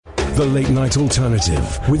The Late Night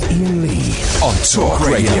Alternative with Iain Lee on Talk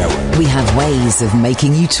Radio. We have ways of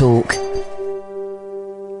making you talk.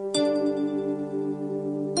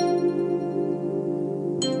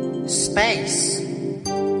 Space,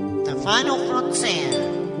 the final frontier.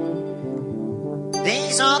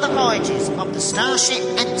 These are the voyages of the Starship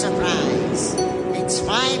Enterprise. Its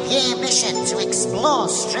 5-year mission to explore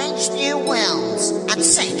strange new worlds and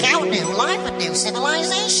seek out new life and new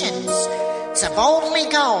civilizations. To boldly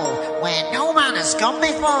go where no man has gone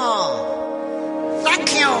before.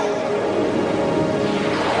 Thank you.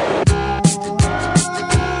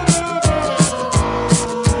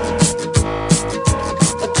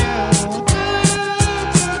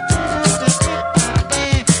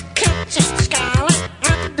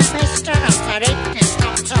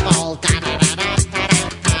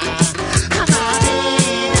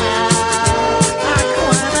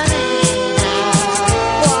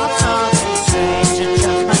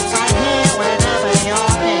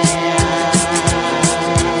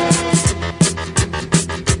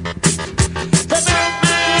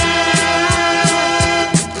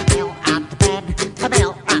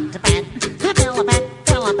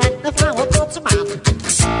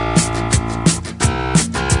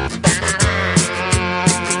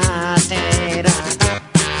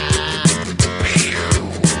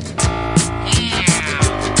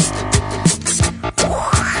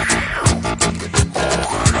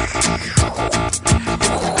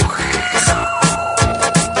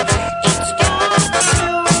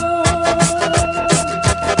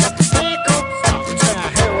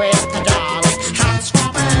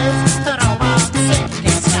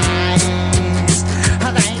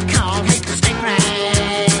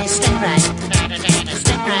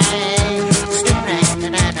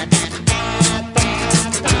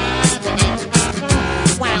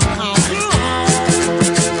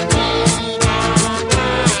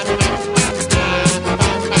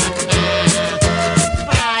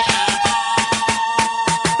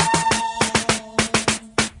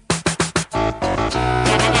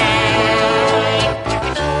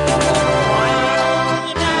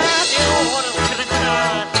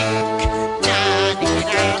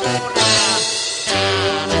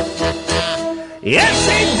 Yes,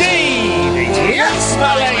 indeed! Yes,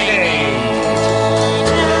 my lady!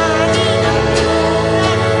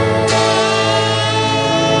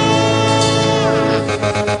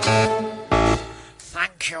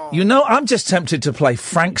 Thank you. You know, I'm just tempted to play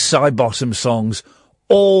Frank Sidebottom songs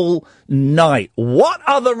all night. What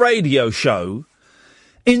other radio show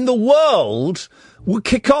in the world would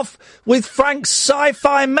kick off with Frank's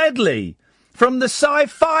sci-fi medley from the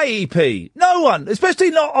Sci-Fi EP? No one,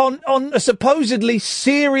 especially not on a supposedly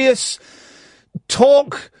serious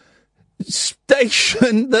talk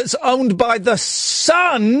station that's owned by The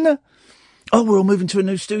Sun. Oh, we're all moving to a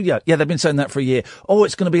new studio. Yeah, they've been saying that for a year. Oh,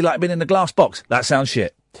 it's going to be like being in a glass box. That sounds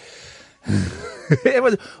shit.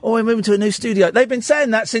 We're moving to a new studio. They've been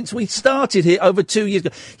saying that since we started here over 2 years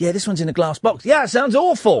ago. Yeah, this one's in a glass box. Yeah, it sounds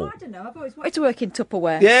awful. Oh, I don't know. I've always wanted to work in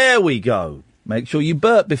Tupperware. There we go. Make sure you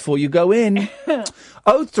burp before you go in.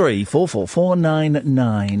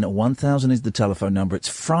 03444991000 is the telephone number. It's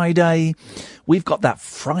Friday. We've got that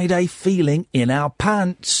Friday feeling in our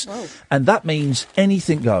pants. Whoa. And that means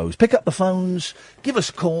anything goes. Pick up the phones. Give us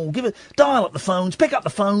a call. Dial up the phones. Pick up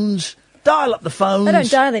the phones. Dial up the phones. They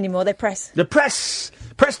don't dial anymore. They press. The press.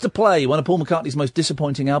 Press to play. One of Paul McCartney's most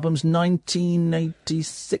disappointing albums.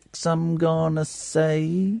 1986, I'm gonna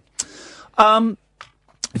say.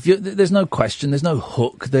 There's no question, there's no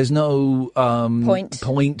hook, there's no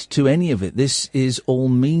point to any of it. This is all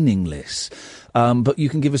meaningless. But you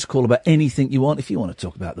can give us a call about anything you want. If you want to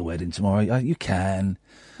talk about the wedding tomorrow, you can.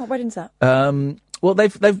 What wedding's that? Well,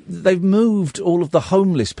 they've moved all of the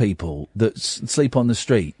homeless people that sleep on the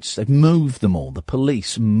streets. They've moved them all. The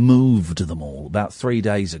police moved them all about 3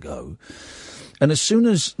 days ago. And as soon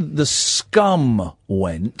as the scum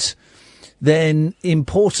went, then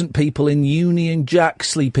important people in Union Jack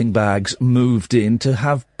sleeping bags moved in to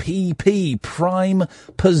have PP, prime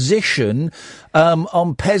position,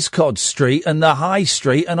 on Pescod Street and the High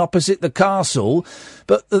Street and opposite the castle.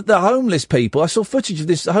 But the homeless people, I saw footage of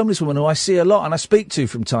this homeless woman who I see a lot and I speak to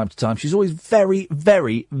from time to time. She's always very,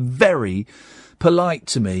 very, very polite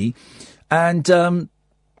to me. And,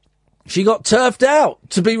 she got turfed out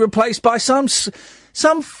to be replaced by some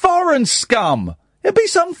foreign scum. It'd be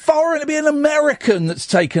it'd be an American that's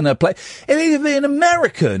taken her place. It'd either be an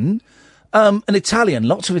American, an Italian,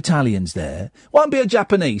 lots of Italians there. Won't be a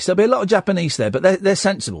Japanese. There'll be a lot of Japanese there, but they're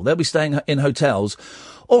sensible. They'll be staying in hotels.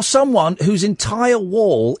 Or someone whose entire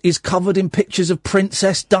wall is covered in pictures of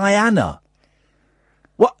Princess Diana.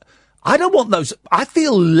 What? I don't want those. I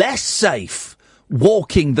feel less safe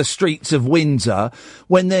walking the streets of Windsor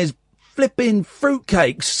when there's flipping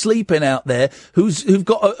fruitcakes sleeping out there who've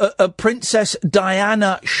got a Princess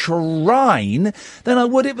Diana shrine than I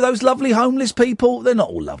would if those lovely homeless people. They're not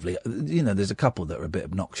all lovely. You know, there's a couple that are a bit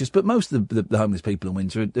obnoxious, but most of the homeless people in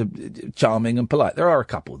Windsor are charming and polite. There are a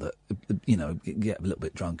couple that, you know, get a little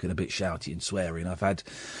bit drunk and a bit shouty and sweary, and I've had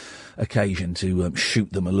occasion to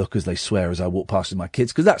shoot them a look as they swear as I walk past with my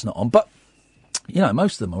kids, because that's not on. But you know,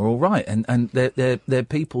 most of them are all right, and they're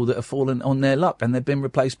people that have fallen on their luck, and they've been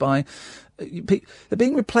replaced by they're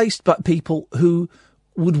being replaced by people who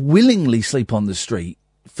would willingly sleep on the street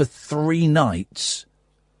for 3 nights,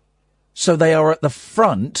 so they are at the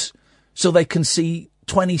front, so they can see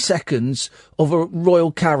 20 seconds of a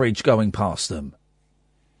royal carriage going past them.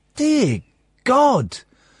 Dear God.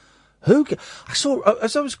 I saw,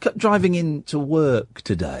 as I was driving into work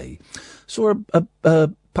today, saw a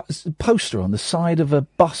poster on the side of a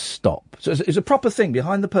bus stop. So it's a proper thing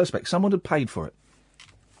behind the perspex. Someone had paid for it,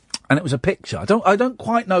 and it was a picture. I don't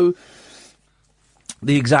quite know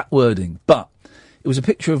the exact wording, but it was a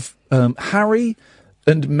picture of Harry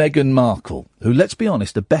and Meghan Markle, who, let's be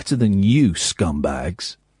honest, are better than you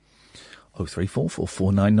scumbags. 0344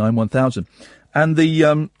 499 1000, and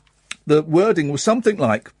the wording was something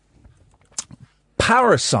like,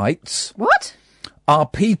 parasites. What? Are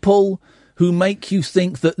people who make you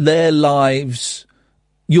think that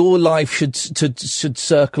your life should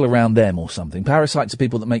circle around them or something. Parasites are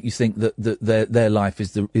people that make you think that their life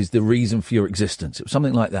is the reason for your existence. It was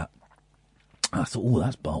something like that. And I thought, oh,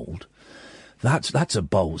 that's bold. That's a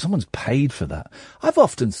bold. Someone's paid for that. I've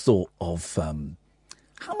often thought of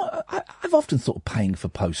I've often thought of paying for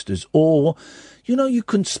posters, or, you know, you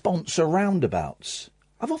can sponsor roundabouts.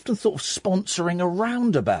 I've often thought of sponsoring a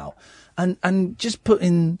roundabout and just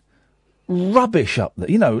putting rubbish up there,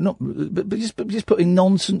 you know, but just putting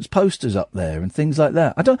nonsense posters up there and things like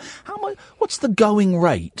that. What's the going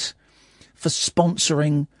rate for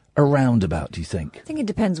sponsoring a roundabout, do you think? I think it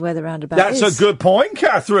depends where the roundabout is. That's a good point,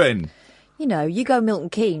 Catherine. You know, you go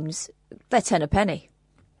Milton Keynes, they're 10 a penny.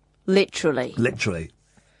 Literally.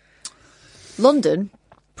 London,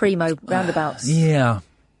 primo roundabouts. Yeah.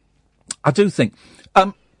 I do think.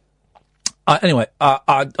 Anyway,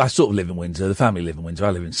 I sort of live in Windsor. The family live in Windsor. I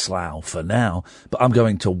live in Slough for now. But I'm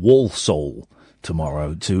going to Walsall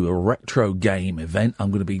tomorrow to a retro game event.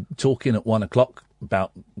 I'm going to be talking at 1:00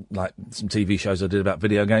 about, like, some TV shows I did about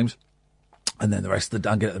video games. And then the rest of the day,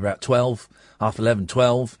 I'll get at about 12, half 11,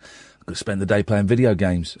 12. I'm going to spend the day playing video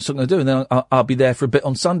games. That's what I'm going to do. And then I'll be there for a bit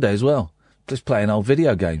on Sunday as well. Just playing old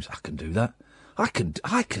video games. I can do that. I can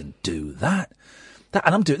do that.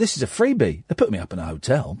 And I'm doing, this is a freebie. They put me up in a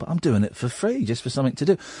hotel, but I'm doing it for free, just for something to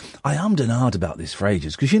do. I hummed and hard about this for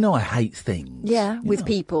ages, because, you know, I hate things. Yeah, with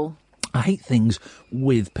people. I hate things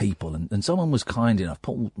with people. And someone was kind enough,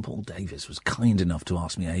 Paul Davis was kind enough to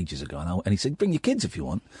ask me ages ago, and he said, bring your kids if you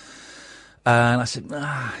want. And I said,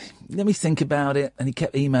 let me think about it. And he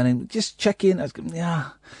kept emailing, just check in. I was going, yeah.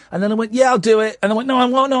 And then I went, yeah, I'll do it. And I went, no, I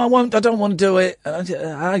won't. I don't want to do it. And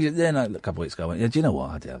then a couple of weeks ago, I went, yeah, do you know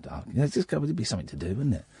what? It's just going to be something to do,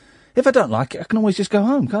 isn't it? If I don't like it, I can always just go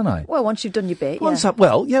home, can't I? Well, once you've done your bit, once I've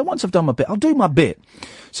done my bit, I'll do my bit.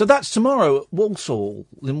 So that's tomorrow at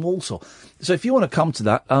in Walsall. So if you want to come to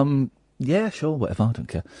that, yeah, sure, whatever, I don't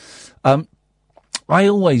care. I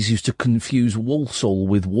always used to confuse Walsall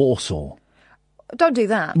with Warsaw. Don't do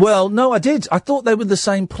that. Well, no, I did. I thought they were the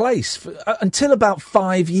same place. Until about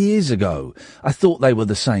 5 years ago, I thought they were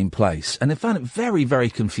the same place. And I found it very, very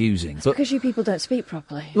confusing. It's because you people don't speak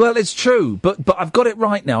properly. Well, it's true, but I've got it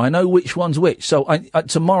right now. I know which one's which. So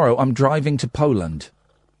tomorrow I'm driving to Poland.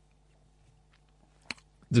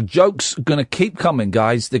 The joke's going to keep coming,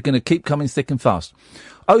 guys. They're going to keep coming thick and fast.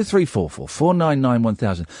 0344 499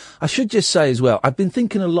 1000. I should just say as well, I've been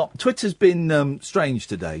thinking a lot. Twitter's been strange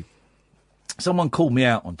today. Someone called me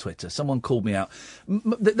out on Twitter.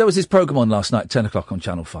 There was this programme on last night, 10 o'clock on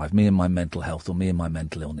Channel 5, Me and My Mental Health, or Me and My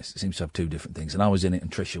Mental Illness. It seems to have two different things. And I was in it,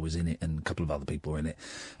 and Tricia was in it, and a couple of other people were in it.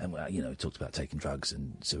 And, you know, it talked about taking drugs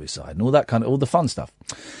and suicide and all that all the fun stuff.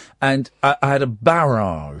 And I had a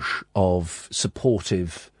barrage of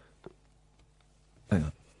supportive... Hang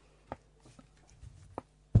on.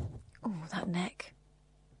 Oh, that neck.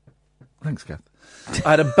 Thanks, Kath.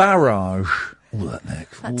 I had a barrage... Oh, that neck.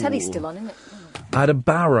 That telly's still on, isn't it? I had a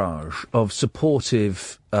barrage of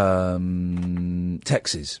supportive texts,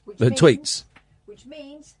 tweets. Which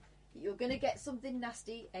means you're going to get something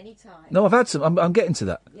nasty any time. No, I've had some. I'm getting to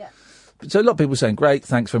that. Yeah. So a lot of people saying, great,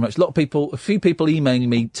 thanks very much. A few people emailing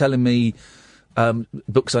me, telling me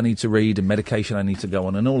books I need to read and medication I need to go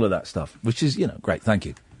on and all of that stuff, which is, you know, great, thank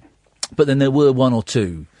you. But then there were one or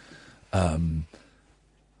two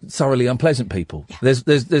thoroughly unpleasant people. Yeah.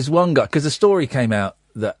 There's one guy, because the story came out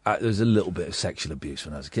that there was a little bit of sexual abuse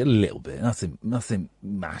when I was a kid, a little bit, nothing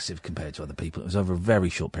massive compared to other people. It was over a very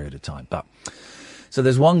short period of time. But so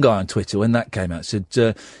there's one guy on Twitter, when that came out, said,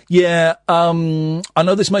 I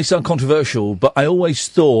know this may sound controversial, but I always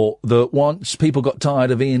thought that once people got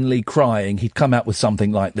tired of Iain Lee crying, he'd come out with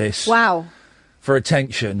something like this. Wow. For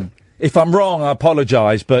attention. If I'm wrong, I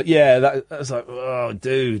apologise, but yeah, that's like, oh,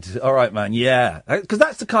 dude, all right, man, yeah. Because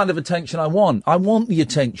that's the kind of attention I want. I want the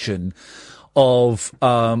attention of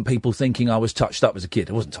people thinking I was touched up as a kid.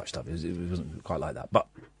 I wasn't touched up, it wasn't quite like that. But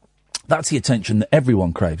that's the attention that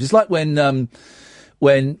everyone craves. It's like when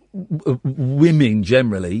women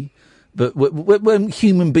generally, but when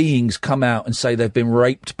human beings come out and say they've been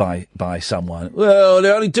raped by someone, well,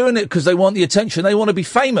 they're only doing it because they want the attention. They want to be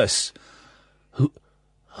famous.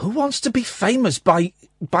 Who wants to be famous by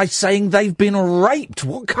saying they've been raped?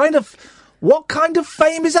 What kind of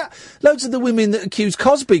fame is that? Loads of the women that accused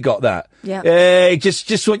Cosby got that. Yeah. Hey,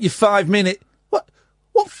 just want your 5 minute.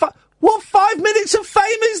 What 5 minutes of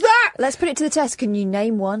fame is that? Let's put it to the test. Can you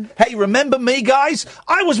name one? Hey, remember me, guys?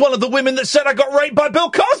 I was one of the women that said I got raped by Bill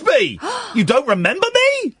Cosby. You don't remember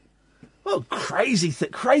me? Well, crazy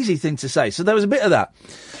thing to say. So there was a bit of that.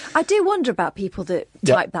 I do wonder about people that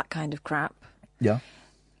type that kind of crap. Yeah.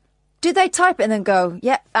 Do they type it and then go,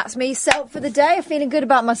 yeah, that's me, set up for the day, I'm feeling good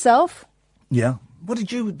about myself? Yeah. What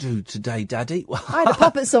did you do today, Daddy? Well, I had a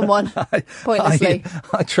pop at someone, pointlessly.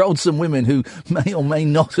 I trolled some women who may or may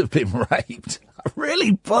not have been raped. I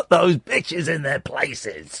really put those bitches in their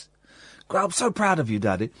places. I'm so proud of you,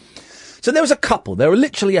 Daddy. So there was a couple. There were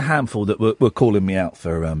literally a handful that were calling me out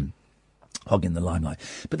for hogging the limelight.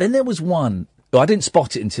 But then there was one. Well, I didn't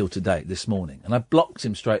spot it until today, this morning, and I blocked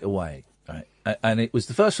him straight away. Right, and it was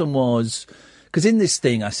the first one was because in this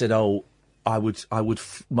thing I said, I would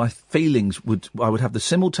my feelings I would have the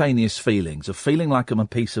simultaneous feelings of feeling like I'm a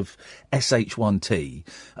piece of SH1T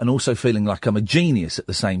and also feeling like I'm a genius at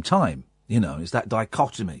the same time. You know, it's that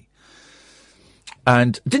dichotomy.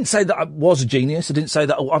 And I didn't say that I was a genius. I didn't say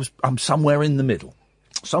that I'm somewhere in the middle.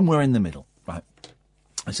 Right.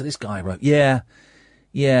 And so this guy wrote, no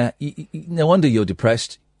wonder you're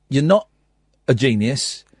depressed. You're not a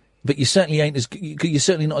genius, but you certainly you're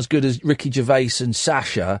certainly not as good as Ricky Gervais and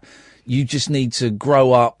Sasha. You just need to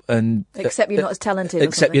grow up and accept you're not as talented.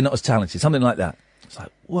 Except you're not as talented. Something like that. It's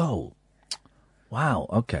like, whoa. Wow,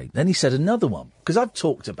 okay. Then he said another one. Because I've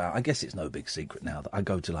talked about, I guess it's no big secret now that I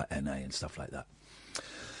go to like NA and stuff like that.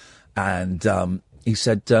 And he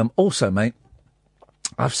said, also, mate,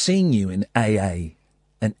 I've seen you in AA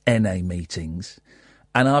and NA meetings,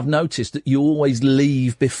 and I've noticed that you always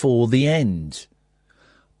leave before the end.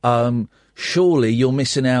 Surely you're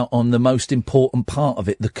missing out on the most important part of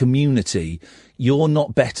it, the community. You're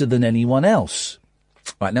not better than anyone else.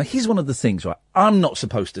 Right, now here's one of the things, right? I'm not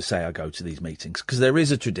supposed to say I go to these meetings because there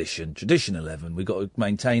is a tradition 11. We've got to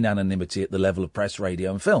maintain anonymity at the level of press,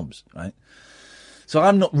 radio and films, right? So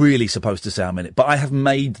I'm not really supposed to say I'm in it, but I have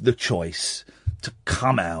made the choice to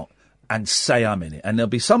come out and say I'm in it. And there'll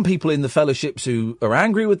be some people in the fellowships who are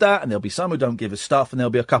angry with that, and there'll be some who don't give a stuff, and there'll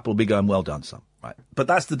be a couple who'll be going, well done, son. Right? But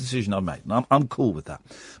that's the decision I've made, and I'm cool with that.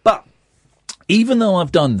 But even though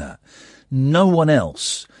I've done that, no one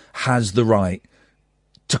else has the right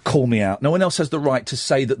to call me out. No one else has the right to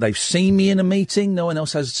say that they've seen me in a meeting. No one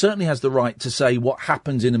else certainly has the right to say what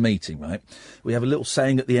happens in a meeting, right? We have a little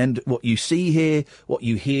saying at the end, what you see here, what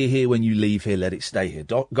you hear here, when you leave here, let it stay here.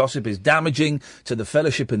 Gossip is damaging to the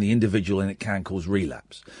fellowship and the individual, and it can cause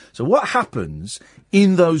relapse. So what happens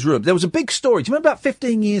in those rooms? There was a big story. Do you remember about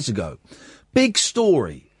 15 years ago? Big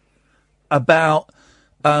story about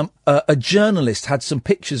a journalist had some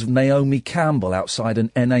pictures of Naomi Campbell outside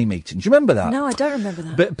an NA meeting. Do you remember that? No, I don't remember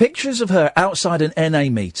that. But pictures of her outside an NA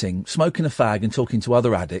meeting, smoking a fag and talking to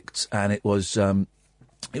other addicts, and it was a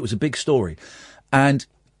big story. And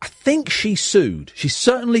I think she sued. She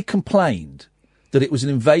certainly complained that it was an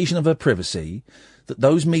invasion of her privacy, that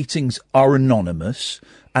those meetings are anonymous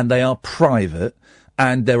and they are private.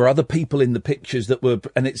 And there were other people in the pictures that were,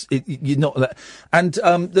 and you're not. And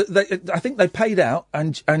I think they paid out,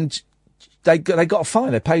 and they got a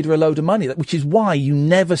fine. They paid her a load of money, which is why you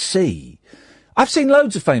never see. I've seen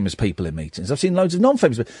loads of famous people in meetings. I've seen loads of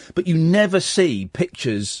non-famous people, but you never see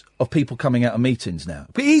pictures of people coming out of meetings now.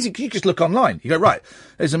 But easy, you just look online. You go, right,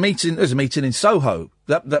 there's a meeting in Soho.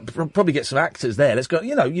 That probably gets some actors there. Let's go.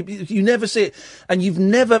 You know, you never see it, and you've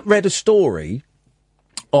never read a story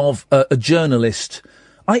of a journalist.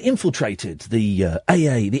 I infiltrated the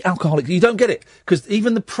AA, the alcoholics. You don't get it, because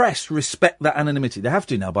even the press respect that anonymity. They have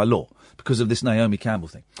to now by law, because of this Naomi Campbell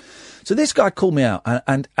thing. So this guy called me out,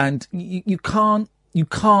 and you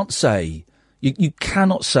cannot say,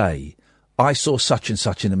 I saw such and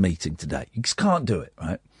such in a meeting today. You just can't do it,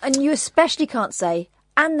 right? And you especially can't say,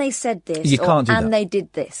 and they said this, you can't do that. And they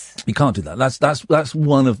did this. You can't do that. That's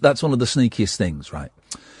one of the sneakiest things, right?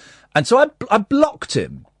 And so I blocked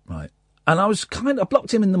him, right? And I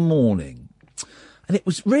blocked him in the morning, and it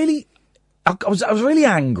was really, I was really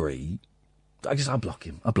angry. I block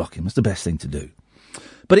him. It's the best thing to do.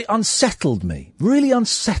 But it unsettled me, really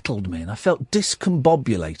unsettled me, and I felt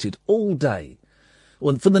discombobulated all day.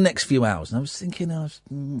 Well, for the next few hours, and I was thinking, I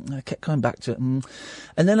kept coming back to it, and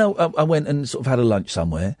then I went and sort of had a lunch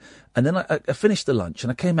somewhere, and then I finished the lunch,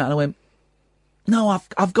 and I came out and I went, no,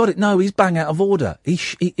 I've got it. No, he's bang out of order.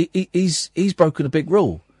 He's broken a big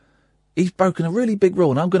rule. He's broken a really big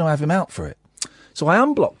rule, and I'm going to have him out for it. So I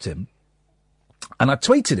unblocked him, and I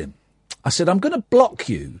tweeted him. I said, I'm going to block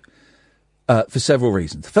you for several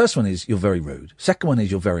reasons. The first one is you're very rude. Second one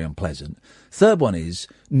is you're very unpleasant. Third one is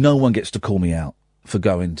no one gets to call me out for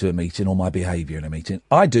going to a meeting or my behaviour in a meeting.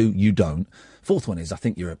 I do, you don't. Fourth one is I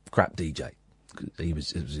think you're a crap DJ. It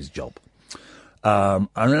was his job. And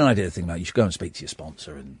then I did a thing about you should go and speak to your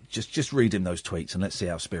sponsor and just read him those tweets and let's see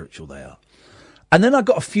how spiritual they are. And then I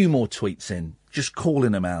got a few more tweets in, just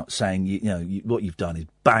calling them out, saying, what you've done is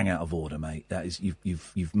bang out of order, mate. That is,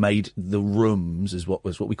 you've made the rooms, is what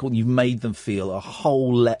we call them, you've made them feel a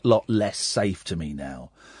whole lot less safe to me now.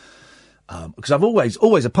 Because I've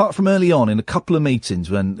always, apart from early on in a couple of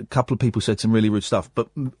meetings when a couple of people said some really rude stuff, but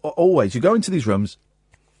always, you go into these rooms,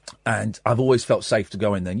 and I've always felt safe to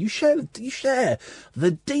go in there. And you share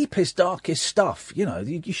the deepest, darkest stuff.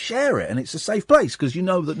 You share it, and it's a safe place because you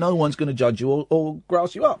know that no one's going to judge you or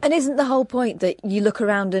grass you up. And isn't the whole point that you look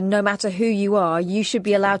around and no matter who you are, you should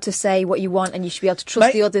be allowed to say what you want, and you should be able to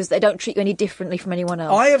trust the others. They don't treat you any differently from anyone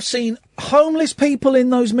else. I have seen homeless people in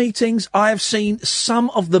those meetings. I have seen some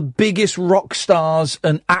of the biggest rock stars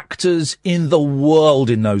and actors in the world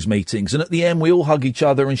in those meetings. And at the end, we all hug each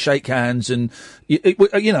other and shake hands, and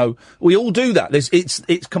we all do that.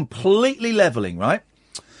 It's completely levelling, right?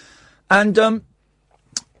 And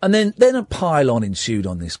then a pile-on ensued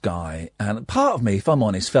on this guy, and part of me, if I'm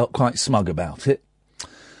honest, felt quite smug about it.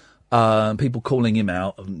 People calling him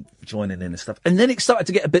out and joining in and stuff. And then it started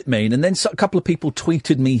to get a bit mean, and then a couple of people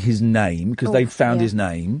tweeted me his name, because they'd found his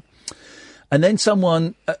name. And then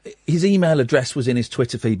someone, his email address was in his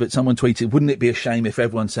Twitter feed, but someone tweeted, wouldn't it be a shame if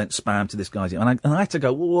everyone sent spam to this guy's email? And I had to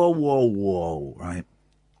go, whoa, right?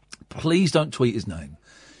 Please don't tweet his name.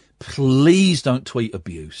 Please don't tweet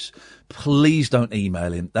abuse. Please don't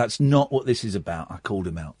email him. That's not what this is about. I called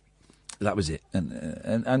him out. That was it. And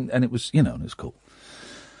it was, it was cool.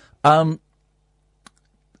 And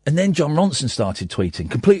then John Ronson started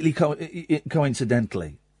tweeting, completely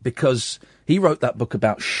coincidentally, because he wrote that book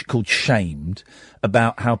called Shamed,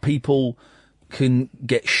 about how people can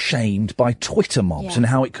get shamed by Twitter mobs and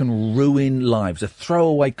how it can ruin lives. A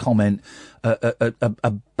throwaway comment,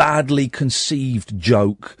 a badly conceived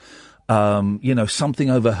joke, something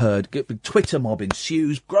overheard. Twitter mob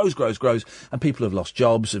ensues, grows, and people have lost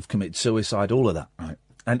jobs, have committed suicide, all of that, right?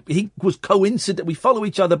 And he was coincident. We follow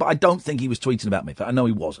each other, but I don't think he was tweeting about me. I know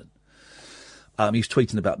he wasn't. He was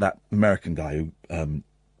tweeting about that American guy who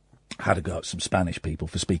had to go at some Spanish people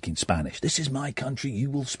for speaking Spanish. This is my country. You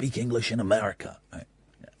will speak English in America. Right?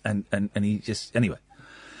 And he just, anyway.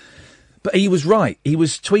 But he was right. He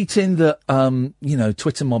was tweeting that,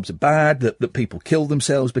 Twitter mobs are bad, that people kill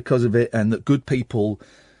themselves because of it, and that good people,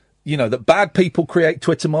 that bad people create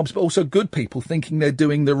Twitter mobs, but also good people thinking they're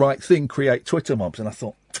doing the right thing create Twitter mobs. And I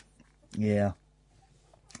thought, yeah,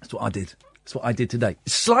 that's what I did. That's what I did today.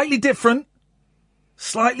 Slightly different.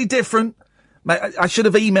 Mate, I should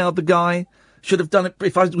have emailed the guy. Should have done it.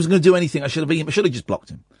 If I was going to do anything, I should have just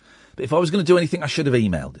blocked him. But if I was going to do anything, I should have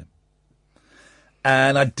emailed him.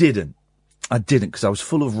 And I didn't. Because I was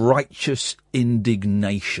full of righteous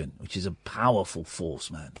indignation, which is a powerful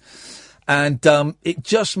force, man. And it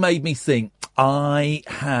just made me think, I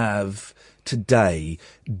have today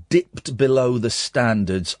dipped below the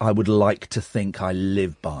standards I would like to think I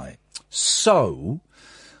live by. So,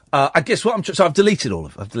 I guess so I've deleted all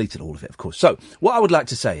of it, of course. So, what I would like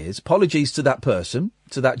to say is, apologies to that person,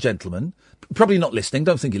 to that gentleman, probably not listening,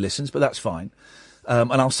 don't think he listens, but that's fine.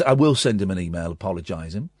 And I will send him an email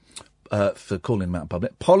apologising for calling him out in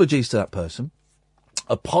public. Apologies to that person.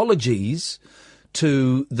 Apologies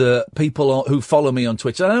to the people who follow me on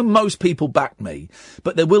Twitter. I know most people back me,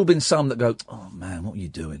 but there will have been some that go, oh man, what are you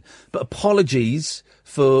doing? But apologies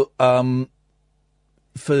for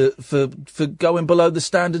for going below the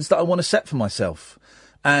standards that I want to set for myself.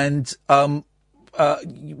 And I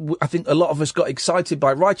think a lot of us got excited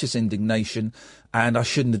by righteous indignation, and I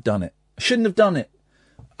shouldn't have done it.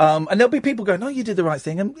 And there'll be people going, "No, you did the right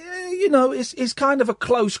thing," and it's kind of a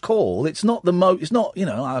close call. It's not it's not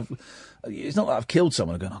it's not that I've killed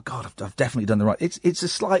someone and going, "Oh God, I've definitely done the right." It's a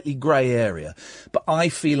slightly grey area, but I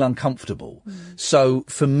feel uncomfortable. So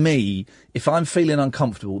for me, if I'm feeling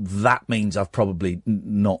uncomfortable, that means I've probably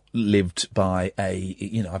not lived by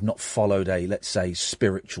I've not followed a, let's say,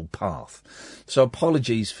 spiritual path. So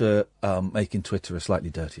apologies for making Twitter a slightly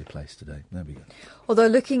dirtier place today. There we go. Although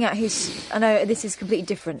looking at I know this is a completely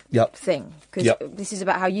different thing, because this is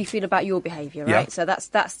about how you feel about your behaviour, right? Yep. So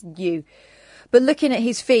that's you. But looking at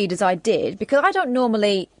his feed as I did, because I don't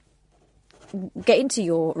normally get into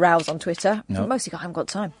your rows on Twitter. No. Mostly I haven't got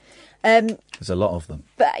time. There's a lot of them.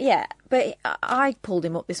 But I pulled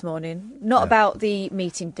him up this morning, not about the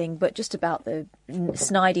meeting thing, but just about the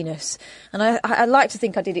snidiness. And I like to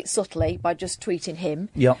think I did it subtly by just tweeting him.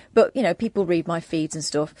 Yeah. But, people read my feeds and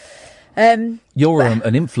stuff. You're an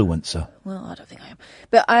influencer. Well, I don't think I am.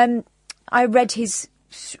 But I read his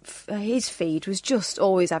feed was just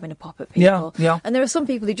always having a pop at people. Yeah. And there are some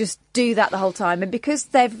people who just do that the whole time, and because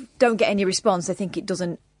they don't get any response, they think it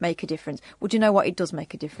doesn't make a difference. Well, do you know what? It does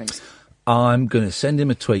make a difference. I'm going to send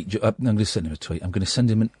him a tweet. I'm going to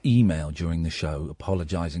send him an email during the show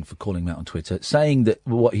apologising for calling him out on Twitter, saying that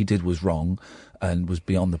what he did was wrong and was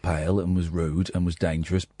beyond the pale and was rude and was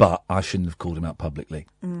dangerous, but I shouldn't have called him out publicly.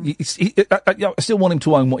 I still want him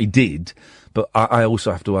to own what he did, but I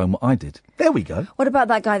also have to own what I did. There we go. What about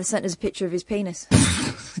that guy that sent us a picture of his penis?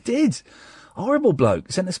 He did. Horrible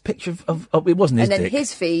bloke. Sent us a picture of it wasn't his dick. And then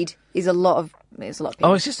his feed is a lot of penis.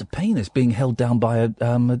 Oh, it's just a penis being held down by a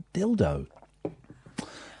dildo.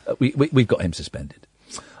 We've got him suspended.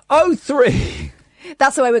 03.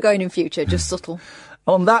 That's the way we're going in future, just subtle.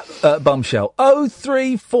 On that bombshell,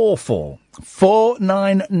 0344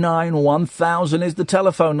 499 1000 is the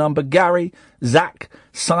telephone number. Gary, Zach,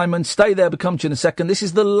 Simon, stay there, become to you in a second. This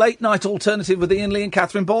is the late night alternative with Iain Lee and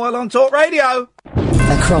Catherine Boyle on Talk Radio.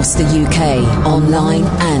 Across the UK, online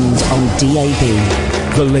and on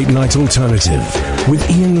DAB. The late night alternative with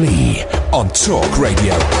Iain Lee on Talk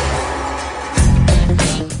Radio.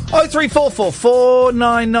 0344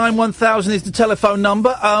 499 1000 is the telephone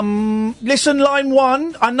number. Listen, line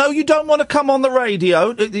 1, I know you don't want to come on the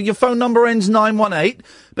radio. Your phone number ends 918,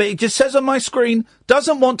 but it just says on my screen,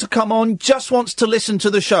 doesn't want to come on, just wants to listen to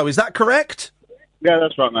the show. Is that correct? Yeah,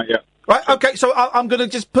 that's right, mate, yeah. Right, okay, so I'm going to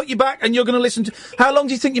just put you back and you're going to listen to... How long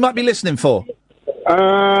do you think you might be listening for?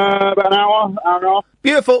 About an hour and a half.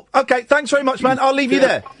 Beautiful. Okay, thanks very much, man. I'll leave you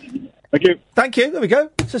there. Thank you. Thank you. There we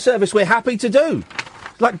go. It's a service we're happy to do.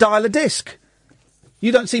 Like dial a disc.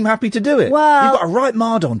 You don't seem happy to do it. Well... You've got a right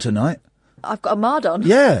mard on tonight. I've got a mard on?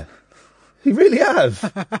 Yeah. You really have.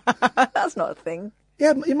 That's not a thing.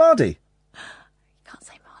 Yeah, you're mardy. You can't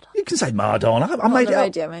say mard on. You can say mard on. I Not made on it the up.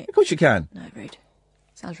 radio, mate. Of course you can. No, rude.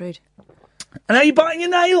 Sounds rude. And are you biting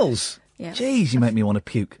your nails? Yeah. Jeez, you make me want to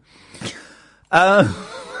puke.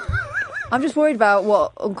 I'm just worried about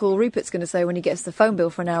what Uncle Rupert's going to say when he gets the phone bill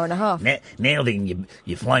for an hour and a half. Now then,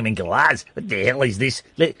 you flaming lads. What the hell is this?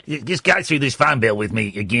 Just go through this phone bill with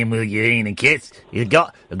me again, will you, Ian and Kit? You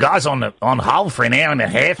got the guy's on hold for an hour and a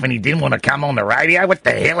half and he didn't want to come on the radio. What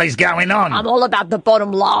the hell is going on? I'm all about the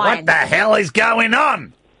bottom line. What the hell is going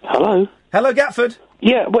on? Hello? Hello, Gatford.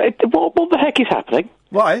 Yeah, what the heck is happening?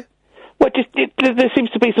 Why? Well, there seems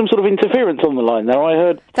to be some sort of interference on the line there. I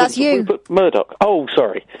heard... That's you. Rupert Murdoch. Oh,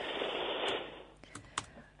 sorry.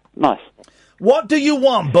 Nice. What do you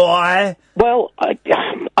want, boy? Well, I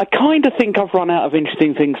kind of think I've run out of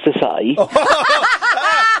interesting things to say. Yeah,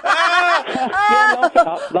 laugh it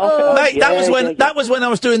up. Mate, that was when I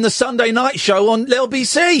was doing the Sunday night show on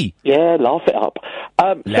LBC. Yeah, laugh it up.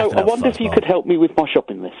 So I wonder if you could help me with my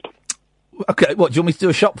shopping list. Okay, what, do you want me to do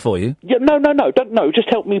a shop for you? Yeah, no, just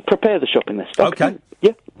help me prepare the shopping list. Okay.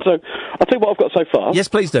 Yeah, so I'll tell you what I've got so far. Yes,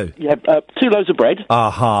 please do. Yeah, 2 loaves of bread.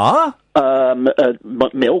 Uh-huh.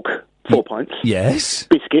 Milk, 4 pints. Yes.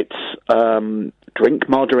 Biscuits, drink,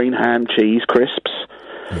 margarine, ham, cheese, crisps.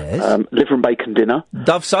 Yes. Liver and bacon dinner.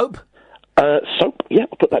 Dove soap? Soap, yeah,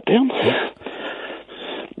 I'll put that down. Yeah.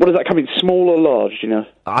 What does that come in, small or large, do you know?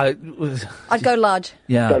 I'd go large.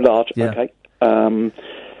 Yeah. Go large, yeah. Okay.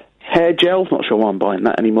 Hair gel, not sure why I'm buying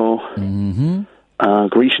that anymore. Mm-hmm.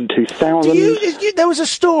 Grecian 2000. There was a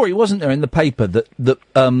story, wasn't there, in the paper that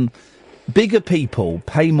bigger people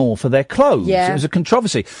pay more for their clothes. Yeah. It was a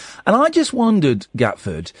controversy. And I just wondered,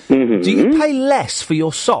 Gatford, do you pay less for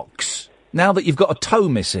your socks now that you've got a toe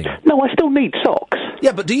missing? No, I still need socks.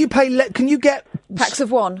 Yeah, but do you pay can you get Packs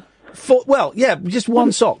of one. Just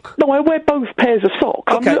one sock. No, I wear both pairs of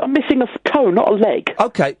socks. Okay. I'm missing a toe, not a leg.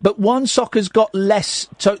 Okay, but one sock has got less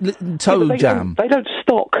toe jam. They don't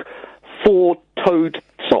stock 4-toed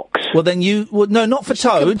socks. Well, then no, not for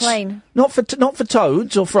toads. Complain. Not for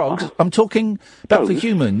toads or frogs. I'm talking about for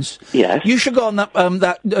humans. Yes. You should go on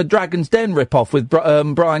that Dragon's Den rip-off with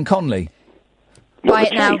Brian Conley. Buy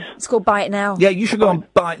it now. It's called Buy It Now. Yeah, you should go on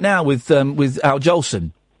Buy It Now with Al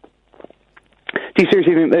Jolson. Do you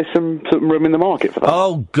seriously think there's some room in the market for that?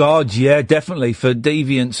 Oh, God, yeah, definitely. For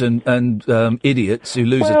deviants and idiots who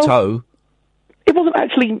lose a toe. It wasn't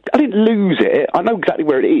actually... I didn't lose it. I know exactly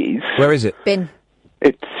where it is. Where is it? Bin.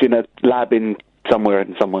 It's in a lab in somewhere.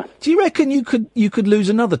 Do you reckon you could lose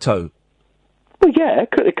another toe? Well, yeah,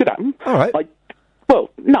 it could happen. All right.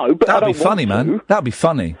 No, but That'd be funny, man. That'd be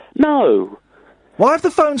funny. No. Why have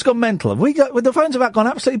the phones gone mental? The phones have gone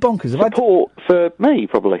absolutely bonkers. Support for me,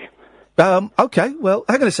 probably. Okay, well,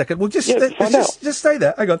 hang on a second. We'll just stay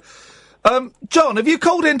there. Hang on. John, have you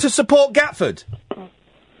called in to support Gatford?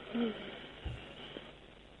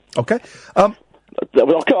 Okay. I'll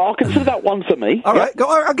consider that one for me. All right,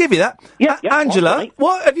 I'll give you that. Yeah, Angela, right.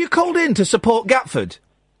 what have you called in to support Gatford?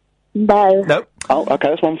 No. No. Oh, okay,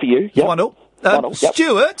 that's one for you. Yep. 1-0. 1-0, yep.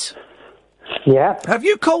 Stuart? Yeah. Have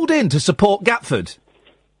you called in to support Gatford?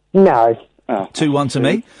 No. Oh, 2-1 to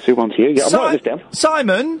me. 2-1 to you. Yeah, I'm writing this down.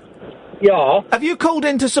 Simon? Yeah. Have you called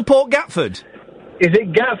in to support Gatford? Is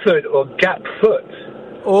it Gatford or Gapfoot?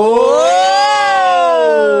 Oh!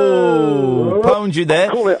 Pwned you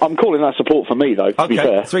there. I'm calling that support for me, though, to be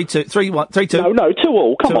fair. 3-2. 3-1. 3-2. No,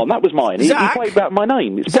 2-2. Come on, that was mine. Zach? He played about my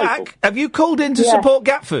name. It's Zach, playful. have you called in to support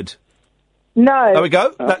Gatford? No. There we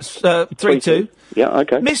go. That's 3-2. Yeah,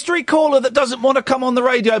 okay. Mystery caller that doesn't want to come on the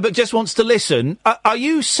radio but just wants to listen. Are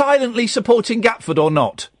you silently supporting Gatford or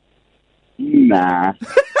not? Nah.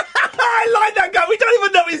 I like that guy. We don't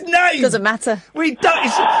even know his name. Doesn't matter. We don't.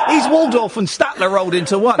 He's Waldorf and Statler rolled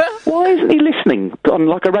into one. Why isn't he listening on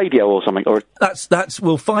like a radio or something? Or that's.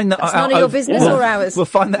 We'll find that out. That's none of your business or ours. We'll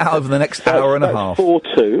find that out over the next hour and a half.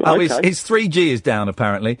 4-2. Oh, okay. his 3G is down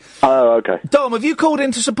apparently. Oh, okay. Dom, have you called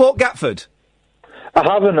in to support Gatford? I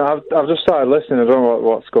haven't. I've just started listening. I don't know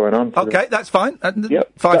what's going on. Okay, that's fine.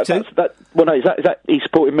 Yep. 5-2. Well, no, is that he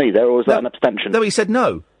supporting me there, or was that an abstention? No, he said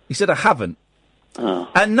no. He said I haven't. Oh.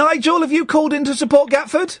 And Nigel, have you called in to support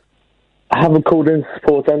Gatford? I haven't called in to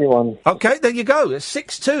support anyone. Okay, there you go. It's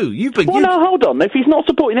 6-2. You've been. Well, no, hold on. If he's not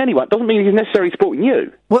supporting anyone, it doesn't mean he's necessarily supporting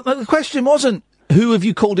you. Well, the question wasn't who have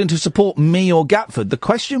you called in to support, me or Gatford. The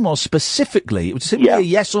question was specifically, it was simply a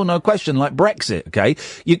yes or no question, like Brexit. Okay,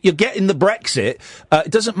 you're getting the Brexit.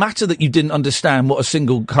 It doesn't matter that you didn't understand what a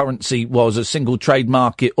single currency was, a single trade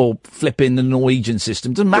market, or flipping the Norwegian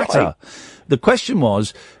system. It doesn't matter. Right. The question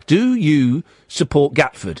was, do you support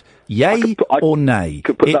Gatford? Yay or nay?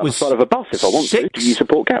 Could put that on the side of a bus if I want to. Do you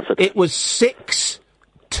support Gatford? It was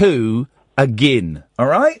 6-2 again. All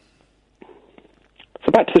right?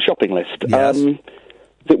 So back to the shopping list. Yes. Is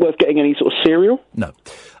it worth getting any sort of cereal? No.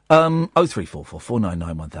 0344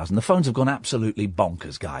 499 1000. The phones have gone absolutely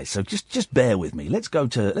bonkers, guys. So just bear with me. Let's go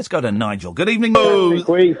to Nigel. Good evening.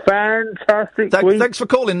 Fantastic week. Thanks for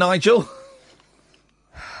calling, Nigel.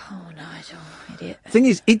 Oh, Nigel, idiot. Thing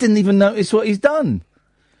is, he didn't even notice what he's done.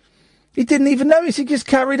 He didn't even notice. He just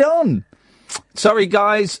carried on. Sorry,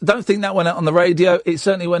 guys. Don't think that went out on the radio. It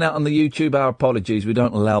certainly went out on the YouTube. Our apologies. We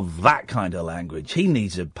don't allow that kind of language. He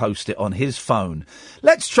needs to post it on his phone.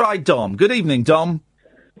 Let's try Dom. Good evening, Dom.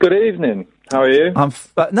 Good evening. How are you? I'm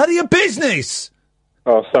none of your business.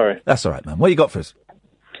 Oh, sorry. That's all right, man. What you got for us?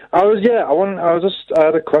 I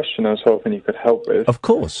had a question I was hoping you could help with. Of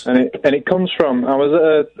course. And it comes from, I was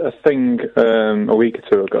at a thing a week or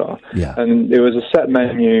two ago. Yeah. And it was a set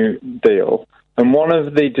menu deal. And one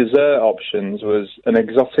of the dessert options was an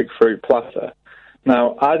exotic fruit platter.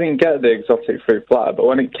 Now, I didn't get the exotic fruit platter, but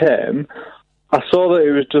when it came, I saw that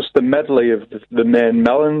it was just a medley of the main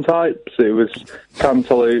melon types. It was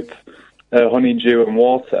cantaloupe, honeydew and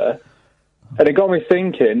water. And it got me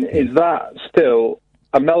thinking, is that still...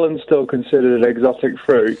 a melon still considered an exotic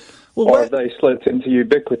fruit, or have they slipped into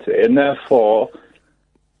ubiquity? And therefore,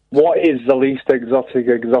 what is the least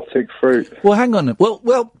exotic fruit? Well, hang on. Well,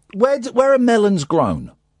 where are melons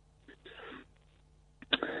grown?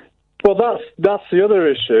 Well, that's the other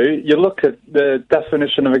issue. You look at the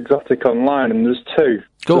definition of exotic online, and there's two.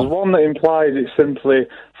 There's one that implies it's simply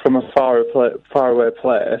from a faraway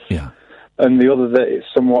place, and the other that it's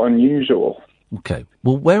somewhat unusual. Okay.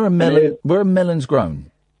 Well, where are melons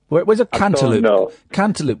grown? Where's a cantaloupe? I don't know.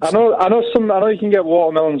 Cantaloupe. I know you can get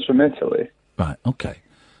watermelons from Italy. Right. Okay.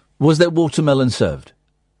 Was there watermelon served?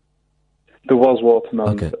 There was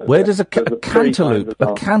watermelon. Okay. Where does a cantaloupe?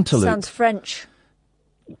 A cantaloupe sounds French.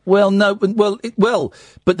 Well, no.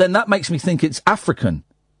 But then that makes me think it's African.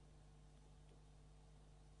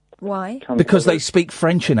 Why? Because they speak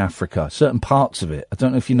French in Africa, certain parts of it. I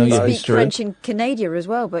don't know if you know your speak history. French in Canada as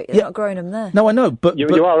well, but you're not growing them there. No, I know, but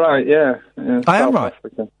you are right. Yeah, I am South right.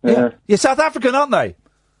 Africa. Yeah, you're South African, aren't they?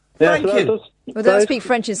 Yeah, Thank so you. Well, they don't speak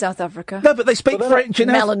French in South Africa. No, but they speak French in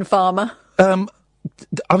melon farmer. I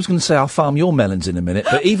was going to say I'll farm your melons in a minute,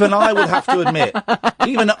 but even I would have to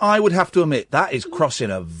admit, that is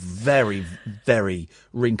crossing a very, very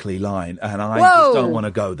wrinkly line, and I just don't want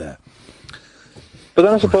to go there. But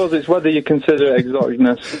then I suppose it's whether you consider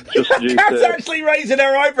exoticness just due Kat's to... actually raising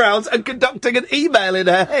her eyebrows and conducting an email in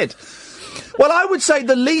her head. Well, I would say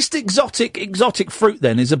the least exotic fruit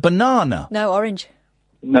then is a banana. No, orange.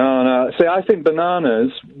 No. See, I think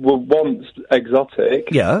bananas were once exotic.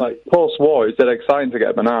 Yeah. Like, post-war, it's dead exciting to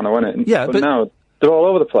get a banana, wasn't it? Yeah, but now they're all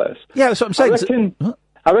over the place. Yeah, that's what I'm saying.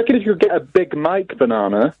 I reckon if you could get a Big Mike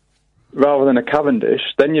banana rather than a Cavendish,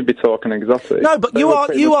 then you'd be talking exotic. No, but you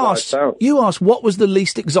asked what was the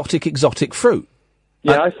least exotic fruit.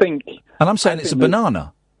 Yeah, I think... And I'm saying it's a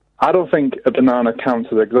banana. I don't think a banana counts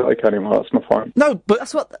as exotic anymore, that's my point. No, but...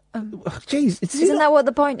 That's what... Jeez. Isn't that what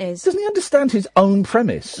the point is? Doesn't he understand his own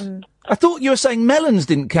premise? I thought you were saying melons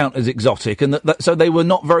didn't count as exotic, and that so they were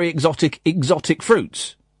not very exotic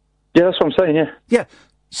fruits. Yeah, that's what I'm saying, yeah. Yeah,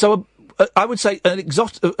 so... I would say an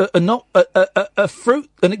exotic fruit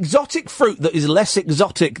that is less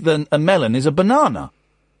exotic than a melon is a banana.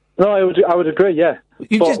 No, I would agree. Yeah,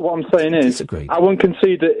 what I'm saying is, I wouldn't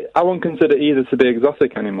consider either to be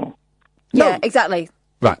exotic anymore. Yeah, exactly.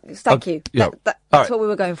 Right. Thank you. Yeah. That's what we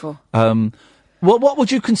were going for. What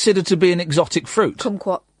would you consider to be an exotic fruit?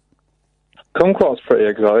 Kumquat. Kumquat's pretty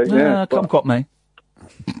exotic. Yeah, kumquat, mate.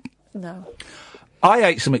 No. I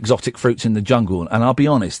ate some exotic fruits in the jungle, and I'll be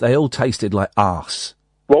honest, they all tasted like arse.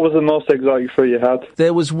 What was the most exotic fruit you had?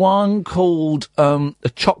 There was one called a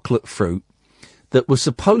chocolate fruit that was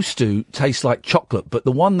supposed to taste like chocolate, but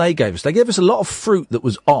the one they gave us a lot of fruit that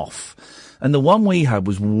was off, and the one we had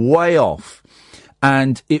was way off,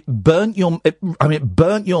 and it burnt your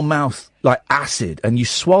mouth like acid, and you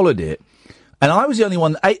swallowed it, and I was the only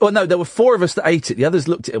one that ate. Well, no, there were 4 of us that ate it. The others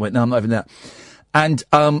looked at it and went, "No, I'm not having that." And,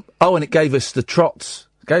 and it gave us the trots.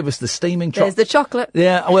 Gave us the steaming trots. There's the chocolate.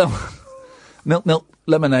 Yeah, well, milk,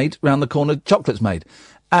 lemonade, round the corner, chocolate's made.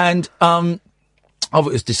 And, it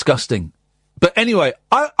was disgusting. But anyway,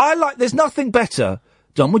 I like, there's nothing better.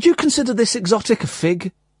 John, would you consider this exotic a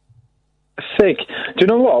fig? A fig? Do you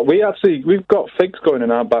know what? We've got figs going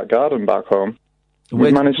in our back garden back home.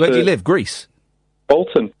 Where do you live? Greece?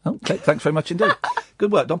 Bolton. Okay, thanks very much indeed.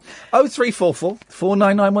 Good work, Dom. 0344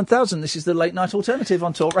 499 1000. This is the late night alternative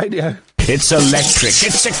on Talk Radio. It's electric,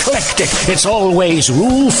 it's eclectic, it's always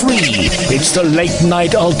rule-free. It's the late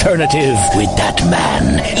night alternative with that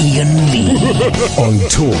man, Iain Lee. On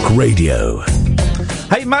Talk Radio.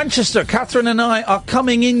 Hey, Manchester, Catherine and I are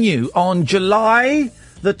coming in you on July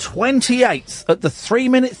the 28th at the 3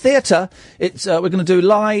 Minute Theatre. It's we're going to do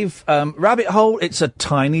live Rabbit Hole. It's a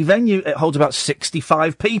tiny venue. It holds about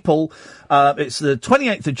 65 people. It's the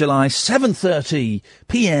 28th of July, 7:30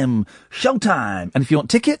 p.m. showtime. And if you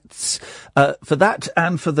want tickets for that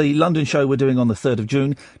and for the London show we're doing on the 3rd of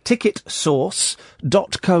June,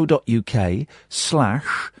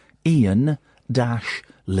 ticketsource.co.uk/Iain-Lee.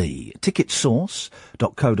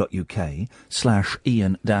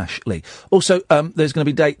 ticketsource.co.uk/Iain-Lee. Also, there's going to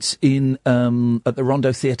be dates in at the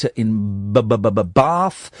Rondo Theatre in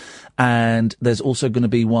Bath, and there's also going to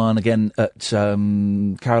be one again at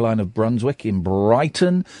Caroline of Brunswick in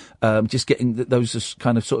Brighton. Just getting those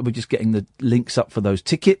we're just getting the links up for those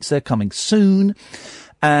tickets. They're coming soon.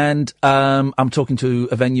 And I'm talking to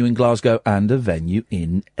a venue in Glasgow and a venue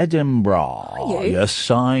in Edinburgh. Are you?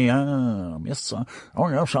 Yes, I am. Yes, I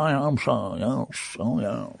am, sir. Yes. Oh,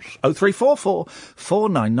 yes. 0344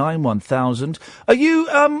 499 1000. Are you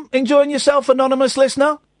enjoying yourself, anonymous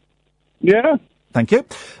listener? Yeah. Thank you.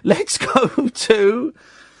 Let's go to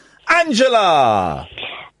Angela.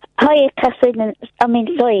 Hi, Catherine.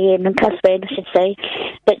 Ian and Catherine, I should say.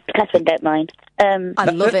 But Catherine don't mind.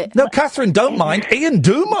 I love it. No, Catherine don't mind. Ian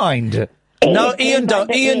do mind. No, Ian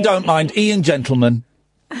don't mind. Ian, gentleman.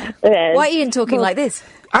 Why Ian talking like this?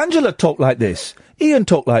 Angela talk like this. Ian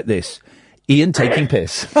talk like this. Ian taking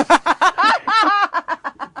piss. Oh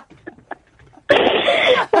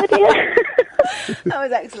dear. That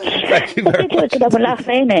was excellent. Thank you very much. It's good to have a laugh,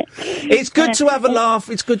 ain't it? It's good to have a laugh.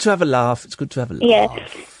 It's good to have a laugh. It's good to have a laugh. Yeah.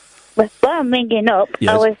 Well, I'm ringing up. Yes.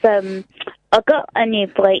 I was I got a new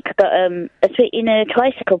bike. I got a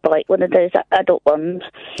tricycle bike, one of those adult ones.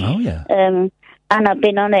 Oh yeah. And I've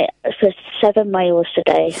been on it for 7 miles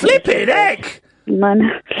today. Flippin' heck!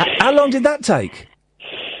 Man. How long did that take?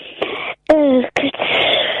 I'd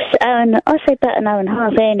say about an hour and a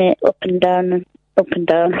half, ain't it? Up and down.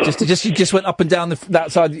 You just went up and down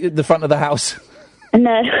that side, the front of the house.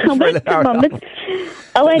 No, I went to Mum.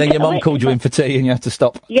 Then your mum called you in for tea and you had to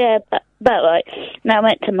stop. Yeah, about right. Now I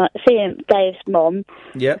went to see Dave's mum.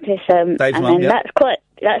 Yeah. Dave's mum. That's quite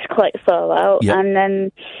far out. Yep. And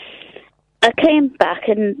then I came back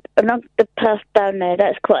and along the path down there.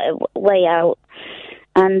 That's quite a way out,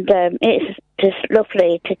 and it's just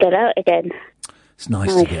lovely to get out again. It's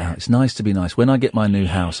nice to get out. It's nice to be nice. When I get my new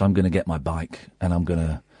house, I'm going to get my bike and I'm going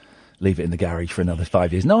to leave it in the garage for another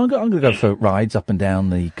 5 years. No, I'm going to go for rides up and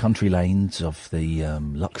down the country lanes of the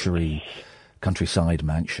luxury countryside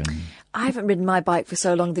mansion. I haven't ridden my bike for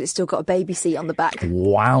so long that it's still got a baby seat on the back.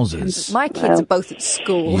 Wowzers. My kids are both at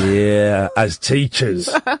school. Yeah, as teachers.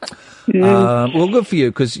 Well, good for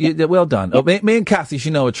you, because well done. Oh, me and Kath, as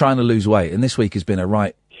you know, are trying to lose weight, and this week has been a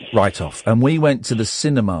write-off. And we went to the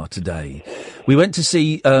cinema today. We went to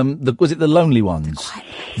see, was it The Lonely Ones?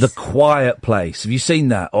 The Quiet Place. Have you seen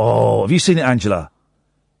that? Oh, have you seen it, Angela?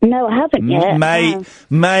 No, I haven't yet.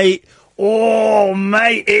 Mate. Oh,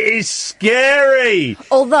 mate, it is scary.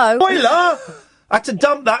 Although... Spoiler! I had to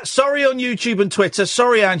dump that. Sorry on YouTube and Twitter.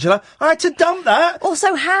 Sorry, Angela. I had to dump that.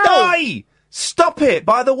 Also, how? Die! Stop it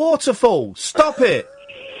by the waterfall. Stop it.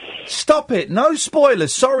 Stop it. No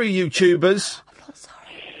spoilers. Sorry, YouTubers. I'm not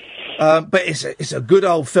sorry. But it's a good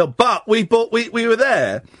old film. But we were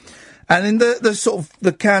there, and in the sort of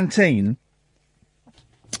the canteen,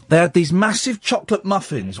 they had these massive chocolate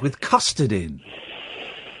muffins with custard in.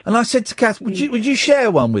 And I said to Kath, would you share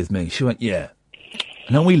one with me? She went, yeah.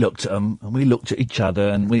 And then we looked at them, and we looked at each other,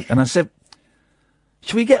 and I said,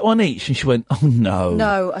 should we get one each? And she went, oh, no.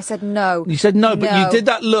 No, I said no. You said no, but you did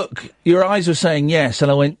that look. Your eyes were saying yes, and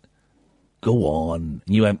I went, go on.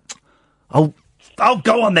 And you went, oh,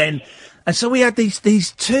 go on then. And so we had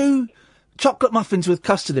these two chocolate muffins with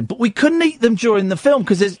custard in, but we couldn't eat them during the film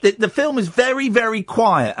because the film is very, very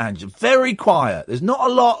quiet, Angela. Very quiet. There's not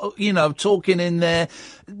a lot, talking in there.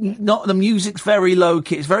 Not the music's very low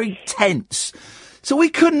key. It's very tense. So we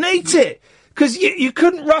couldn't eat it because you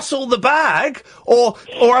couldn't rustle the bag or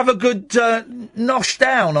have a good nosh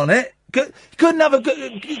down on it. Couldn't have a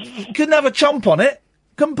chomp on it.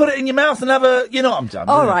 Couldn't put it in your mouth and have a. You know what I'm done.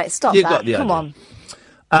 All right, stop you that. Got the Come idea.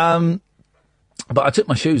 on. But I took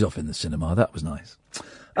my shoes off in the cinema. That was nice.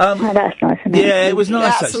 That's nice. Isn't it? Yeah, it was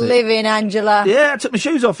nice. That's actually. living, Angela. Yeah, I took my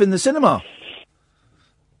shoes off in the cinema.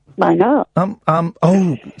 Why not?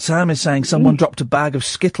 Oh, Sam is saying someone dropped a bag of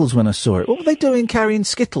Skittles when I saw it. What were they doing carrying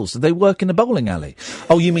Skittles? Did they work in a bowling alley?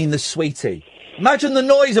 Oh, you mean the sweetie? Imagine the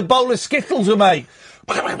noise a bowl of Skittles would make.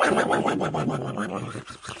 That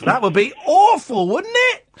would be awful, wouldn't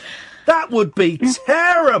it? That would be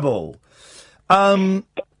terrible. Can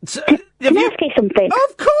I ask you something?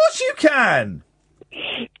 Of course you can.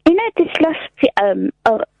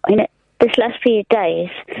 This last few days.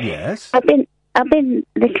 Yes. I've been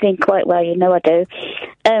listening quite well. I do.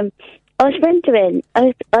 I was wondering,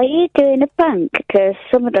 are you doing a prank? Because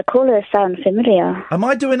some of the callers sound familiar. Am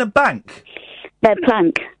I doing a bank? No,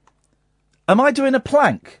 plank. Am I doing a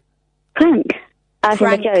plank? Prank. As in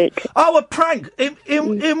a joke. Oh, a prank.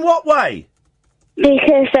 In what way?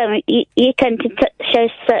 Because you tend to show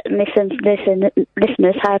certain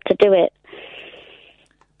listeners how to do it.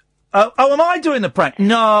 Oh, am I doing a prank?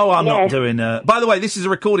 No, I'm not doing a... By the way, this is a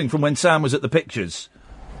recording from when Sam was at the pictures.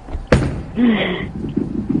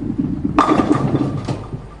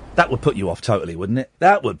 That would put you off totally, wouldn't it?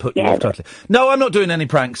 That would put you off totally. No, I'm not doing any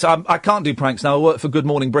pranks. I can't do pranks now. I work for Good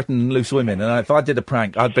Morning Britain and Loose Women, and if I did a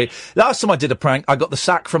prank, I'd be... Last time I did a prank, I got the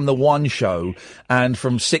sack from the One Show and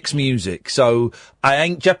from Six Music, so I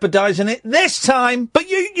ain't jeopardising it this time. But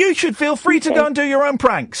you should feel free to go and do your own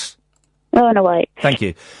pranks. Oh, no, wait. Thank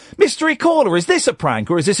you. Mystery caller, is this a prank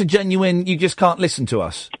or is this a genuine you just can't listen to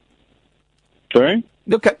us? Sorry?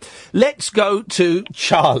 Okay. Let's go to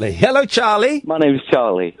Charlie. Hello, Charlie. My name's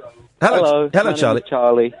Charlie. Hello, my Charlie. Name's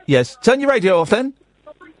Charlie. Yes. Turn your radio off then.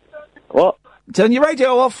 What? Turn your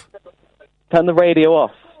radio off. Turn the radio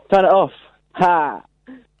off. Turn it off. Ha!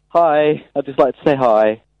 Hi. I'd just like to say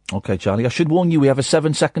hi. Okay, Charlie. I should warn you we have a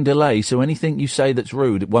 7-second delay, so anything you say that's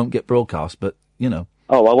rude, it won't get broadcast, but,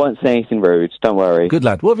 Oh, I won't say anything rude. Don't worry. Good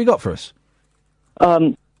lad. What have you got for us? What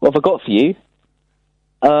have I got for you?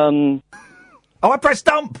 Oh, I pressed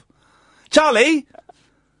dump. Charlie.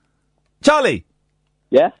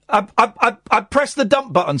 Yeah. I pressed the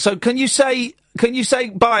dump button. So can you say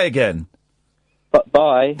bye again? But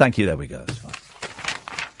bye. Thank you. There we go. That's fine.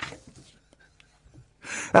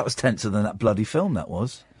 That was tenser than that bloody film, that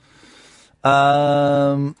was.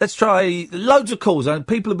 Let's try loads of calls.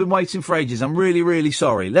 People have been waiting for ages. I'm really, really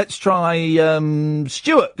sorry. Let's try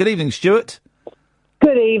Stuart. Good evening, Stuart.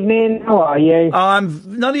 Good evening. How are you?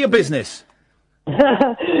 I'm none of your business.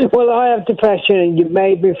 Well, I have depression, and you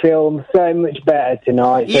made me feel so much better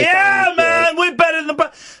tonight. So Yeah, man, we're better than.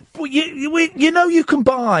 You know, you can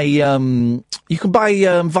buy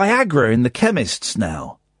Viagra in the chemists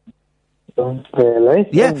now. Really?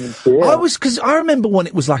 Yeah. Oh, Because I remember when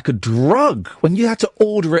it was like a drug, when you had to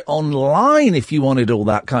order it online if you wanted all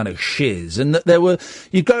that kind of shiz, and that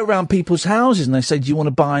you'd go around people's houses and they said, do you want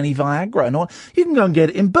to buy any Viagra? And all, you can go and get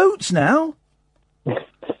it in Boots now.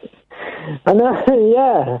 I know,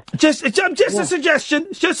 yeah. Just a suggestion.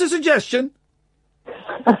 It's just a suggestion.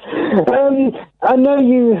 I know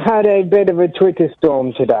you had a bit of a Twitter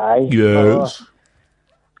storm today. Yes.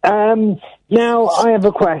 Now, I have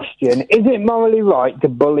a question. Is it morally right to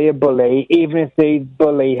bully a bully, even if the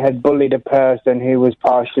bully had bullied a person who was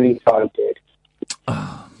partially sighted?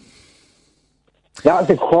 That's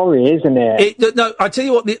a quarry, isn't it? No, I tell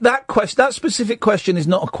you what, that specific question is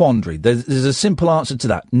not a quandary. There's a simple answer to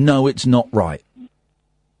that. No, it's not right.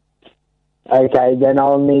 Okay, then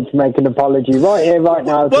I'll need to make an apology right here, right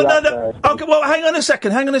now. Well, no. Okay, well, hang on a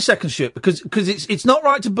second, Stuart, because it's not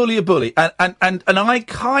right to bully a bully, and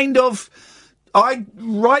I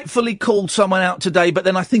rightfully called someone out today, but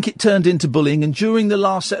then I think it turned into bullying, and during the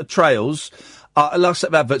last set of trails, last set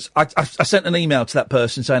of adverts, I sent an email to that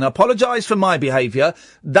person saying, I apologise for my behaviour,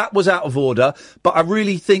 that was out of order, but I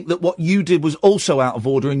really think that what you did was also out of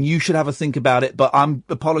order, and you should have a think about it, but I'm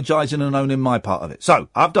apologising and owning my part of it. So,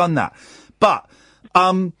 I've done that. But,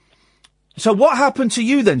 so what happened to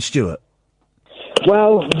you then, Stuart?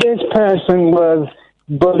 Well, this person was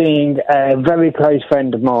bullying a very close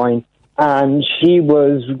friend of mine, and she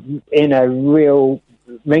was in a real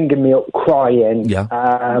ringing me up crying. Yeah.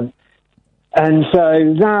 And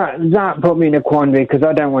so that put me in a quandary because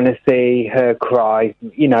I don't want to see her cry.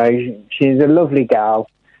 You know, she's a lovely gal.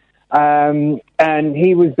 And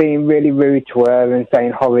he was being really rude to her and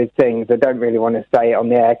saying horrid things. I don't really want to say it on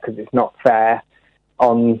the air because it's not fair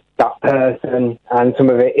on that person, and some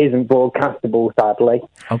of it isn't broadcastable, sadly.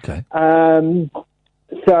 Okay.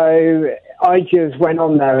 So I just went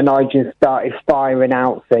on there and I just started firing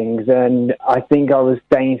out things, and I think I was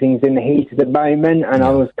saying things in the heat of the moment, and I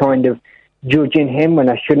was kind of judging him when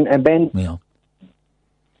I shouldn't have been. Yeah.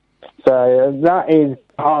 So that is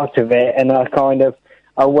part of it, and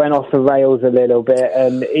I went off the rails a little bit,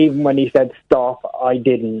 and even when he said stop, I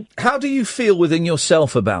didn't. How do you feel within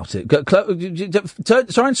yourself about it?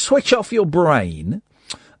 Try and switch off your brain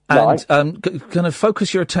and kind of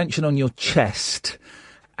focus your attention on your chest.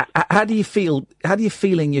 How do you feel? How do you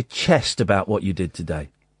feel in your chest about what you did today?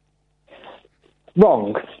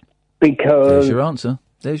 Wrong, because... There's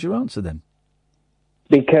your answer then.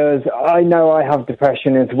 Because I know I have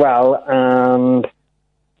depression as well, and...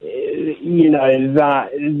 you know,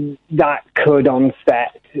 that could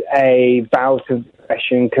onset a bout of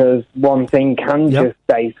depression because one thing can just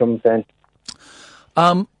say something.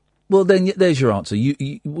 Well, then there's your answer.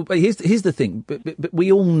 Here's the thing. But we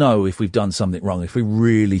all know if we've done something wrong, if we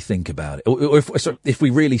really think about it, or if we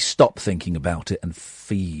really stop thinking about it and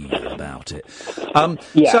feel about it.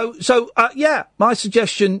 My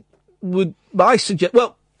suggestion would...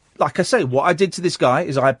 Well, like I say, what I did to this guy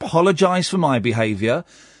is I apologise for my behaviour,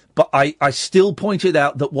 but I still pointed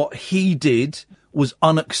out that what he did was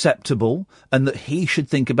unacceptable and that he should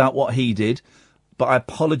think about what he did, but I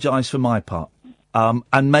apologise for my part.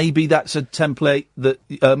 And maybe that's a template that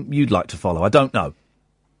you'd like to follow. I don't know.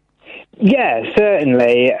 Yeah,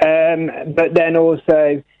 certainly. But then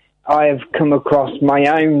also I've come across my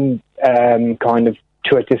own kind of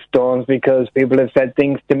Twitter storms because people have said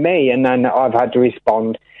things to me and then I've had to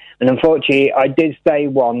respond. And unfortunately, I did say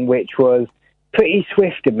one which was pretty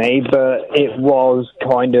swift of me, but it was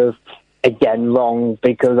kind of, again, wrong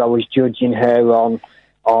because I was judging her on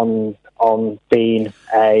being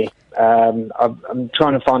a... I'm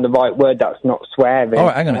trying to find the right word that's not swearing. All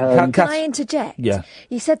right, hang on. Can I interject? Yeah.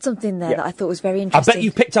 You said something there that I thought was very interesting. I bet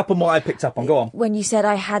you picked up on what I picked up on. Go on. When you said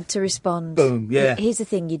I had to respond. Boom, yeah. Here's the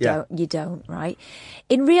thing, you don't, right?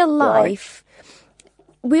 In real life,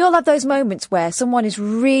 we all have those moments where someone is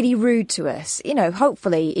really rude to us. You know,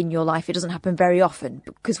 hopefully in your life it doesn't happen very often,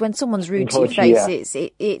 because when someone's rude to your face,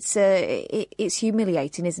 it's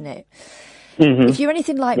humiliating, isn't it? Mm-hmm. If you're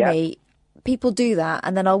anything like me, people do that,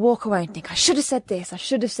 and then I'll walk away and think, I should have said this, I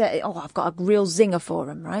should have said it. Oh, I've got a real zinger for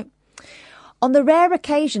them, right? On the rare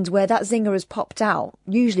occasions where that zinger has popped out,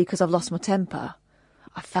 usually because I've lost my temper,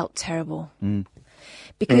 I felt terrible. Mm.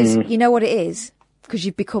 Because you know what it is? Because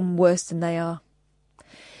you've become worse than they are.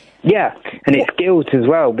 Yeah, and it's guilt as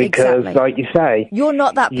well, because, Exactly. like you say... You're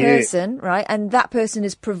not that person, right? And that person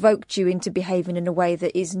has provoked you into behaving in a way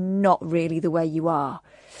that is not really the way you are.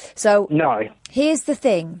 So, No. Here's the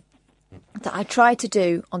thing that I try to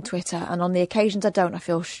do on Twitter, and on the occasions I don't, I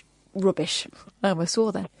feel rubbish. I almost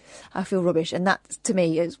swore then. I feel rubbish. And that, to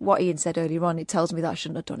me, is what Ian said earlier on. It tells me that I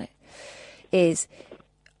shouldn't have done it. Is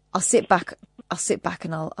I'll sit back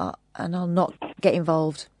and I'll not get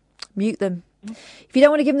involved. Mute them. If you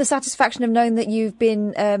don't want to give them the satisfaction of knowing that you've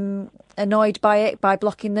been annoyed by it, by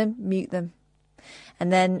blocking them, mute them.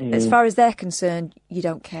 And then, as far as they're concerned, you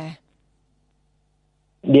don't care.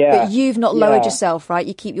 Yeah. But you've not lowered yourself, right?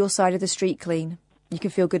 You keep your side of the street clean. You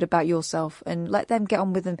can feel good about yourself and let them get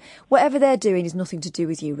on with them. Whatever they're doing is nothing to do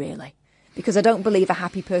with you, really. Because I don't believe a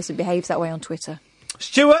happy person behaves that way on Twitter.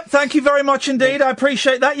 Stuart, thank you very much indeed. I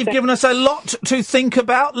appreciate that. You've given us a lot to think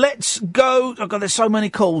about. Let's go. Oh, God, there's so many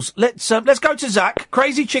calls. Let's go to Zach.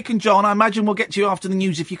 Crazy Chicken John. I imagine we'll get to you after the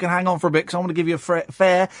news if you can hang on for a bit, because I want to give you a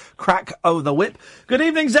fair crack over the whip. Good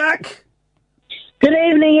evening, Zach. Good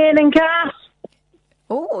evening, Ian and Cass.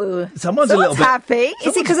 Oh, someone's a little bit happy.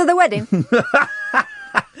 Is it because of the wedding?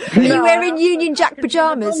 Are you wearing Union Jack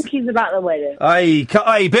pyjamas? Donkeys about the wedding. Hey,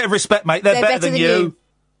 bit of respect, mate. They're better than you.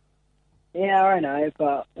 Yeah, I know,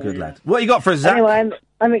 but... Good lad. What you got for us, Zach? Anyway,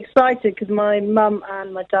 I'm excited because my mum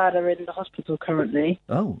and my dad are in the hospital currently.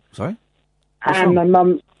 Oh, sorry? And my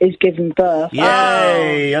mum is giving birth.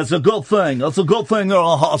 Yay! That's a good thing. That's a good thing they're in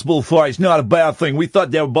a hospital for. It's not a bad thing. We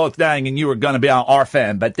thought they were both dying and you were going to be on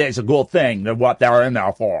orphan, but that's a good thing. They're what they're in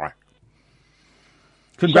there for.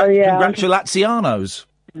 Congratulazianos.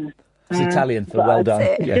 It's Italian for well done.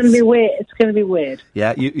 It's going to be weird. It's going to be weird.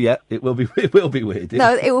 Yeah, it will be. It will be weird.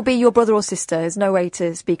 No, it will be your brother or sister. There's no way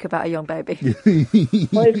to speak about a young baby.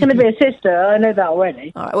 Well, it's going to be a sister. I know that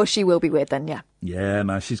already. All right. Well, she will be weird then. Yeah. Yeah,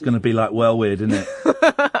 man. She's going to be like well weird, isn't it?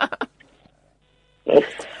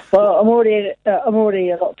 Well, I'm already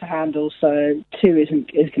a lot to handle, so 2 is going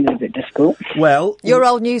to be a bit difficult. Well, you're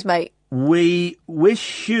old news, mate. We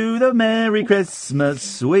wish you the Merry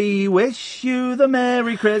Christmas. We wish you the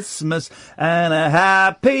Merry Christmas and a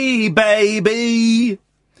happy baby.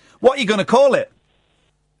 What are you going to call it?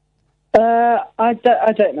 I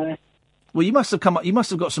don't know. Well, you must have come up. You must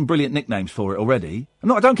have got some brilliant nicknames for it already.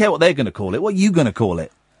 I don't care what they're going to call it. What are you going to call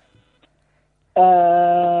it?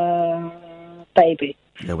 Baby.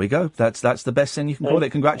 There we go. That's the best thing you can call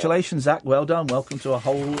it. Congratulations, Zach. Well done. Welcome to a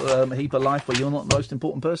whole heap of life where you're not the most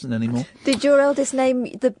important person anymore. Did your eldest name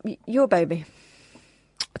your baby?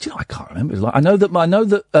 Do you know? I can't remember. It's like, I know that my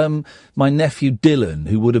nephew Dylan,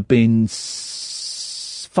 who would have been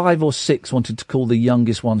 5 or 6, wanted to call the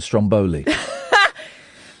youngest one Stromboli.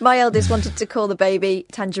 My eldest wanted to call the baby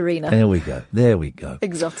Tangerina. There we go.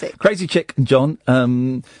 Exotic. Crazy Chick and John.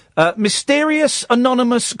 Mysterious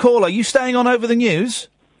anonymous caller. You staying on over the news?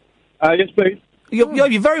 Yes, please.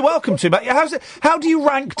 You're very welcome to, mate. How do you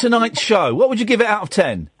rank tonight's show? What would you give it out of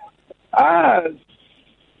 10?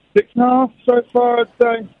 6.5 so far, I'd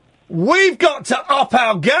say. We've got to up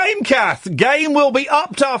our game, Kath. Game will be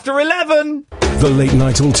upped after 11. The Late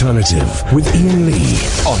Night Alternative with Iain Lee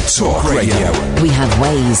on Talk Radio. We have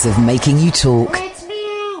ways of making you talk.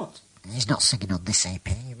 He's not singing on this EP.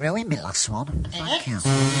 He ruined me last one. Thank you.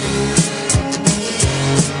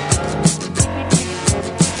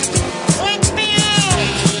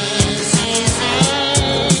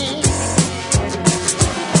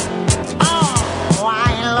 Oh,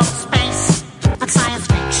 I love space and science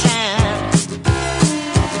fiction.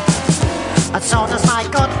 And so does my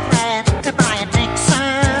good friend Brian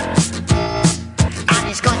Dixon. And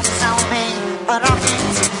he's going to sell me a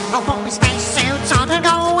rocket. I'll put my spacesuit on and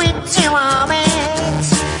go into orbit.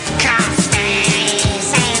 'Cause space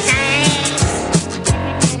is ace.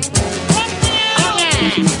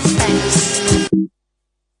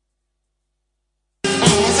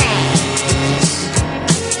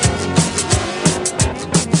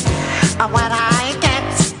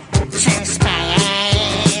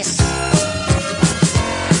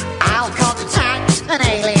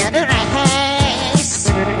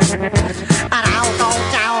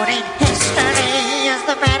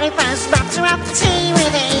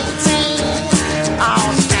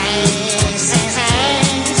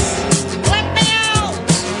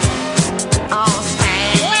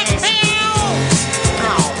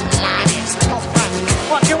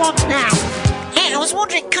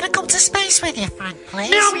 please?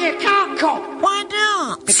 No, you can't come. Why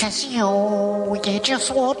not? Because you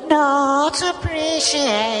just would not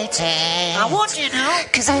appreciate it. I would, you know.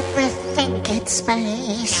 Because everything in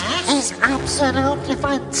space is absolutely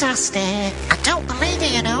fantastic. I don't believe you,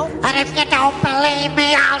 you know. And if you don't believe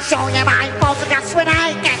me, I'll show you my photographs when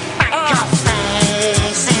I get back. Oh.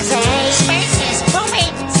 Space is a... Space is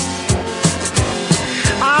booming.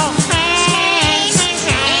 Oh, space is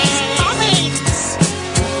bombing.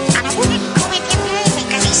 And I wouldn't call it your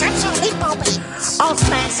because it's absolutely bombing. Oh,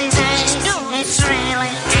 space is ace. It's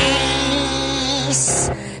really ace.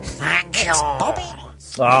 Thank you.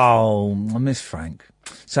 Oh, I miss Frank.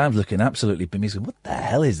 Sam's looking absolutely bemused. What the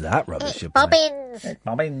hell is that rubbish? Bobbins.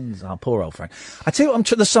 Bobbins. Oh, poor old Frank. I tell you what,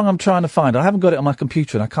 the song I'm trying to find. I haven't got it on my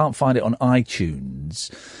computer and I can't find it on iTunes.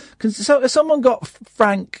 So has someone got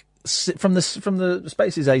Frank from the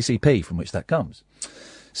Spaces ACP, from which that comes,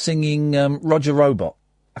 singing Roger Robot?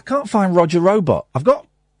 I can't find Roger Robot. I've got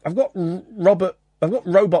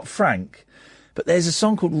Robot Frank, but there's a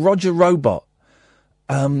song called Roger Robot.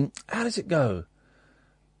 How does it go?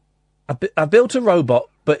 I built a robot,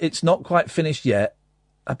 but it's not quite finished yet.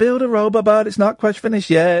 I built a robot, but it's not quite finished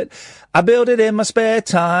yet. I built it in my spare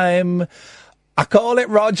time. I call it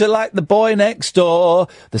Roger like the boy next door,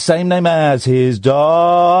 the same name as his dog.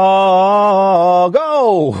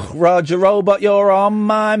 Oh, Roger Robot, you're on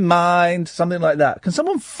my mind. Something like that. Can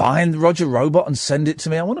someone find Roger Robot and send it to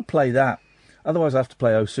me? I want to play that. Otherwise I have to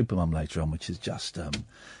play Oh Supermum later on, which is just...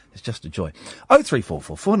 it's just a joy.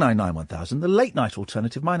 0344 499 1000, the late night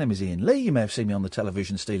alternative. My name is Iain Lee. You may have seen me on the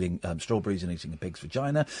television stealing strawberries and eating a pig's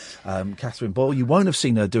vagina. Catherine Boyle, you won't have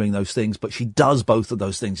seen her doing those things, but she does both of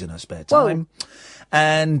those things in her spare time. Whoa.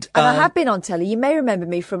 And I have been on telly. You may remember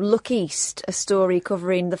me from Look East, a story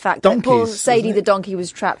covering the fact that poor Sadie the donkey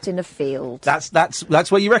was trapped in a field.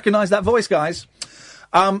 That's where you recognise that voice, guys.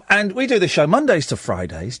 And we do the show Mondays to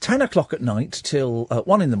Fridays, 10 o'clock at night till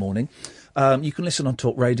 1 in the morning. You can listen on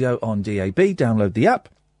Talk Radio on DAB, download the app,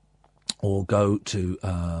 or go to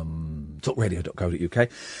talkradio.co.uk,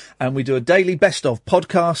 and we do a daily best of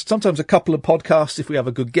podcast, sometimes a couple of podcasts if we have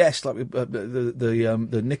a good guest, like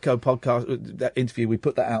the Nico podcast, that interview, we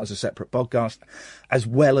put that out as a separate podcast, as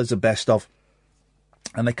well as a best of,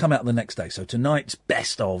 and they come out the next day. So tonight's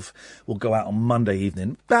best of will go out on Monday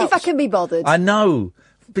evening. If I can be bothered. I know.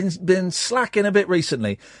 Been slacking a bit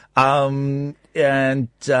recently. It'll go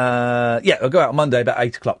out on Monday about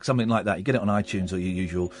 8 o'clock, something like that. You get it on iTunes or your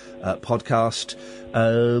usual podcast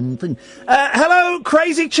thing. Hello,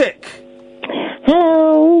 Crazy Chick.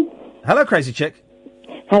 Hello. Hello, Crazy Chick.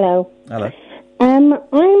 Hello. Hello. I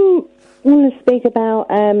want to speak about,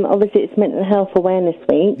 obviously it's Mental Health Awareness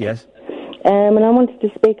Week. Yes. And I wanted to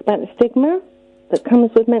speak about the stigma that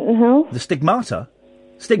comes with mental health. The stigmata?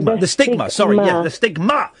 The stigma. Sorry, yeah, the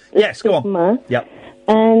stigma. Yes, go on. Yep.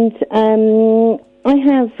 And I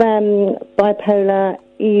have bipolar,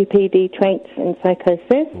 EUPD traits and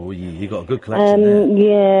psychosis. Oh, you got a good collection there.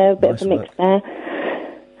 Yeah, a bit of a mix there.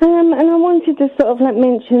 And I wanted to sort of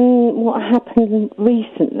mention what happened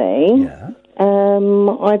recently. Yeah.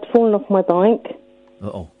 I'd fallen off my bike.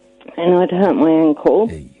 Uh-oh. And I'd hurt my ankle.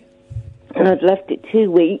 Hey. And I'd left it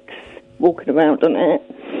 2 weeks walking around on it.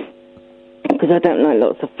 Because I don't like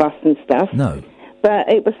lots of fuss and stuff. No. But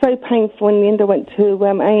it was so painful in the end I went to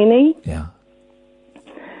A&E. Yeah.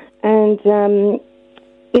 And,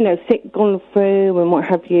 sick gone through and what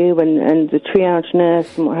have you, and the triage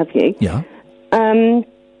nurse and what have you. Yeah.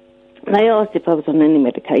 They asked if I was on any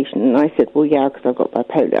medication, and I said, well, yeah, because I've got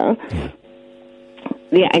bipolar. Yeah.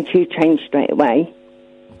 The attitude changed straight away.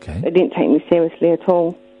 Okay. They didn't take me seriously at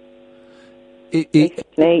all.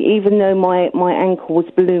 Even though my ankle was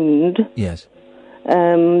ballooned, yes,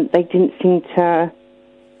 they didn't seem to.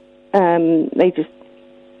 They just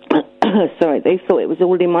they thought it was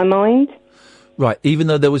all in my mind. Right, even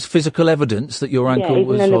though there was physical evidence that your ankle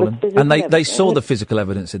was swollen, and they saw the physical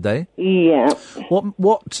evidence, did they? Yeah.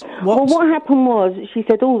 What? Well, what happened was she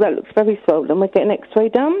said, "Oh, that looks very swollen. We'll get an X-ray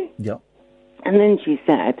done." Yeah. And then she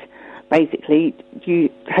said, basically, do you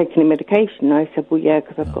take any medication? I said, well, yeah,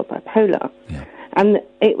 because I've got bipolar. Yeah. And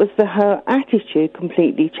it was her attitude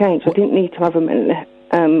completely changed. I didn't need to have a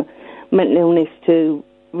mental illness to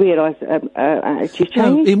realise attitude changed.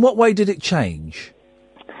 No, in what way did it change?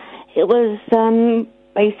 It was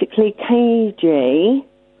basically cagey.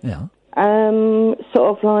 Yeah.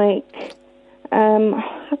 Sort of like,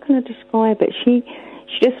 how can I describe it? She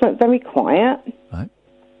just went very quiet. Right.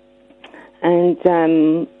 And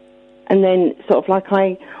then sort of like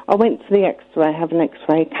I went to the X-ray, have an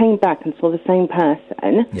X-ray, came back and saw the same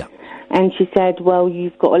person. Yeah. And she said, well,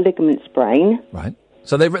 you've got a ligament sprain. Right.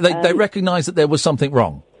 So they recognised that there was something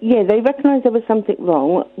wrong. Yeah, they recognised there was something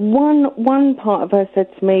wrong. One part of her said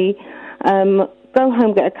to me, go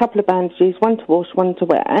home, get a couple of bandages, one to wash, one to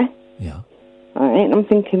wear. Yeah. All right, and I'm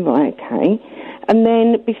thinking, right, okay. And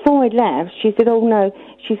then before I left, she said, oh, no,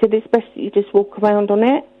 she said, it's best that you just walk around on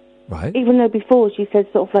it. Right. Even though before she said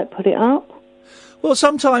sort of like put it up. Well,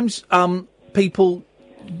 sometimes people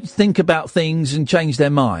think about things and change their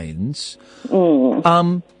minds. Was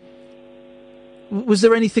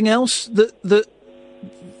there anything else that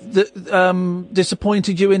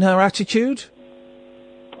disappointed you in her attitude?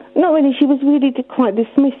 Not really. She was really quite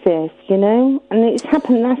dismissive, you know. And that's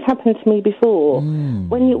happened to me before.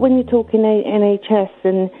 When you're talking NHS,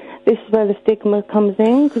 and this is where the stigma comes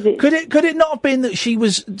in. Could it not have been that she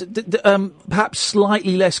was perhaps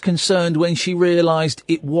slightly less concerned when she realised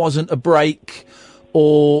it wasn't a break?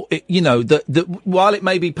 Or, that while it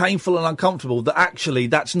may be painful and uncomfortable, that actually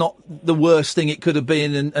that's not the worst thing it could have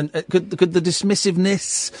been, and could the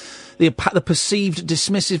dismissiveness, the perceived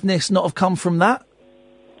dismissiveness, not have come from that?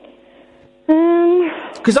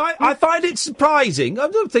 Because I find it surprising. I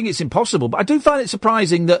don't think it's impossible, but I do find it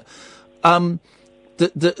surprising that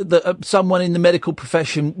that someone in the medical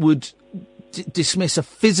profession would dismiss a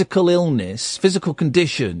physical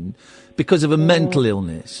condition because of a mental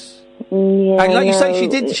illness. Yeah, and like you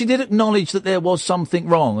say, she did acknowledge that there was something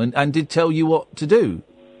wrong and did tell you what to do.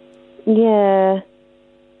 Yeah,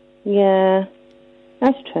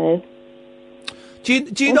 that's true.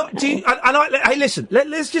 Hey, listen,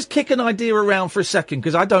 let's just kick an idea around for a second,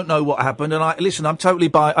 because I don't know what happened, and I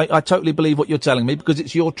totally believe what you're telling me, because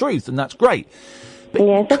it's your truth, and that's great.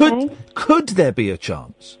 But could there be a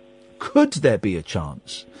chance? Could there be a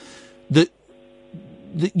chance that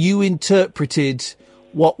you interpreted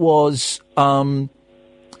what was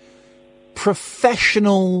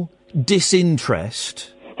professional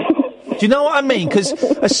disinterest? Do you know what I mean? Because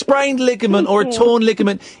a sprained ligament or a torn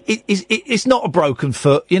ligament, it's not a broken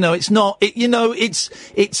foot. It's not.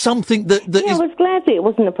 It's something that is. I was glad that it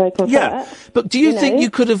wasn't a broken foot. Yeah, but do you think you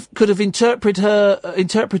could have interpreted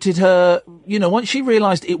her? Once she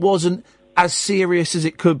realised it wasn't as serious as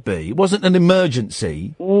it could be, it wasn't an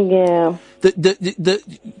emergency. Yeah.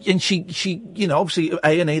 And she, obviously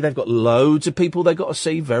A&E, they've got loads of people they've got to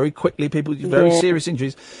see very quickly, people with very serious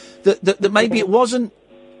injuries. That maybe it wasn't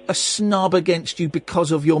a snub against you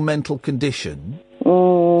because of your mental condition.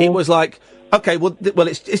 It was like, okay, well,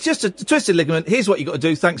 it's just a twisted ligament. Here's what you got to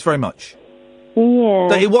do. Thanks very much. Yeah.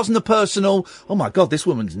 That it wasn't a personal, oh my God, this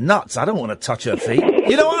woman's nuts. I don't want to touch her feet.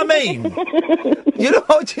 You know what I mean? Do you know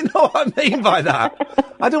what I mean by that?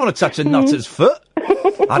 I don't want to touch a nutter's foot.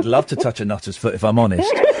 I'd love to touch a nutter's foot, if I'm honest.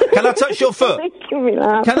 Can I touch your foot?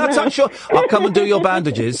 Can I touch your... I'll come and do your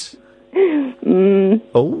bandages.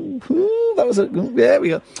 Oh, that was there we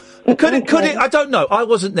go. Could it? I don't know. I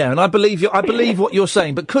wasn't there, and I believe what you're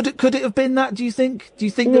saying. But could it have been that? Do you think?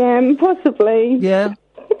 That, yeah, possibly. Yeah.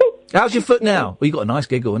 How's your foot now? Well, you got a nice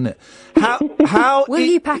giggle, isn't it? How? Will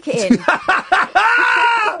you pack it in?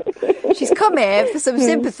 She's come here for some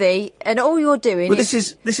sympathy, and all you're doing. Well, this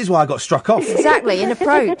is why I got struck off. Exactly, in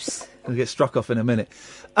approach. I'll get struck off in a minute.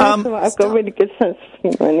 I've got a really good sense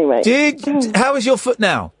of humour anyway. How is your foot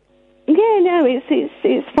now? Yeah, no,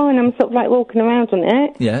 it's fine. I'm sort of like walking around on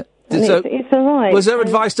it. Yeah. So, it's all right. Was there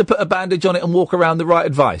advice to put a bandage on it and walk around? The right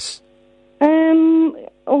advice? I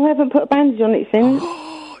haven't put a bandage on it since.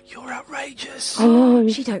 You're outrageous. I know.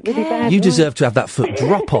 She don't care. You deserve to have that foot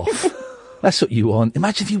drop off. That's what you want.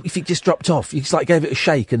 Imagine if it just dropped off. You just gave it a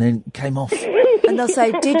shake and then came off. And they'll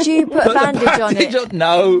say, did you put a bandage on it?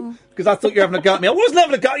 No, because I thought you were having a go at me. I wasn't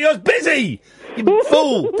having a go at you. I was busy. You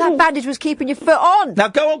fool. That bandage was keeping your foot on. Now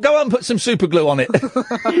go on and put some super glue on it.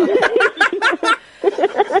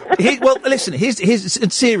 Listen,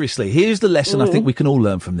 seriously, here's the lesson I think we can all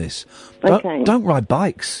learn from this. Don't ride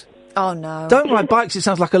bikes. Oh, no. Don't ride bikes. It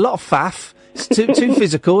sounds like a lot of faff. It's too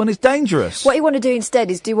physical and it's dangerous. What you want to do instead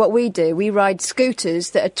is do what we do. We ride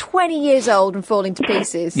scooters that are 20 years old and falling to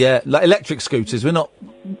pieces. Yeah, like electric scooters. We're not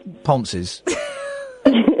ponces.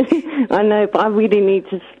 I know, but I really need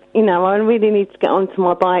to get onto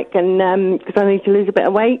my bike, and because I need to lose a bit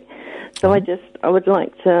of weight. So I would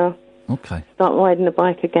like to start riding a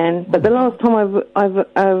bike again. But the last time I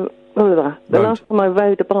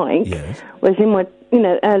rode a bike was in my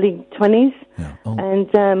early 20s, and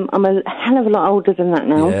I'm a hell of a lot older than that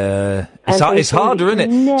now. Yeah, it's harder, isn't it?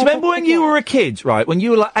 Do you remember when you were a kid, right? When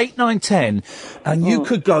you were like 8, 9, 10, and you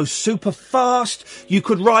could go super fast, you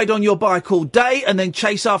could ride on your bike all day, and then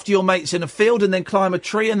chase after your mates in a field, and then climb a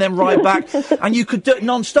tree, and then ride back, and you could do it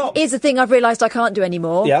non-stop. Here's the thing I've realised I can't do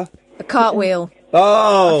anymore. Yeah? A cartwheel.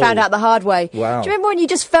 Oh! I found out the hard way. Wow. Do you remember when you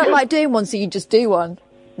just felt like doing one, so you just do one?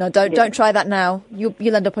 No, don't try that now.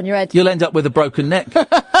 You'll end up on your head. You'll end up with a broken neck.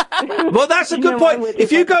 Well, that's a good point.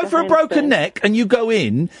 If you go for a broken neck and you go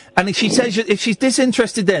in, and if she says if she's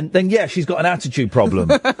disinterested, then yeah, she's got an attitude problem.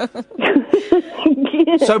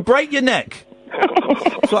 So break your neck.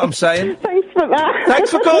 That's what I'm saying. Thanks for that. Thanks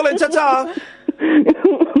for calling. Ta-ta.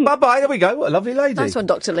 Bye-bye. There we go. What a lovely lady. Nice one,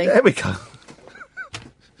 Dr. Lee. There we go.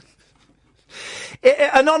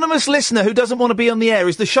 Anonymous listener who doesn't want to be on the air.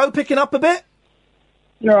 Is the show picking up a bit?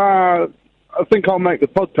 I think I'll make the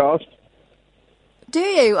podcast. Do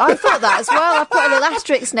you? I thought that as well. I put a little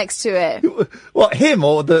asterisk next to it. What, him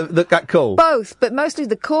or that call? Both, but mostly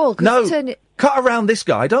the call. No, cut around this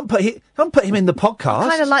guy. Don't put him in the podcast. I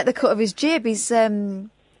kind of like the cut of his jib. He's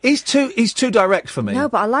too direct for me. No,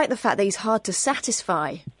 but I like the fact that he's hard to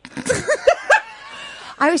satisfy.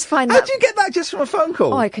 I always find that... How'd you get that just from a phone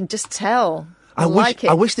call? Oh, I can just tell. I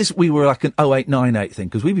wish we were like an 0898 thing,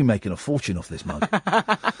 because we'd be making a fortune off this mug.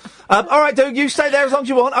 All right, dude, you stay there as long as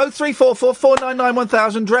you want. 0344 499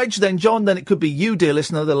 1000. Dredge, then John, then it could be you, dear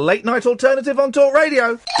listener, the late night alternative on Talk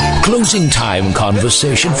Radio. Closing time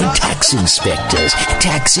conversation for tax inspectors,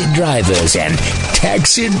 taxi drivers, and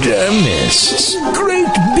taxidermists. Great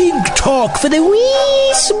big talk for the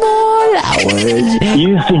wee small hours.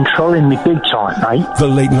 You've been trolling me big time, mate. The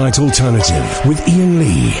late night alternative with Iain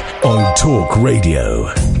Lee on Talk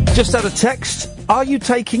Radio. Just had a text. Are you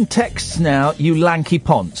taking texts now, you lanky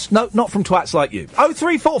ponce? No, not from twats like you.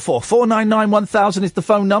 0344 499 1000 is the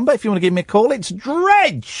phone number. If you want to give me a call, it's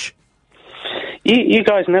Dredge. You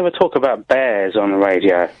guys never talk about bears on the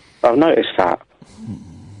radio. I've noticed that.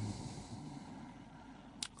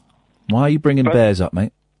 Why are you bringing bears up,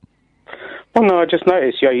 mate? Well, no, I just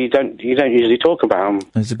noticed you don't usually talk about them.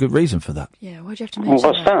 There's a good reason for that. Yeah, why'd you have to mention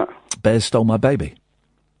What's that? Bears stole my baby.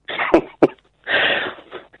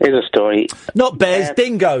 Here's a story. Not bears,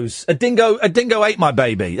 dingoes. A dingo ate my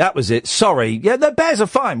baby. That was it. Sorry. Yeah, the bears are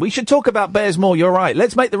fine. We should talk about bears more. You're right.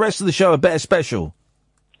 Let's make the rest of the show a bear special.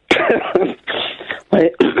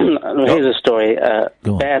 Here's a story.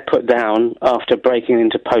 Bear put down after breaking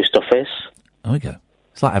into post office. There we go.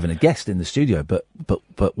 It's like having a guest in the studio, but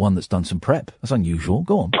one that's done some prep. That's unusual.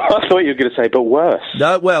 Go on. I thought you were going to say, but worse.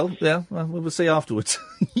 No, well, yeah, we'll see afterwards.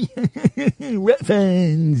 Rat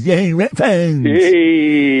fans, yeah, rat fans.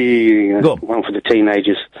 Go on. One for the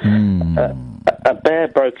teenagers. A bear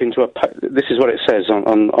broke into this is what it says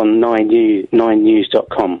on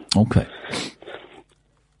 9news.com. Okay.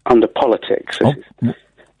 Under politics.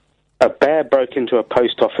 A bear broke into a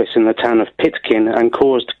post office in the town of Pitkin and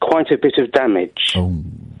caused quite a bit of damage. Oh.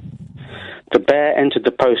 The bear entered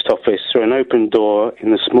the post office through an open door in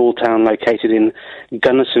the small town located in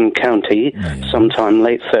Gunnison County sometime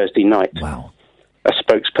late Thursday night. Wow. A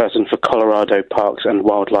spokesperson for Colorado Parks and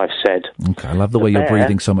Wildlife said. Okay, I love the way you're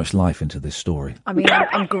breathing so much life into this story. I mean,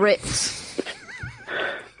 I'm gripped.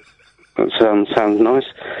 That sounds nice.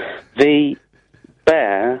 The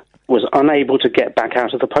bear was unable to get back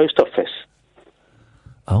out of the post office.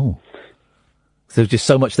 Oh. So there's just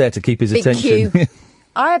so much there to keep his Big attention. queue.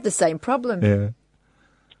 I have the same problem. Yeah.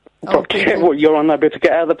 Well, you're unable to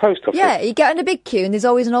get out of the post office? Yeah, you get in a big queue and there's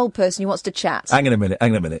always an old person who wants to chat. Hang on a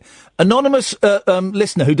minute. Anonymous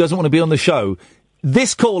listener who doesn't want to be on the show,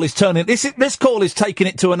 this call is taking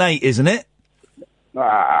it to an 8, isn't it? No,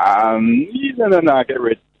 get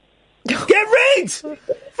rid. Get rid! Flippin'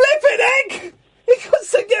 egg! He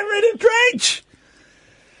wants to get rid of Dredge!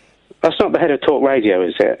 That's not the head of Talk Radio,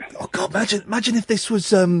 is it? Oh, God, imagine if this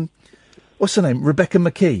was, what's her name? Rebecca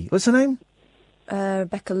McKee. What's her name?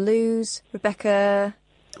 Rebecca Lewis. Rebecca...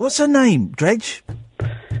 What's her name, Dredge?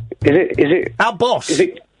 Is it... Our boss. Is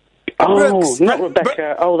it... Oh, Brooks. not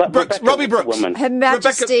Rebecca. That Brooks. Rebecca Robbie Brooks. Woman. Her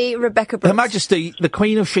Majesty Rebecca Brooks. Her Majesty, the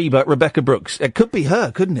Queen of Sheba, Rebecca Brooks. It could be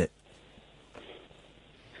her, couldn't it?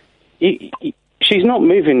 She's not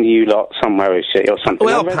moving you lot somewhere, is she, or something?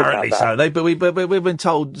 Well, apparently so. We've been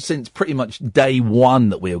told since pretty much day one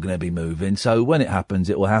that we were going to be moving, so when it happens,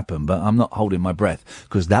 it will happen, but I'm not holding my breath,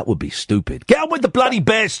 because that would be stupid. Get on with the bloody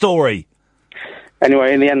bear story!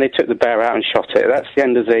 Anyway, in the end, they took the bear out and shot it. That's the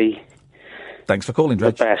end of the... Thanks for calling,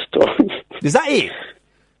 Dredge. The bear story. Is that it?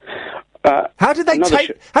 How did they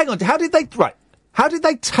take... Hang on, how did they... Right. How did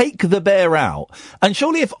they take the bear out? And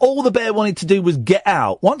surely if all the bear wanted to do was get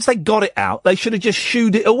out, once they got it out, they should have just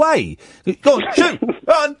shooed it away. Go on, shoot!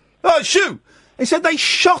 Go on, shoot! They said they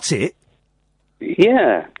shot it?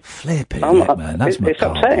 Yeah. Flipping heck, man. That's it's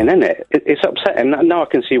upsetting, isn't it? It's upsetting. Now I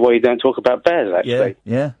can see why you don't talk about bears, actually.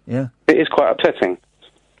 Yeah. It is quite upsetting.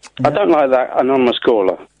 Yeah. I don't like that anonymous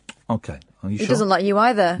caller. Okay. Are you He sure? doesn't like you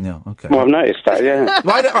either. No, okay. Well, I've noticed that, yeah.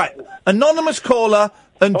 Right. Anonymous caller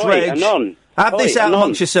and Dredge. Anon. Have this out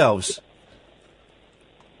amongst yourselves.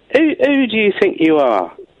 Who do you think you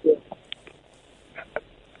are?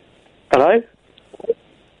 Hello?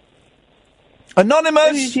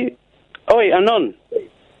 Anonymous! Oi, Anon.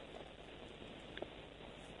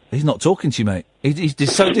 He's not talking to you, mate. He's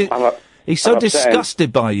so I'm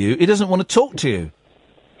disgusted by you, he doesn't want to talk to you.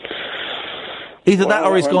 Either that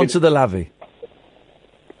or he's gone to the lavvy.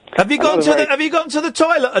 Have you gone to the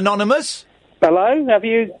toilet, Anonymous? Hello? Have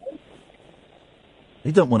you...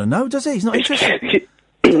 He don't want to know, does he? He's not interested.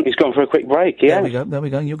 He's gone for a quick break, yeah. There we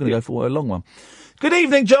go. You're going to go for a long one. Good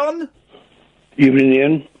evening, John. Evening,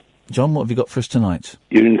 Ian. John, what have you got for us tonight?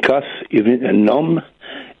 Evening, Cuss. Evening, and Nom.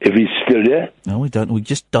 If he's still there. No, we don't. We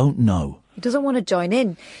just don't know. He doesn't want to join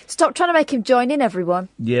in. Stop trying to make him join in, everyone.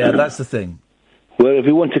 Yeah, that's the thing. Well, if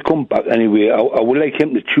he wants to come back anyway, I would like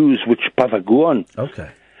him to choose which path I go on. Okay.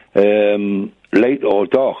 Light or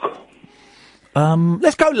dark?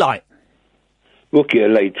 Let's go light. Okay,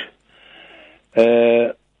 light.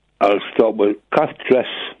 I'll start with Kath dress,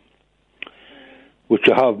 which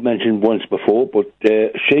I have mentioned once before, but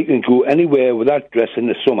she can go anywhere with that dress in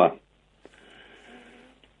the summer.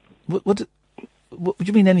 What do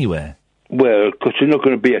you mean anywhere? Well, because you're not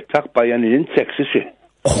going to be attacked by any insects, is she?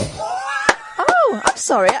 Oh, I'm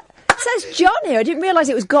sorry. It says John here. I didn't realise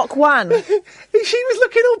it was Gok Wan. She was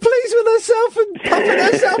looking all pleased with herself and puffing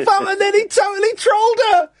herself up, and then he totally trolled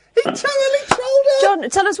her. John,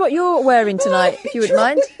 tell us what you're wearing tonight, if you would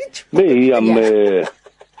mind. Me, I'm...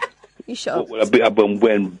 You shut up. I've been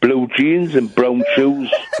wearing blue jeans and brown shoes.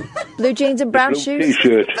 Blue jeans and brown shoes?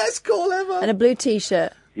 T-shirt. Best call ever. And a blue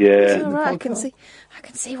T-shirt. Yeah. It's all right. I can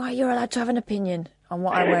see why you're allowed to have an opinion on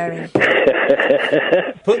what I'm wearing.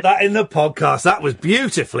 Put that in the podcast. That was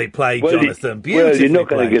beautifully played, Jonathan. Beautifully well, you're not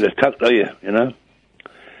going to get attacked, are you? You know.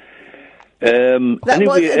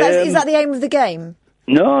 Is that the aim of the game?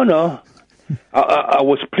 No. I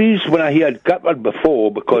was pleased when I heard Gatford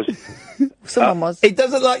before because... Someone was. He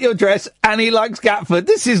doesn't like your dress and he likes Gatford.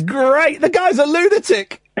 This is great. The guy's a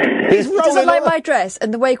lunatic. He's He doesn't like my dress,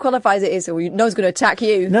 and the way he qualifies it is, no one's going to attack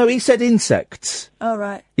you. No, he said insects. Oh,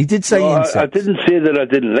 right. He did say insects. I didn't say that I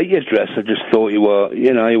didn't like your dress. I just thought you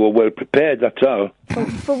were well prepared, that's all.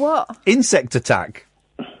 For what? Insect attack.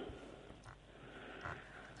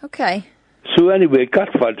 Okay. So anyway,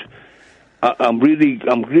 Gatford... I'm really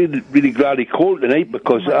glad he called tonight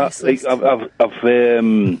because I've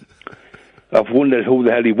wondered who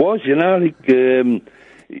the hell he was. You know,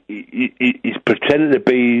 he's pretended to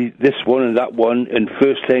be this one and that one and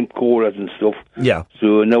first time callers and stuff. Yeah.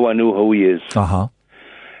 So now I know who he is. Uh-huh.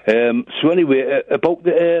 So anyway, about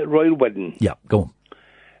the royal wedding. Yeah, go on.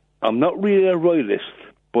 I'm not really a royalist,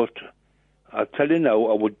 but I'll tell you now,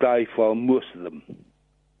 I would die for most of them.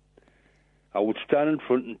 I would stand in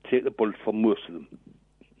front and take the bullet for most of them.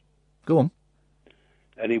 Go on.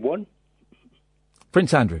 Anyone?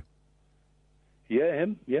 Prince Andrew. Yeah,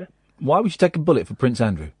 him, yeah. Why would you take a bullet for Prince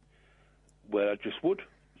Andrew? Well, I just would.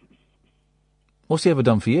 What's he ever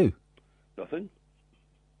done for you? Nothing.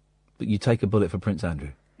 But you take a bullet for Prince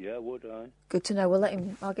Andrew? Yeah, would I? Good to know.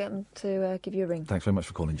 I'll get him to give you a ring. Thanks very much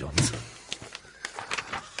for calling, John.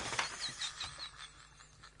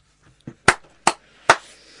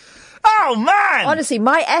 Oh, man! Honestly,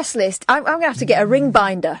 my S list, I'm going to have to get a ring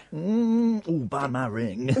binder. Bind my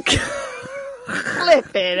ring.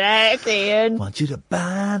 Flip it out, Ian. Want you to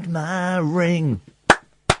bind my ring.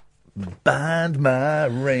 Bind my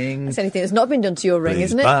ring. That's anything that's not been done to your ring, Please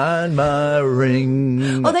isn't it? Bind my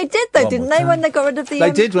ring. Oh, they did, though, didn't they, when they got rid of the...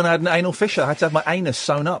 They did when I had an anal fissure. I had to have my anus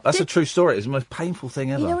sewn up. That's a true story. It was the most painful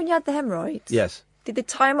thing ever. You know when you had the hemorrhoids? Yes. Did they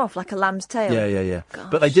tie them off like a lamb's tail? Yeah.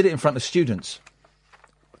 But they did it in front of students.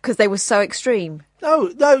 Because they were so extreme?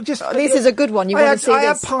 No, just... this is a good one. I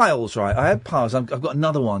had piles, right? I had piles. I've got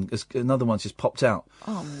another one. Another one's just popped out.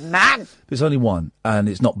 Oh, man. There's only one, and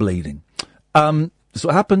it's not bleeding. So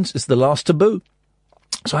what happens is the last taboo.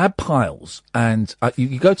 So I had piles, and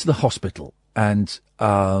you go to the hospital, and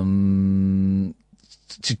to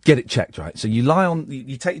get it checked, right? So you lie on...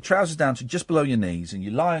 You take your trousers down to just below your knees, and you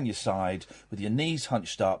lie on your side with your knees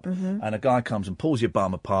hunched up, and a guy comes and pulls your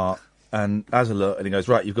bum apart, and has a look, and he goes,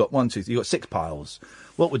 right, you've got 6 piles.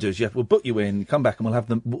 What we'll do is we'll book you in, come back, and we'll have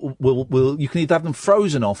them. You can either have them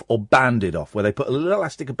frozen off or banded off, where they put a little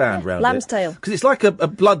elastic band around lamb's it. tail. Because it's like a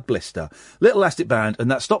blood blister, little elastic band,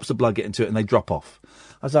 and that stops the blood getting to it, and they drop off.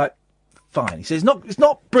 I was like, fine. He says, it's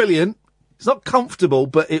not brilliant, it's not comfortable,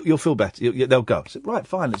 but you'll feel better. They'll go. I said, right,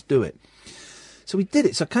 fine, let's do it. So we did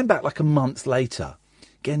it. So I came back like a month later.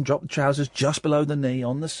 Again, dropped the trousers just below the knee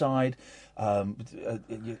on the side.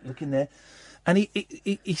 You look in there, and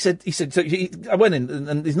he said. So I went in,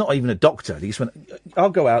 and he's not even a doctor. He just went, "I'll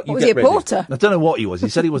go out." Was he a porter? I don't know what he was. He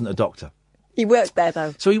said he wasn't a doctor. He worked there,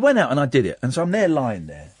 though. So he went out and I did it. And so I'm there lying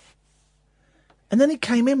there. And then he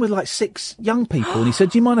came in with like 6 young people and he said,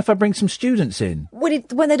 do you mind if I bring some students in?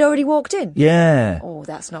 When they'd already walked in? Yeah. Oh,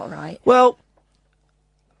 that's not right. Well,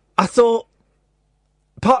 I thought,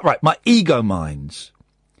 my ego minds.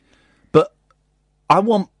 But I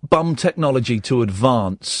want bum technology to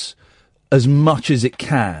advance as much as it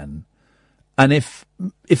can. And if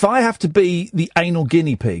I have to be the anal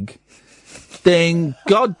guinea pig, then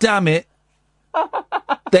God damn it,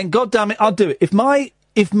 I'll do it. If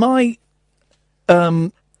my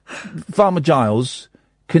Farmer Giles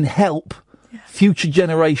can help future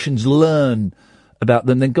generations learn about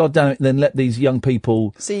them, then God damn it, then let these young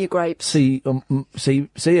people see your grapes, see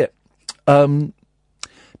it.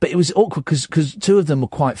 But it was awkward because 2 of them were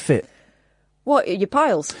quite fit. What, your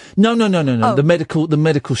piles? No. Oh. The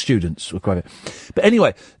medical students were quite fit. But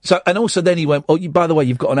anyway, and also then he went, by the way,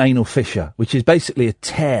 you've got an anal fissure, which is basically a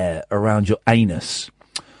tear around your anus.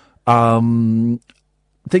 Thing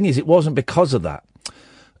is, it wasn't because of that.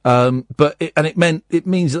 But it means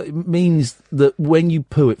that when you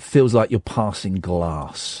poo, it feels like you're passing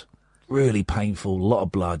glass. Really painful, a lot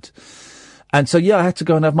of blood. And so, I had to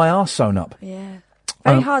go and have my arse sewn up. Yeah.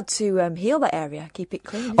 Very hard to heal that area, keep it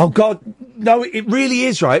clean. Oh, God. No, it really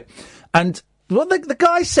is, right? And what the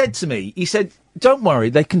guy said to me, he said, don't worry,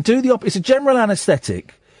 they can do it's a general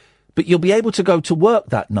anaesthetic, but you'll be able to go to work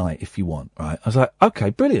that night if you want, right? I was like, okay,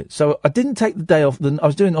 brilliant. So I didn't take the day off. I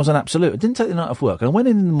was on Absolute. I didn't take the night off work. And I went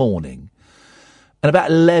in the morning, and about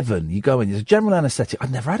 11, you go in, there's a general anaesthetic.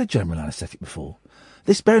 I'd never had a general anaesthetic before.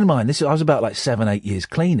 Bear in mind, I was about like 7-8 years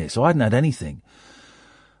clean it, so I hadn't had anything.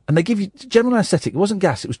 And they give you general anaesthetic. It wasn't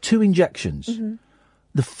gas. It was 2 injections. Mm-hmm.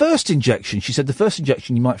 The first injection, she said,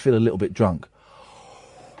 you might feel a little bit drunk.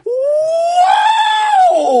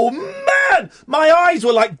 Whoa, man! My eyes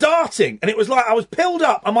were like darting. And it was like I was pilled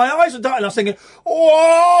up and my eyes were darting. I was thinking,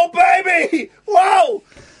 whoa, baby! Whoa!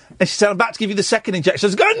 And she said, I'm about to give you the second injection. I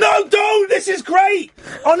was going, no, don't! This is great!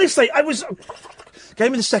 Honestly,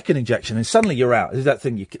 gave me the second injection and suddenly you're out. There's that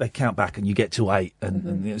thing, they count back and you get to 8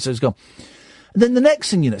 and so it's gone. And then the next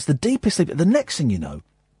thing you know, it's the deepest sleep. The next thing you know,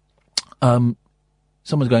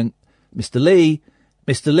 someone's going, Mr. Lee,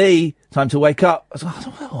 time to wake up. I was like, I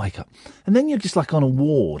don't want to wake up. And then you're just like on a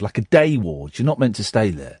ward, like a day ward. You're not meant to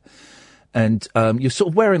stay there. And you're sort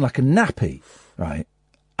of wearing like a nappy, right?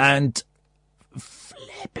 And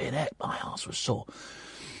flipping it, my arse was sore.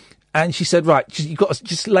 And she said, right, you've got to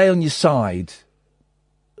just lay on your side.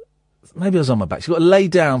 Maybe I was on my back. You've got to lay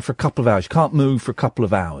down for a couple of hours. You can't move for a couple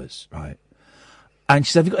of hours, right? And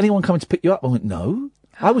she said, have you got anyone coming to pick you up? I went, no.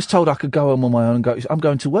 I was told I could go home on my own and go, I'm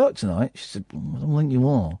going to work tonight. She said, I don't think you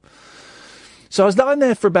are. So I was lying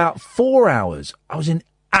there for about 4 hours. I was in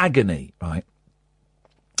agony, right?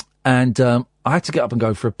 And I had to get up and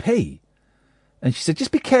go for a pee. And she said,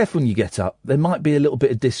 just be careful when you get up. There might be a little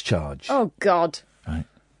bit of discharge. Oh, God. Right.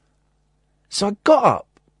 So I got up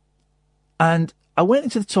and I went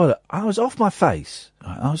into the toilet. I was off my face.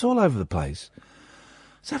 Right? I was all over the place. I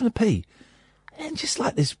was having a pee. And just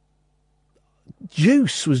like this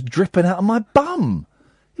juice was dripping out of my bum.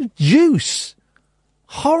 Juice.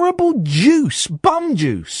 Horrible juice. Bum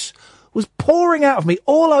juice was pouring out of me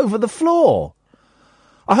all over the floor.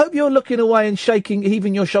 I hope you're looking away and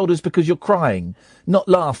heaving your shoulders because you're crying, not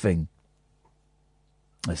laughing.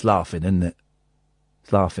 It's laughing, isn't it?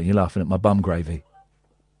 It's laughing. You're laughing at my bum gravy.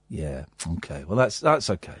 Yeah. Okay. Well, that's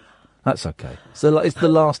okay. That's okay. So it's the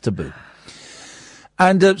last taboo.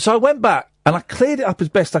 And so I went back and I cleared it up as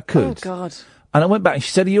best I could. Oh, God. And I went back and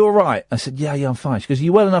she said, are you all right? I said, yeah, I'm fine. She goes, are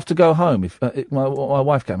you well enough to go home? If my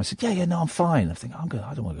wife came, I said, yeah, no, I'm fine. I think, I'm good.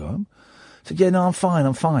 I don't want to go home. I said, yeah, no, I'm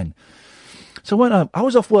fine. So I went home. I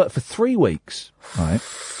was off work for 3 weeks, right?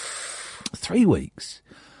 3 weeks.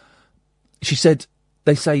 She said,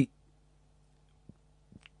 they say...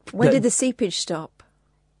 When did the seepage stop?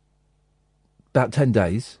 About 10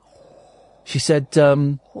 days. She said,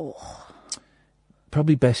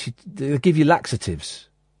 probably best they'll give you laxatives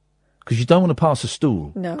because you don't want to pass a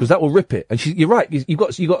stool. No, because that will rip it. And you're right. You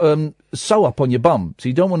got sew up on your bum, so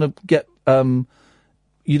you don't want to get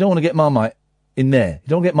Marmite in there. You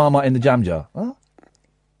don't get Marmite in the jam jar. Huh?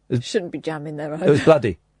 Shouldn't be jam in there. I hope. It was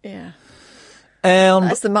bloody. Yeah. And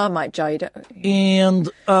that's the Marmite jar. And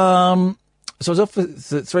so I was off for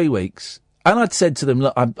 3 weeks, and I'd said to them,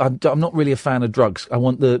 look, I'm not really a fan of drugs. I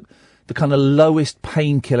want the kind of lowest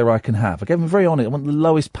painkiller I can have. I gave them very honest. I want the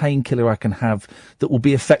lowest painkiller I can have that will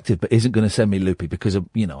be effective but isn't going to send me loopy because, I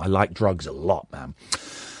like drugs a lot, man.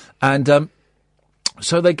 And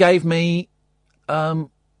so they gave me one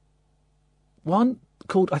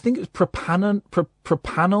called, I think it was propanol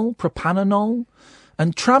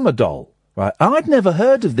and tramadol. right? I'd never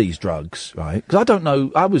heard of these drugs, right? Because I don't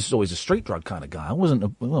know. I was always a street drug kind of guy. I wasn't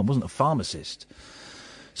a pharmacist.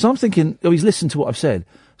 So I'm thinking, he's listened to what I've said.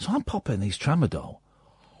 So I'm popping these tramadol.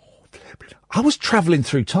 I was travelling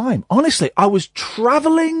through time. Honestly, I was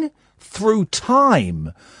travelling through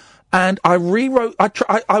time. And I rewrote,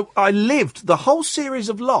 I lived the whole series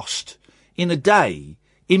of Lost in a day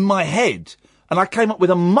in my head. And I came up with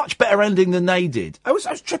a much better ending than they did. I was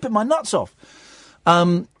tripping my nuts off.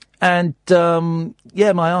 My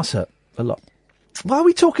arse hurt a lot. Why are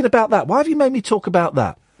we talking about that? Why have you made me talk about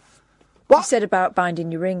that? What? You said about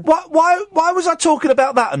binding your ring. Why was I talking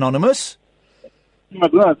about that, Anonymous? I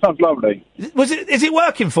don't know, it sounds lovely. Is it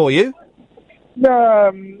working for you?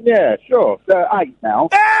 Yeah, sure. 8 now.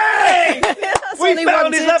 Hey! We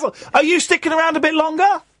found his level. Are you sticking around a bit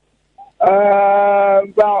longer?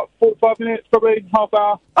 About 45 minutes, probably, half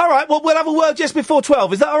hour. All right, well, we'll have a word just before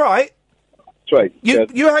 12. Is that all right? Sweet.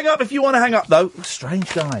 You hang up if you want to hang up, though.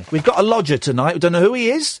 Strange guy. We've got a lodger tonight. We don't know who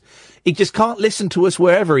he is. He just can't listen to us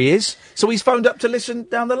wherever he is, so he's phoned up to listen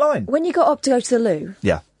down the line. When you got up to go to the loo,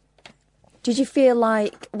 yeah, did you feel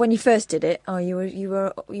like when you first did it? Oh, you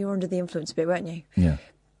were under the influence a bit, weren't you? Yeah.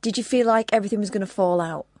 Did you feel like everything was going to fall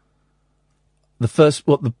out? The first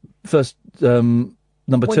number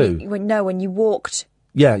two? When you walked.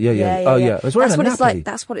 Yeah. Oh, yeah. I was wearing a nappy.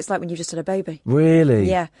 That's what it's like when you've just had a baby. Really?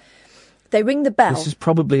 Yeah. They ring the bell. This is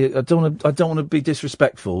probably. I don't want to be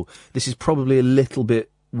disrespectful. This is probably a little bit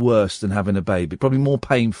worse than having a baby. Probably more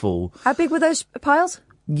painful. How big were those piles?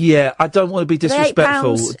 Yeah, I don't want to be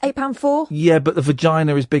disrespectful. £8.4? Yeah, but the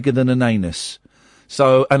vagina is bigger than an anus.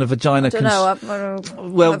 So, and a vagina I don't know.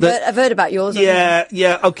 I've heard about yours.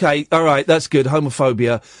 Yeah, okay, all right, that's good.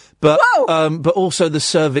 Homophobia. But also the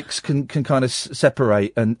cervix can kind of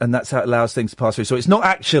separate, and that's how it allows things to pass through. So it's not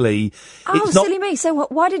actually. Silly me. So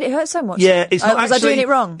why did it hurt so much? Yeah, it's not actually. Was I doing it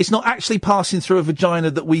wrong? It's not actually passing through a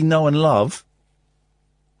vagina that we know and love.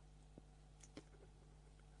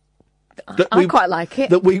 I quite like it.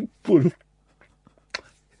 That we would.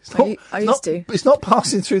 It's not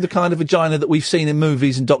passing through the kind of vagina that we've seen in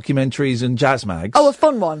movies and documentaries and jazz mags. Oh, a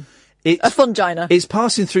fun one. A fun-gina. It's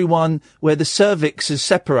passing through one where the cervix is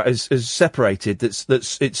separated. It's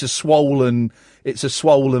a swollen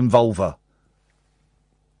vulva.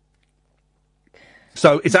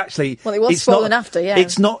 So it's actually. Well, it was swollen after, yeah.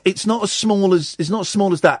 It's not as small as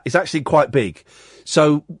that. It's actually quite big.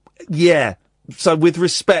 So yeah. So with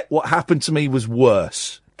respect, what happened to me was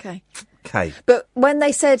worse. Okay. But when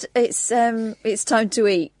they said it's time to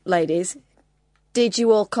eat, ladies, did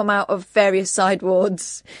you all come out of various side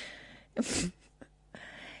wards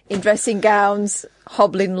in dressing gowns,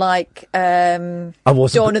 hobbling like Dawn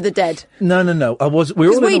of the Dead? No. I was. We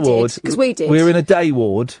were all in a ward because we did. We were in a day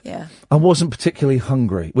ward. Yeah. I wasn't particularly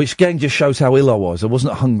hungry, which again just shows how ill I was. I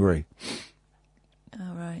wasn't hungry.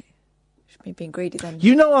 All right. Should be being greedy then.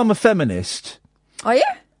 You know I'm a feminist. Are you?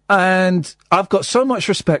 And I've got so much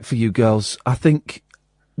respect for you girls. I think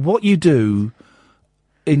what you do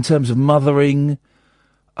in terms of mothering,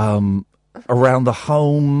 around the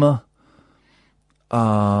home,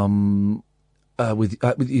 with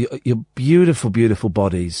your beautiful, beautiful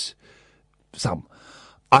bodies.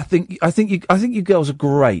 I think you girls are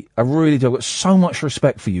great. I really do. I've got so much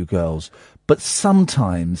respect for you girls. But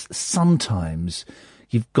sometimes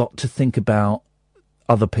you've got to think about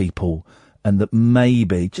other people. And that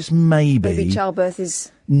maybe childbirth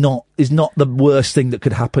is not the worst thing that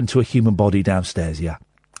could happen to a human body downstairs. Yeah.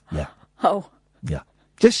 Oh. Yeah.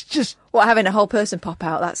 Just. What, having a whole person pop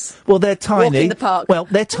out? That's. Well, they're tiny. Walk in the park. Well,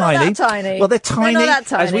 they're tiny. Not that tiny. Well, they're tiny. They're not that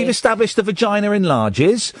tiny. As we've established, the vagina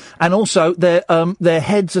enlarges, and also their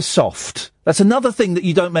heads are soft. That's another thing that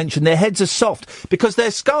you don't mention. Their heads are soft because their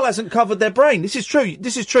skull hasn't covered their brain. This is true.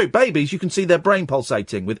 Babies, you can see their brain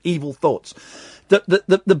pulsating with evil thoughts.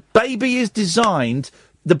 The baby is designed.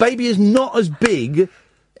 The baby is not as big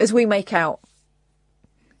as we make out.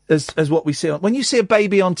 As what we see when you see a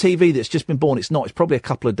baby on TV that's just been born. It's not. It's probably a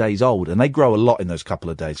couple of days old, and they grow a lot in those couple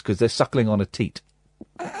of days because they're suckling on a teat.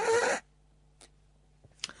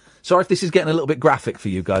 Sorry if this is getting a little bit graphic for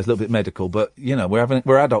you guys, a little bit medical, but you know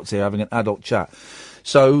we're adults here having an adult chat.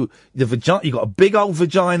 So the vagina, you got a big old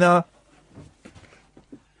vagina.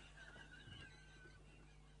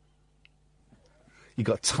 You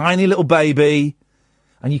got a tiny little baby,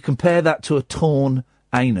 and you compare that to a torn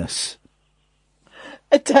anus.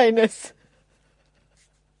 A tanus.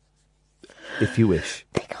 If you wish.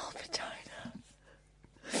 Big old vagina.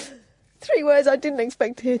 3 words I didn't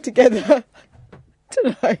expect to hear together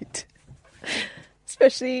tonight.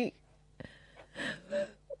 Especially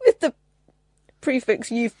with the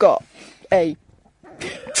prefix you've got. A.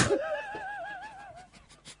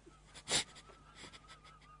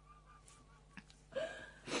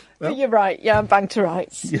 But you're right. Yeah, I'm banged to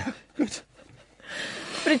rights. Yeah, good.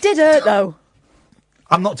 But it did hurt, though.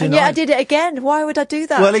 I'm not denying. And yet I did it again. Why would I do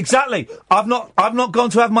that? Well, exactly. I've not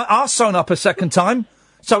gone to have my arse sewn up a second time.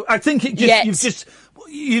 So I think you've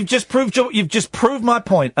just proved my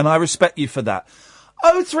point, and I respect you for that.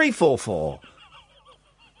 0344.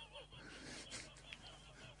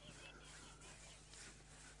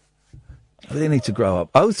 They need to grow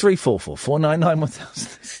up. 0344 499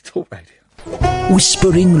 1000. This is Talk Radio.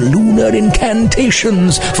 Whispering lunar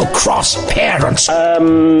incantations for cross-parents,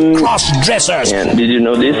 cross-dressers. And did you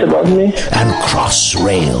know this about me? And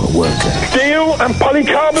cross-rail workers. Steel and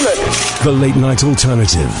polycarbonate. The Late Night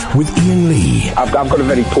Alternative with Iain Lee. I've got a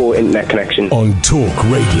very poor internet connection. On Talk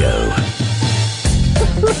Radio.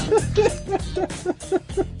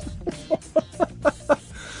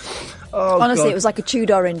 Honestly, God. it was like a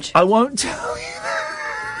chewed orange. I won't tell you.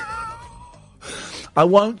 I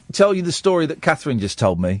won't tell you the story that Catherine just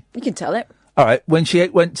told me. You can tell it. All right. When she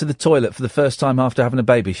went to the toilet for the first time after having a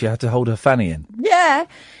baby, she had to hold her fanny in. Yeah.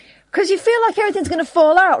 Because you feel like everything's going to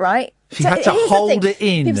fall out, right? She had to hold it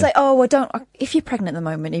in. People say, oh, well, if you're pregnant at the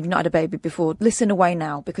moment, you've not had a baby before, listen away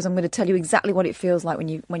now, because I'm going to tell you exactly what it feels like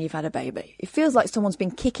when you've had a baby. It feels like someone's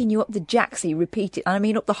been kicking you up the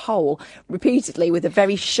jacksie up the hole repeatedly with a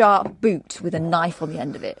very sharp boot with a knife on the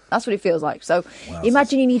end of it. That's what it feels like. So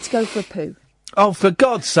imagine you need to go for a poo. Oh, for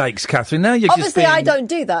God's sakes, Catherine, now you're Obviously, just I don't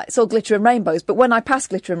do that. It's all glitter and rainbows. But when I pass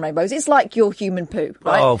glitter and rainbows, it's like your human poo,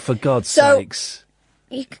 right? Oh, for God's sakes.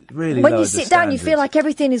 Really when you sit down, you feel like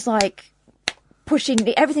everything is like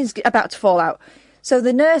everything's about to fall out. So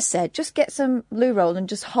the nurse said, just get some loo roll and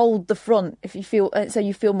just hold the front if you feel, so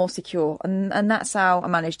you feel more secure. And that's how I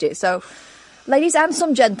managed it. So, ladies and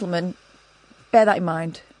some gentlemen, bear that in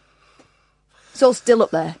mind. It's all still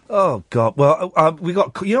up there. Oh, God. Well, we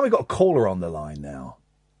got a caller on the line now.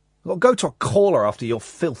 We've got to go to a caller after your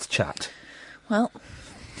filth chat. Well.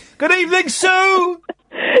 Good evening, Sue!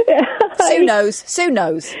 Sue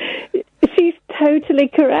knows. She's totally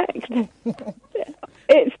correct.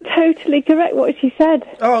 It's totally correct what she said.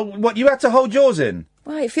 Oh, what, you had to hold yours in?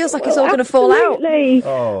 Well, it feels like it's all going to fall out. Absolutely.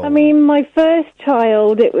 Oh. I mean, my first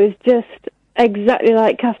child, it was just exactly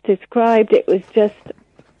like Kath described. It was just,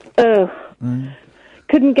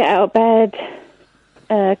 couldn't get out of bed,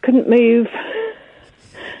 couldn't move.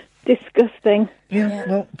 Disgusting. Yeah,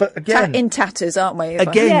 well, but again... in tatters, aren't we?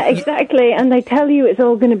 Again... Yeah, exactly. And they tell you it's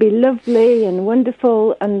all going to be lovely and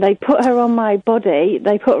wonderful, and they put her on my body,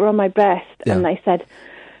 they put her on my breast, and they said,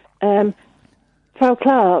 Frau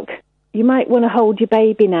Clark, you might want to hold your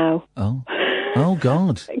baby now. Oh,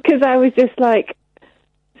 God. Because I was just like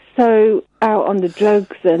so out on the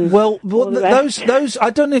drugs and... Well, those...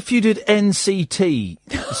 I don't know if you did NCT,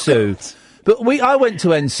 Sue... But I went to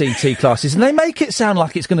NCT classes, and they make it sound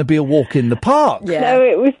like it's going to be a walk in the park. Yeah. No,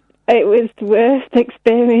 it was the worst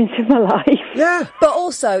experience of my life. Yeah. But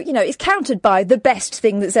also, it's countered by the best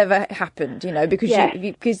thing that's ever happened, because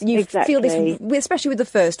you feel this, especially with the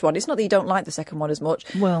first one. It's not that you don't like the second one as much.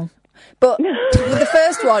 Well. But with the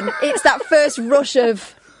first one, it's that first rush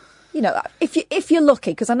of... if you're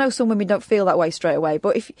lucky, because I know some women don't feel that way straight away,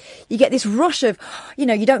 but if you get this rush of,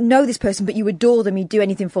 you don't know this person, but you adore them, you do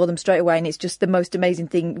anything for them straight away, and it's just the most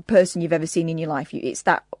amazing person you've ever seen in your life.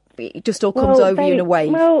 It just all comes over you in a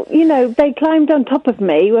wave. Well, they climbed on top of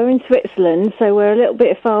me. We're in Switzerland, so we're a little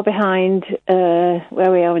bit far behind where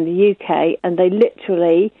we are in the UK, and they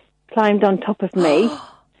literally climbed on top of me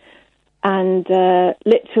and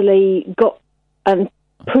literally got and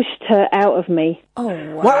pushed her out of me. Oh,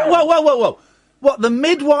 wow. Whoa. What, the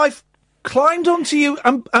midwife climbed onto you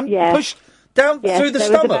and pushed down through the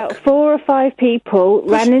stomach? There was about 4 or 5 people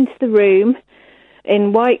ran into the room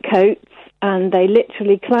in white coats, and they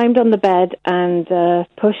literally climbed on the bed and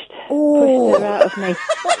pushed her out of me.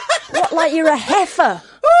 What, like you're a heifer?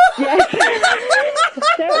 Yes.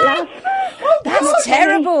 Don't laugh. That's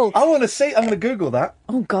terrible. I want to see. I'm going to Google that.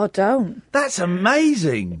 Oh, God, don't. That's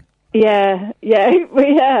amazing. Yeah.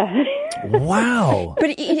 Wow.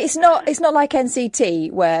 But it's not like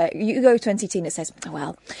NCT, where you go to NCT and it says,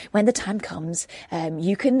 well, when the time comes,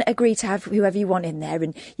 you can agree to have whoever you want in there,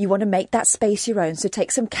 and you want to make that space your own, so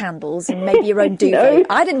take some candles and maybe your own duvet. No.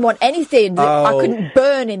 I didn't want anything that I couldn't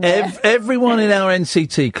burn in there. Everyone in our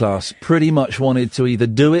NCT class pretty much wanted to either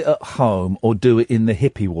do it at home or do it in the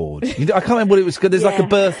hippie ward. I can't remember what it was. There's like a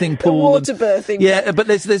birthing pool. Water birthing. Yeah, but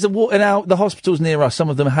there's a water, and the hospitals near us, some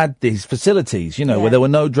of them had these facilities, where there were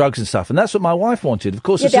no drugs and stuff, and that's what my wife wanted. Of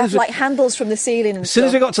course, Yeah, as they soon have as like handles from the ceiling and as soon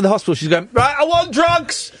as we got to the hospital, she's going, right, I want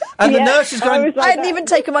drugs, and the nurse is going. I hadn't even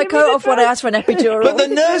taken my coat off when I asked for an epidural. But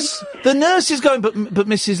the nurse is going. But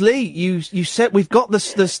Mrs. Lee, you said we've got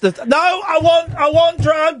this. No, I want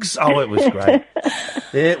drugs. Oh, it was great.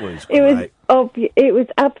 It was great. It was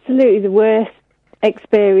absolutely the worst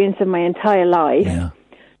experience of my entire life. Yeah.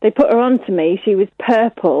 They put her onto me. She was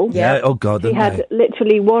purple. Yeah. Oh God. She had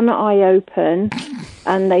literally one eye open,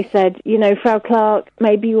 and they said, Frau Clark,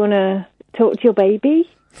 maybe you want to talk to your baby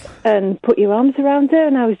and put your arms around her.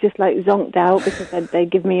 And I was just like zonked out because they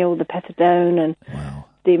give me all the petadone and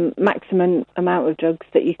the maximum amount of drugs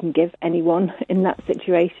that you can give anyone in that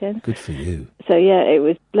situation. Good for you. So yeah, it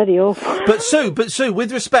was bloody awful. But Sue,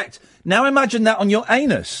 with respect, now imagine that on your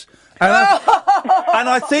anus. And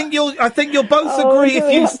I think you'll both agree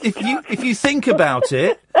if you think about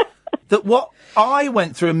it, that what I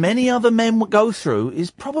went through and many other men go through is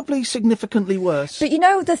probably significantly worse. But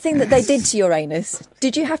the thing that they did to your anus,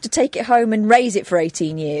 did you have to take it home and raise it for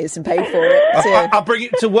 18 years and pay for it? I'll bring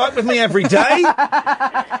it to work with me every day.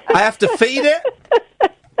 I have to feed it.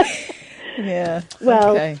 Yeah.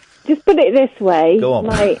 Well, okay. Just put it this way. Go on.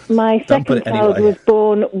 My second child was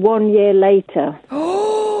born 1 year later.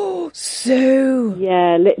 Oh, Sue.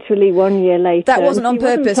 Yeah, literally 1 year later. That wasn't on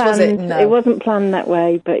purpose, was it? No. It wasn't planned that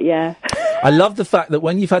way, but yeah. I love the fact that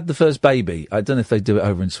when you've had the first baby, I don't know if they do it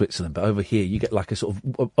over in Switzerland, but over here you get like a sort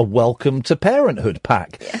of a welcome to parenthood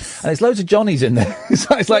pack. Yes. And there's loads of Johnnies in there.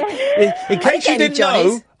 So it's like, in case you didn't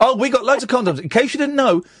know, we got loads of condoms. In case you didn't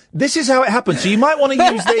know, this is how it happens. So you might want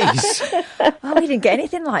to use these. Oh, we didn't get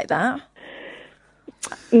anything like that.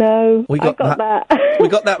 No, I got that. We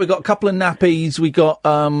got that. We got a couple of nappies. We got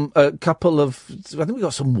a couple of. I think we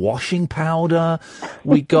got some washing powder.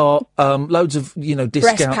 We got loads of discounts.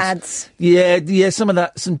 Breast pads. Yeah. Some of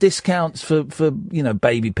that. Some discounts for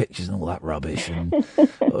baby pictures and all that rubbish and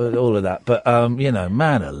all of that. But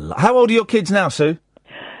man, how old are your kids now, Sue?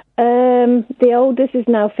 The oldest is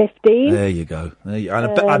now 15. There you go.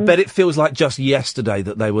 And I bet it feels like just yesterday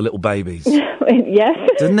that they were little babies. Yes.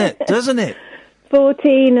 Doesn't it?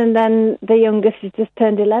 14, and then the youngest has just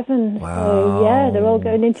turned 11. Wow. So, yeah, they're all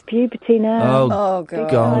going into puberty now. Oh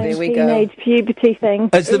God. Here we go. Teenage puberty thing.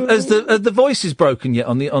 Has the voices broken yet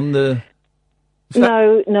on the?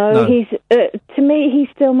 No. He's to me, he's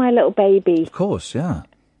still my little baby. Of course, yeah.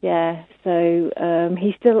 Yeah. So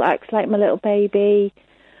he still acts like my little baby,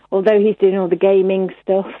 although he's doing all the gaming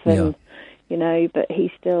stuff and. But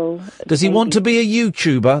he's still... Does he want to be a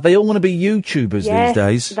YouTuber? They all want to be YouTubers these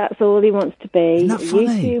days. That's all he wants to be. Isn't that funny?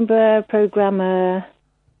 YouTuber, programmer.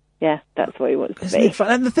 Yeah, that's what he wants to be. It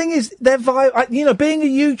fun? And the thing is, being a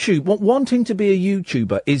YouTuber, wanting to be a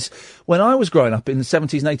YouTuber is, when I was growing up in the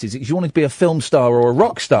 70s and 80s, you wanted to be a film star or a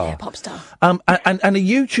rock star. Yeah, pop star. And a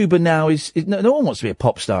YouTuber now is no one wants to be a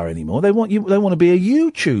pop star anymore. They want to be a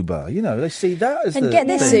YouTuber. They see that as and get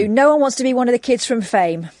this, Sue, no one wants to be one of the kids from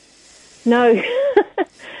Fame. No.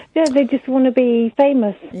 Yeah, they just want to be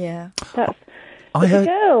famous. Yeah. The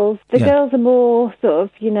girls are more sort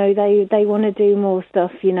of, they want to do more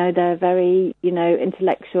stuff, they're very,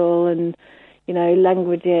 intellectual and,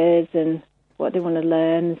 languages and what they want to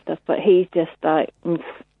learn and stuff. But he's just like, I'm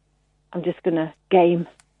just going to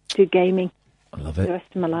do gaming. I love it. The rest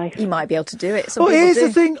of my life. You might be able to do it. Here's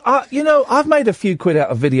the thing. I've made a few quid out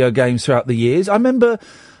of video games throughout the years. I remember...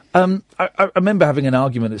 I remember having an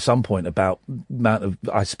argument at some point about the amount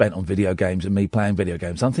I spent on video games and me playing video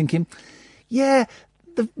games. I'm thinking,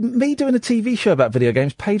 me doing a TV show about video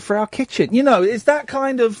games paid for our kitchen. It's that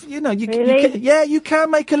kind of, Really? you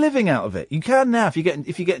can make a living out of it. You can now if you get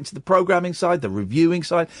into the programming side, the reviewing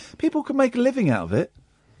side, people can make a living out of it.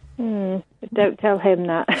 Don't tell him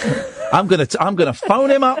that. I'm gonna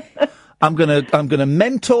phone him up. I'm gonna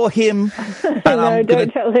mentor him, and I'm gonna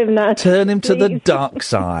tell him that. Turn him to the dark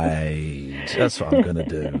side. That's what I'm gonna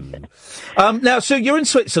do. Now, Sue, you're in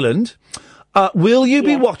Switzerland. Will you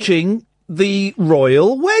be watching the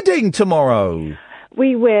royal wedding tomorrow?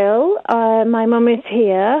 We will. My mum is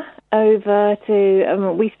here over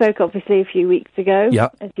to. We spoke obviously a few weeks ago. Yeah.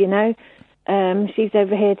 As you know. She's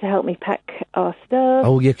over here to help me pack our stuff.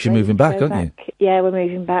 Oh, yeah, 'cause you're moving back, aren't you? Yeah, we're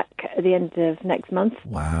moving back at the end of next month.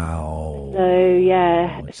 Wow. So,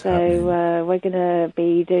 yeah. We're going to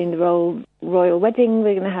be doing the royal wedding.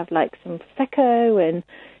 We're going to have, like, some Prosecco and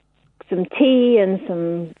some tea and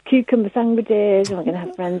some cucumber sandwiches. And we're going to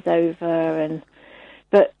have friends over.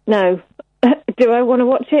 But, no. Do I want to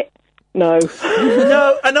watch it? No.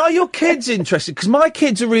 No, and are your kids interested? Because my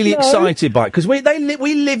kids are really excited by it. Because they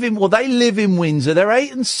live in Windsor. They're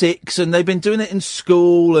 8 and 6, and they've been doing it in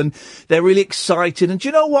school, and they're really excited. And do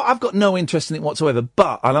you know what? I've got no interest in it whatsoever.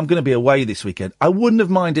 But, and I'm going to be away this weekend, I wouldn't have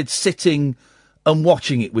minded sitting and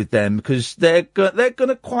watching it with them, because they're going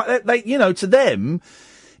to to them,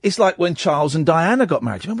 it's like when Charles and Diana got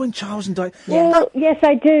married. Do you remember when Charles and Diana... Well, yes,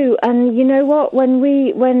 I do. And you know what? When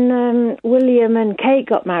William and Kate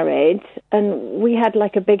got married, and we had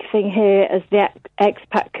like a big thing here as the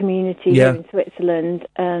expat community here in Switzerland,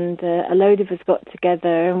 and a load of us got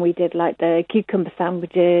together and we did like the cucumber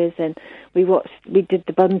sandwiches, and we did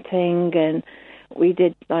the bunting, and we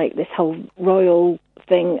did like this whole royal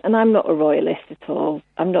thing. And I'm not a royalist at all.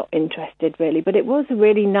 I'm not interested really, but it was a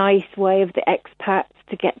really nice way of the expats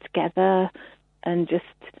to get together and just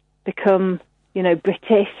become,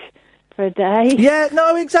 British for a day. Yeah,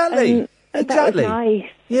 no, exactly. Exactly. That was nice.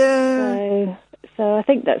 Yeah. So I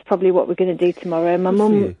think that's probably what we're going to do tomorrow. My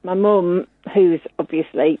mum, who's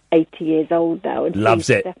obviously 80 years old now, and loves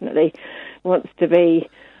it. Definitely wants to be.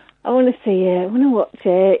 I want to see it. I want to watch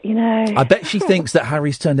it. I bet she thinks that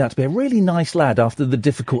Harry's turned out to be a really nice lad after the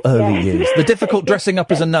difficult early years, the difficult dressing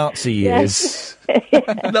up as a Nazi years.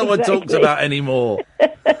 No one talks about anymore.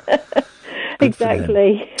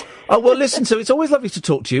 Exactly. Oh, well, listen, so it's always lovely to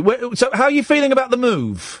talk to you. So how are you feeling about the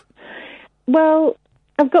move? Well,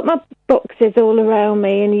 I've got my boxes all around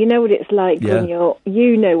me, and you know what it's like when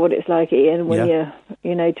you know what it's like, Ian, when you're,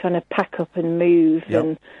 trying to pack up and move.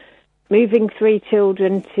 And moving 3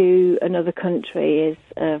 children to another country is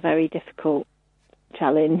a very difficult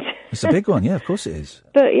challenge. It's a big one, yeah, of course it is.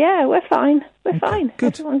 But yeah, we're fine. We're fine.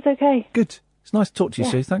 Good. Everyone's okay. Good. It's nice to talk to you,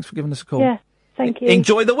 Sue. Thanks for giving us a call. Yeah, thank you.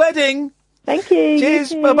 Enjoy the wedding. Thank you.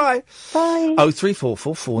 Cheers. You Bye-bye. Bye.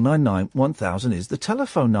 0344 499 1000 is the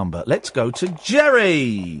telephone number. Let's go to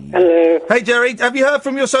Jerry. Hello. Hey, Jerry, have you heard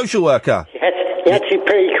from your social worker? Yes, you're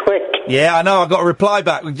pretty quick. Yeah, I know. I got a reply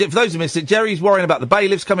back. For those who missed it, Jerry's worrying about the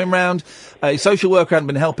bailiffs coming round. His social worker hadn't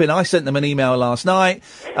been helping. I sent them an email last night,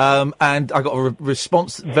 and I got a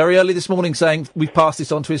response very early this morning saying we've passed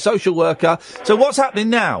this on to his social worker. So what's happening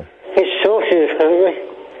now? It's sorted, apparently.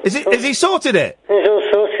 Has he sorted it? It's all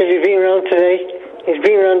sorted. He's been around today. He's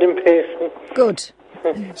been around in person. Good.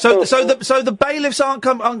 So the bailiffs aren't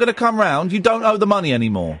going to come round. You don't owe the money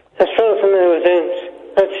anymore. As far as I know, I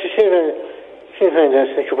don't. That's she'll find out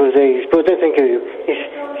in a couple of days, but I don't think he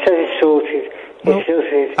says it's sorted.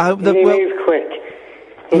 He moved quick.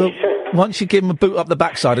 Once you give them a boot up the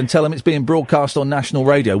backside and tell them it's being broadcast on national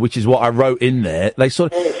radio, which is what I wrote in there, they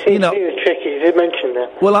sort of, It seems to be tricky. He did mention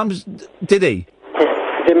that. Well, did he?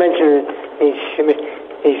 He did mention that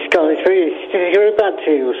he's got it through. He's got it back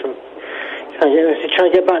to you or something. Try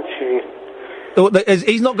to get back to you.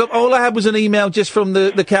 He's not got. All I had was an email just from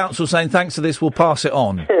the council saying thanks for this. We'll pass it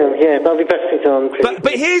on. Yeah, that'll be best fit on.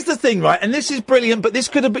 But here's the thing, right? And this is brilliant. But this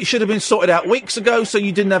should have been sorted out weeks ago, so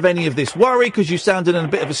you didn't have any of this worry because you sounded in a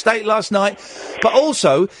bit of a state last night. But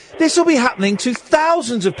also, this will be happening to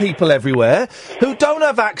thousands of people everywhere who don't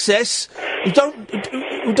have access, who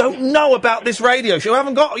don't know about this radio show, who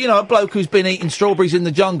haven't got a bloke who's been eating strawberries in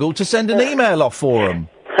the jungle to send an email off for them.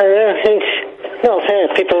 It's not fair.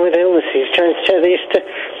 People with illnesses trying to tell these to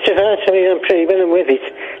survive. I mean, I'm pretty well with it.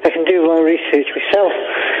 I can do my research myself.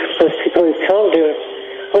 But people who can't do it,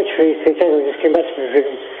 which research? Anyway, just came back to the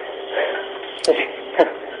room. Just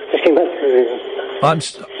came back to the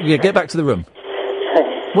room. Get back to the room.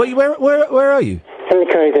 Where are you? In the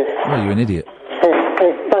corridor. Oh, you're an idiot. Here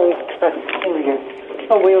we go.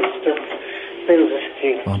 Oh, wheels still. Wheels are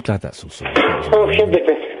still. Oh, I'm glad that's all sorted. Should be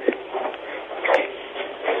good.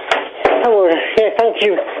 Oh, yeah, thank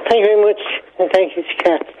you. Thank you very much. And thank you to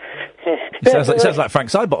Kat. It sounds like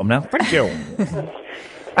Frank Sidebottom now. Thank you.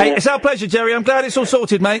 Hey, it's our pleasure, Jerry. I'm glad it's all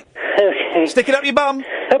sorted, mate. Okay. Stick it up your bum.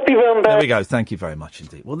 Up your bum, There we go. Thank you very much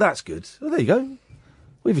indeed. Well, that's good. Well, there you go.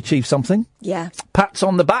 We've achieved something. Yeah. Pats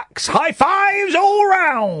on the backs. High fives all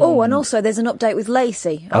round. Oh, and also there's an update with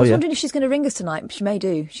Lacey. I was yeah. wondering if she's going to ring us tonight. She may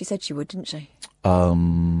do. She said she would, didn't she?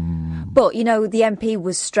 But, the MP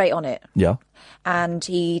was straight on it. Yeah. And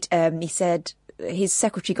he said his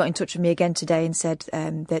secretary got in touch with me again today and said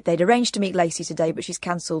that they'd arranged to meet Lacey today, but she's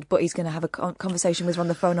cancelled, but he's going to have a conversation with her on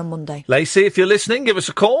the phone on Monday. Lacey, if you're listening, give us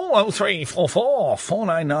a call. 0344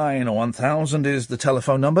 499 1000 is the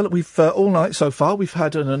telephone number. We've, all night so far, we've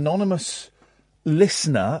had an anonymous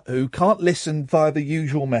listener who can't listen via the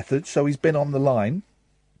usual methods, so he's been on the line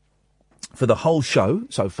for the whole show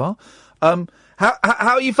so far. How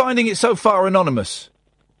are you finding it so far, Anonymous?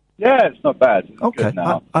 Yeah, it's not bad. It's okay, good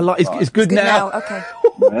now. I like it's good now. Okay.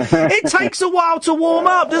 It takes a while to warm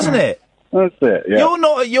up, doesn't it? That's it, yeah. You're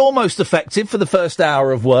not at your most effective for the first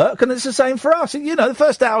hour of work, and it's the same for us. You know, the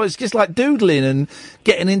first hour is just like doodling and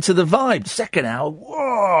getting into the vibe. Second hour,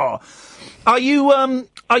 whoa. Are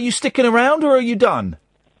you sticking around, or are you done?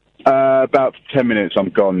 About 10 minutes, I'm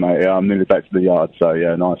gone, mate. Yeah, I'm nearly back to the yard, so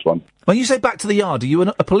yeah, nice one. When you say back to the yard, are you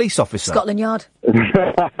a police officer? Scotland Yard.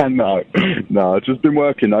 No, I've just been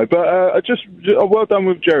working, though. But well done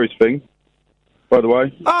with Jerry's thing, by the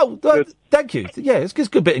way. Oh, thank you. Yeah, it's a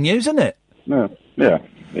good bit of news, isn't it? Yeah.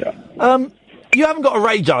 You haven't got a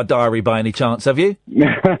radar diary by any chance, have you?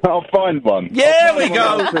 I'll find one. Yeah, we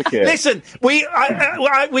go. Listen, we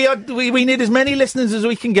need as many listeners as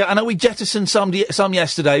we can get. I know we jettisoned some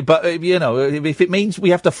yesterday, but if it means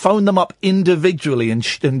we have to phone them up individually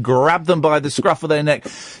and grab them by the scruff of their neck,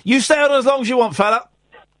 you stay on as long as you want, fella.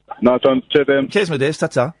 No, don't. Cheers, my dears.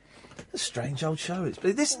 Ta-ta. A strange old show.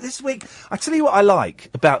 This week, I tell you what I like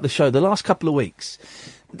about the show. The last couple of weeks,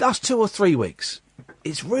 last 2 or 3 weeks.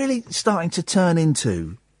 It's really starting to turn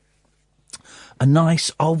into a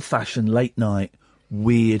nice, old-fashioned, late-night,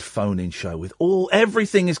 weird phone-in show with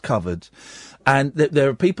everything is covered. And there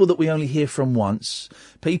are people that we only hear from once,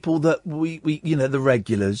 people that we the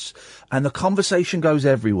regulars, and the conversation goes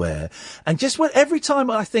everywhere. And just every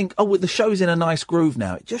time I think, the show's in a nice groove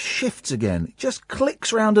now, it just shifts again. It just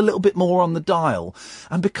clicks around a little bit more on the dial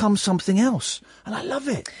and becomes something else. And I love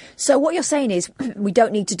it. So what you're saying is we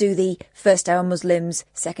don't need to do the first hour Muslims,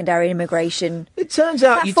 second hour immigration. It turns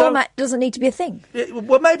out that format doesn't need to be a thing.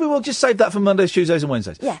 Well, maybe we'll just save that for Mondays, Tuesdays and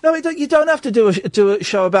Wednesdays. Yeah. No, you don't have to do a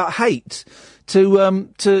show about hate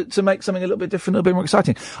to make something a little bit different, a little bit more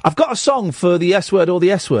exciting. I've got a song for the S word or the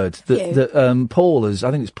S word that Paul has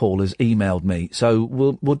emailed me. So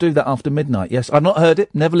we'll do that after midnight. Yes, I've not heard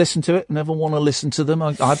it, never listened to it, never want to listen to them.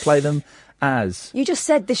 I play them as. You just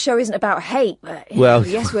said this show isn't about hate. But, well,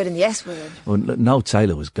 the S word and the S word. Well, Noel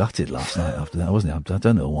Taylor was gutted last night after that, wasn't he? I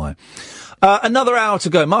don't know why. Another hour to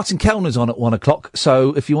go. Martin Kellner's on at 1 o'clock.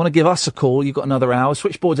 So if you want to give us a call, you've got another hour.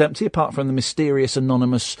 Switchboard's empty, apart from the mysterious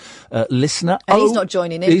anonymous listener. And he's not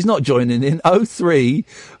joining in. He's not joining in.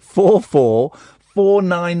 0344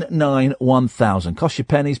 499 1000. Cost you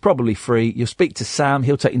pennies, probably free. You'll speak to Sam.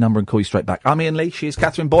 He'll take your number and call you straight back. I'm Iain Lee. She is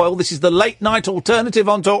Catherine Boyle. This is the Late Night Alternative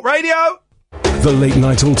on Talk Radio. The Late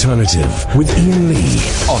Night Alternative with Iain Lee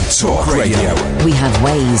on Talk Radio. We have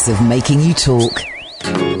ways of making you talk.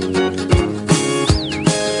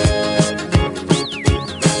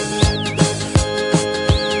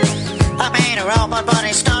 But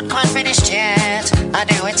it's not quite finished yet. I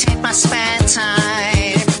do it in my spare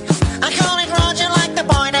time. I call it Roger like the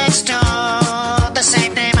boy next door, the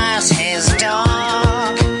same name as his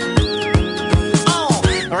dog. Oh,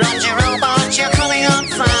 Roger Robot, you're coming on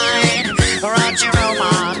fine. Roger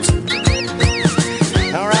Robot.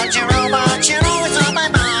 Roger Robot, you're always on my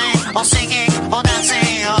mind. Or singing, or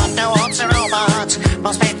dancing, or no one's a robot.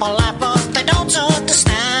 Most people laugh, but they don't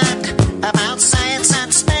understand about science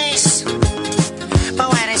and space.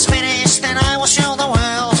 But when it's finished, then I will show the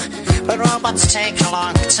world. But robots take a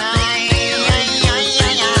long time.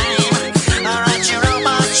 Roger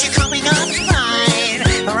Robot, you're coming on fine.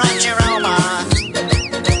 Roger Robot.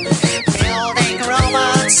 Building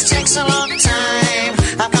robots takes a long time.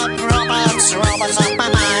 I've got robots on my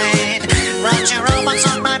mind. Roger Robot's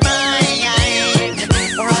on my mind.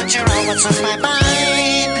 Roger Robot's on my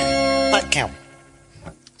mind. But kill.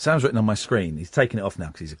 Sam's written on my screen. He's taking it off now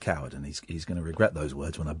because he's a coward, and he's going to regret those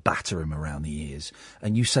words when I batter him around the ears.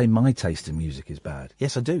 And you say my taste in music is bad.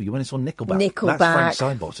 Yes, I do. You went and saw Nickelback. That's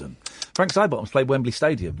Frank Sidebottom. Frank Sidebottom's played Wembley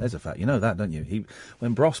Stadium. There's a fact. You know that, don't you?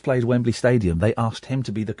 When Bros played Wembley Stadium, they asked him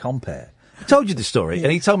to be the compere. I told you the story,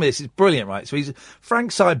 and he told me this. It's brilliant, right? So Frank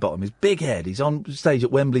Sidebottom, his big head. He's on stage at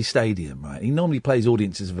Wembley Stadium, right? He normally plays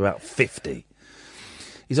audiences of about 50.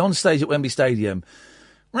 He's on stage at Wembley Stadium.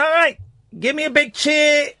 Right. Give me a big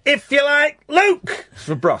cheer, if you like, Luke!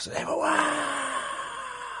 For Bros.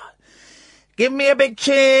 Give me a big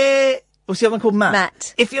cheer. What's the other one called?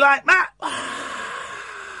 Matt. If you like, Matt.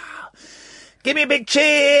 Give me a big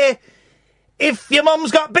cheer if your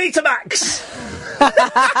mum's got Betamax.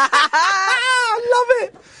 I love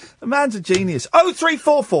it. The man's a genius.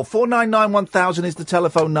 0344 499 1000 is the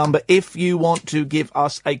telephone number if you want to give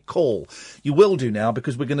us a call. You will do now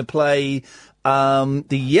because we're going to play the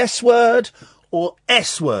yes word or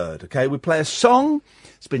S word. Okay, we play a song.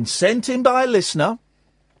 It's been sent in by a listener.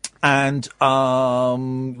 And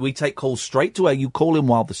we take calls straight to air. You call in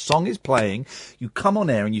while the song is playing. You come on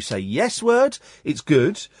air and you say yes word, it's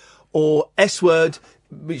good, or S word,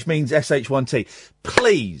 which means SH1T.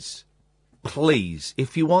 Please,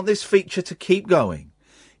 if you want this feature to keep going,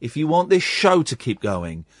 if you want this show to keep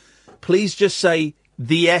going, please just say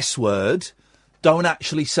the S word, don't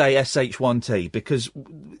actually say SH1T, because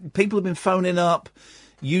people have been phoning up,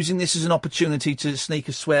 using this as an opportunity to sneak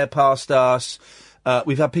a swear past us.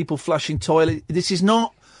 We've had people flushing toilet. This is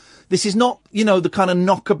not, the kind of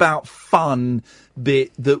knockabout fun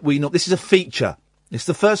bit that we know. This is a feature. It's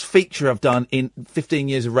the first feature I've done in 15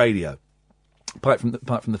 years of radio, apart from the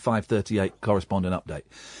 5:38 correspondent update.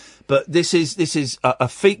 But this is a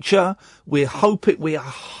feature. We are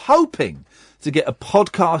hoping to get a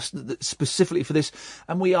podcast that's specifically for this,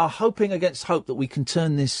 and we are hoping against hope that we can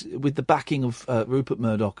turn this, with the backing of Rupert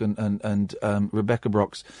Murdoch and Rebecca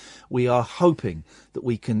Brox, we are hoping that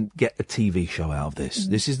we can get a TV show out of this.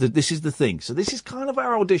 This is the thing. So this is kind of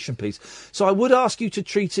our audition piece. So I would ask you to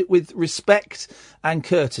treat it with respect and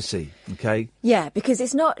courtesy, okay? Yeah, because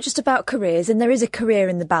it's not just about careers, and there is a career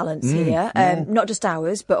in the balance here. Not just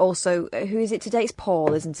ours, but also, who is it today? It's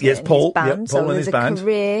Paul, isn't it? Yes, Paul. His band. Yep, Paul so and there's his a band.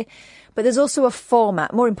 career. But there's also a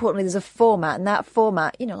format. More importantly, there's a format, and that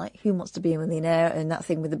format, like Who Wants to Be a Millionaire, and that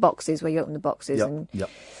thing with the boxes where you open the boxes. Yep,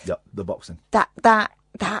 the boxing. That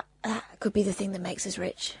could be the thing that makes us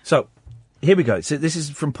rich. So, here we go. So this is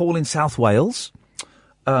from Paul in South Wales.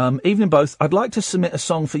 Evening both. I'd like to submit a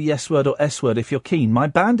song for Yes Word or S Word if you're keen. My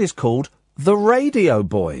band is called The Radio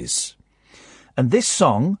Boys. And this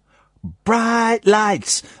song, Bright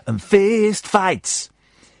Lights and Fist Fights,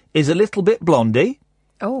 is a little bit Blondie.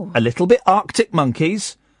 Oh. A little bit Arctic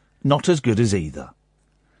Monkeys, not as good as either.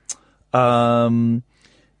 Apparently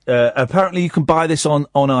you can buy this on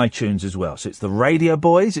iTunes as well. So it's the Radio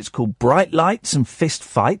Boys. It's called Bright Lights and Fist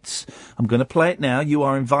Fights. I'm going to play it now. You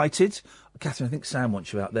are invited. Catherine, I think Sam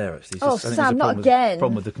wants you out there. Actually. I think Sam, not again.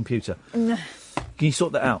 Problem with the computer. Can you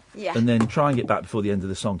sort that out? Yeah. And then try and get back before the end of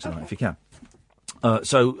the song tonight, if you can.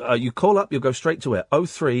 So you call up, you'll go straight to it.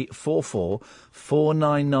 0344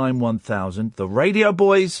 499 1000. The Radio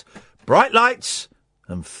Boys, Bright Lights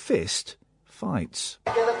and Fist Fights.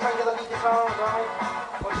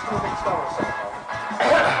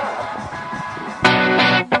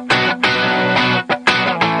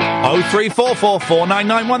 0344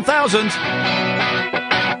 499 1000.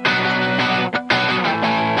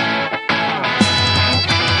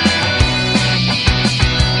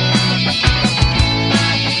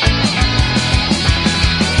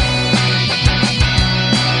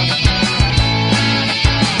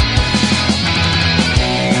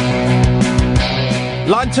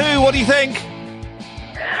 Line 2, what do you think?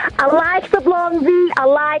 I like the Blondie, I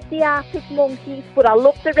like the Arctic Monkeys, but I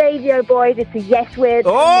love the Radio Boys. It's a yes word.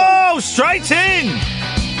 Oh, straight in!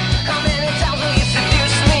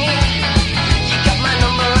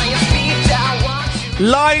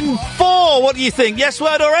 Line 4, what do you think? Yes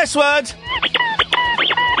word or S word?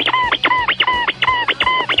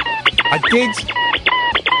 I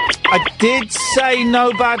did say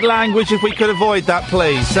no bad language if we could avoid that,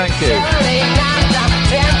 please. Thank you.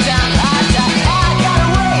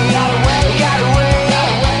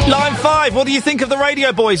 Line 5, what do you think of the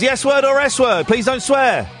Radio Boys? Yes word or S word? Please don't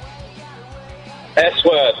swear. S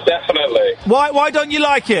word, definitely. Why don't you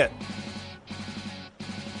like it?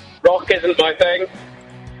 Rock isn't my thing.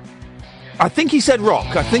 I think he said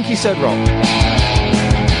rock.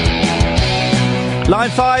 Line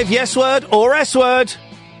 5, yes word or S word?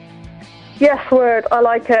 Yes word, I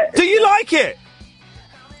like it. Do you like it?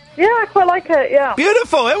 Yeah, I quite like it, yeah.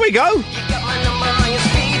 Beautiful, here we go.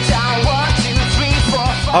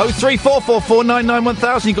 0344 499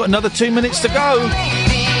 1000. You've got another 2 minutes to go.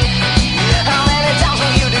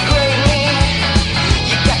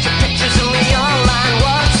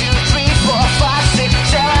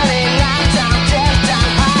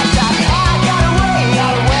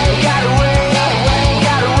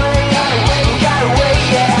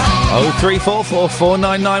 Oh, 0344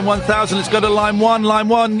 499 1000. Let's go to line 1. Line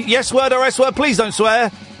 1. Yes word or S word? Please don't swear.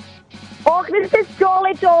 Oh, this is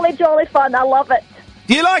jolly fun. I love it.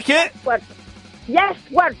 Do you like it? Yes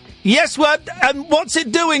word. Yes word. And what's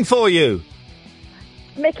it doing for you?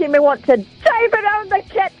 Making me want to dive around the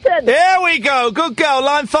kitchen. There we go. Good girl.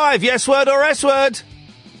 Line 5. Yes word or S word?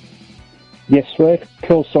 Yes word.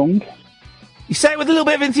 Cool song. You say it with a little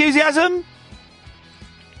bit of enthusiasm?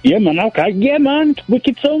 Yeah, man, okay. Yeah, man.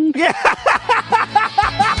 Wicked song. Yeah.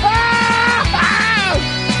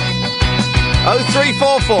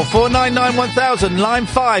 0344 499 1000. Line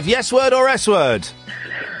 5. Yes word or S word?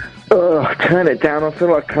 Oh, turn it down. I feel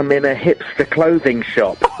like I'm in a hipster clothing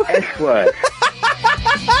shop. S word.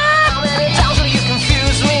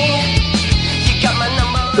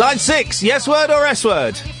 Line 6. Yes word or S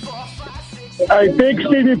word? A big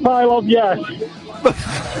steamy pile of yes.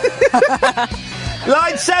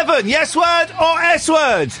 Line 7. Yes word or S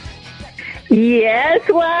word? Yes,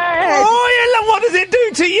 word. Oh, what does it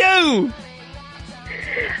do to you?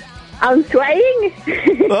 I'm swaying.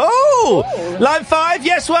 Oh! Line 5,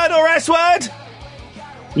 yes word or S word?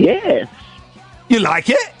 Yes. You like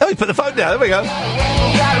it? Oh, you put the phone down. There we go.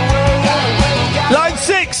 Line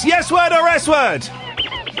 6, yes word or S word?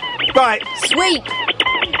 Right. Sweep.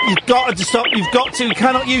 You've got to stop. You've got to. You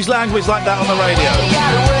cannot use language like that on the radio.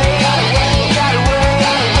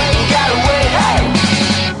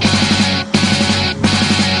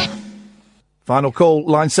 Final call,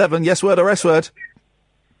 line 7, yes word or S word?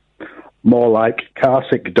 More like car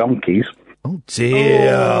sick donkeys. Oh,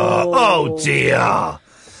 dear. Oh, dear.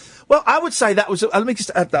 Well, I would say that was... let me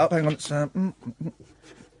just add that up. Hang on. It's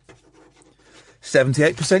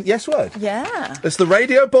 78% yes word. Yeah. It's the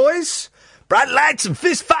Radio Boys. Bright lights and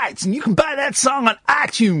fist fights, and you can buy that song on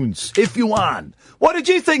iTunes if you want. What did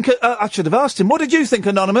you think? I should have asked him. What did you think,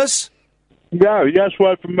 Anonymous? Yeah, yes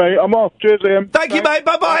word from me. I'm off. Cheers, Liam. Thank you, mate.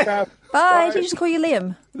 Bye-bye. Bye. Did you just call you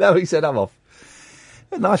Liam? No, he said I'm off.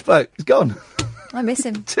 A nice bloke. He's gone. I miss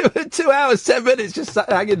him. 2 hours, 10 minutes, just sat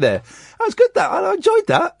hanging there. That was good, that. I enjoyed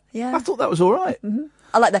that. Yeah. I thought that was all right. Mm-hmm.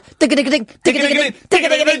 I like the digga-digga-ding, digga-digga-ding,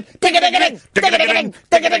 digga-digga-ding, digga-digga-ding, digga-digga-ding,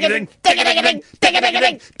 digga-digga-ding, digga-digga-ding,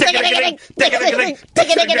 digga-digga-ding, digga-digga-ding, digga-digga-ding,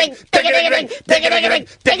 digga-digga-ding, digga-digga-ding, digga-digga-ding,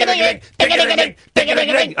 digga-digga-ding, digga-digga-ding,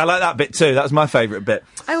 digga-digga-ding. I like that bit too. That was my favourite bit.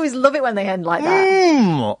 I always love it when they end like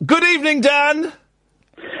that. Good evening, Dan.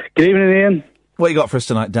 Good evening, Ian. What you got for us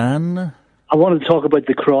tonight, Dan? I want to talk about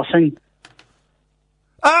The Crossing.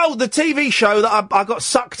 Oh, the TV show that I got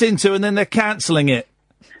sucked into and then they're cancelling it.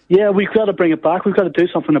 Yeah, we've got to bring it back. We've got to do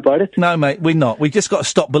something about it. No, mate, we're not. We've just got to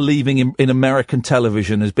stop believing in American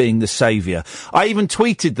television as being the saviour. I even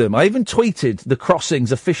tweeted them. I even tweeted The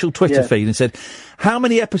Crossing's official Twitter feed and said, how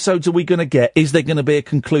many episodes are we going to get? Is there going to be a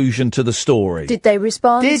conclusion to the story? Did they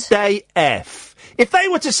respond? Did they F? If they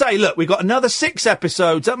were to say, look, we've got another 6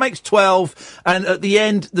 episodes, that makes 12, and at the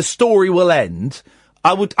end, the story will end,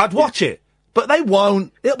 I'd watch it. But they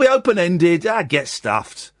won't. It'll be open-ended. I'd get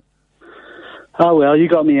stuffed. Oh, well, you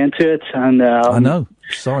got me into it, and... I know.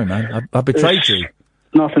 Sorry, man. I betrayed you.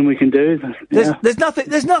 Nothing we can do. Yeah. There's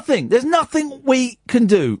nothing we can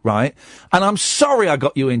do, right? And I'm sorry I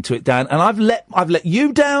got you into it, Dan, and I've let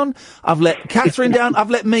you down, I've let Catherine down, I've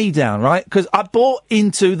let me down, right? Because I bought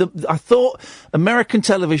into I thought American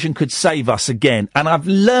television could save us again, and I've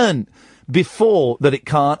learned before that it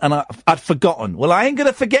can't, and I'd forgotten. Well, I ain't going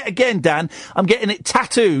to forget again, Dan. I'm getting it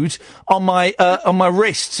tattooed on my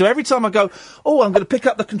wrist. So every time I go, I'm going to pick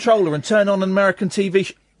up the controller and turn on an American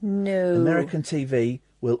TV No. American TV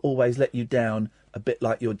will always let you down a bit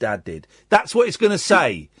like your dad did. That's what it's going to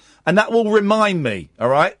say. And that will remind me, all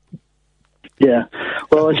right? Yeah.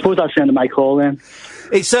 Well, I suppose that's the end of my call then.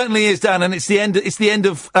 It certainly is, Dan, and it's the end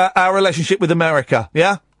of our relationship with America,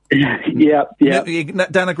 yeah? Yeah.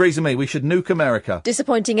 Dan agrees with me. We should nuke America.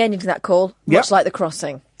 Disappointing ending to that call. Much like The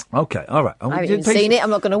Crossing. Okay, all right. I haven't even seen it. I'm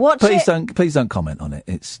not going to watch it. Please don't comment on it.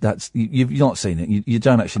 You've not seen it. You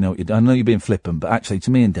don't actually know what you're doing. I know you're being flippant, but actually,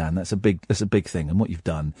 to me and Dan, that's a big thing. And what you've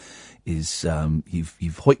done is you've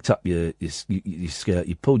hoiked up your skirt,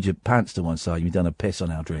 you pulled your pants to one side, and you've done a piss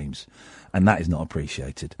on our dreams, and that is not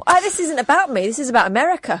appreciated. This isn't about me. This is about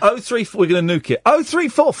America. We're going to nuke it.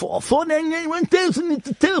 0344 499 1000 is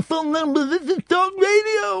the telephone number. This is Talk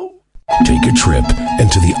Radio. Take a trip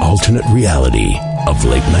into the alternate reality of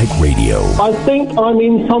late night radio. I think I'm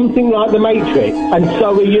in something like The Matrix, and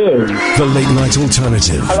so are you. The Late Night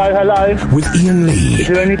Alternative. Hello. With Iain Lee. Is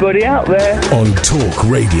there anybody out there? On Talk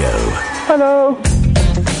Radio. Hello.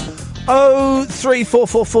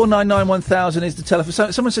 0344 499 1000 is the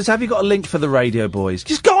telephone. Someone says, have you got a link for the Radio Boys?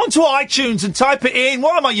 Just go onto iTunes and type it in.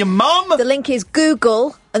 What am I, your mum? The link is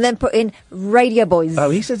Google and then put in Radio Boys. Oh,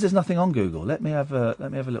 he says there's nothing on Google. Let me have a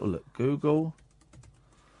little look. Google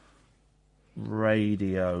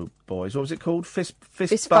Radio Boys. What was it called? Fist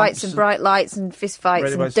fights and bright lights and fist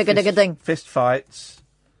fights and digga-digga-ding. Fist fights.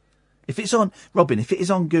 If it's on, Robin, if it is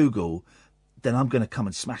on Google, then I'm going to come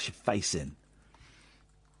and smash your face in.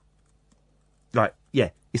 Right,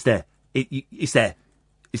 yeah, it's there. It's there.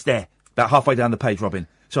 It's there. About halfway down the page, Robin.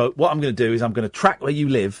 So what I'm going to do is I'm going to track where you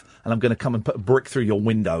live, and I'm going to come and put a brick through your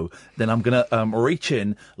window. Then I'm going to reach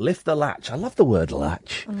in, lift the latch. I love the word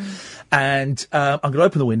latch. And I'm going to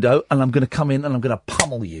open the window, and I'm going to come in, and I'm going to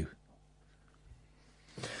pummel you.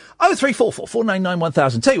 0344 499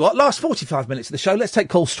 1000. Tell you what, last 45 minutes of the show, let's take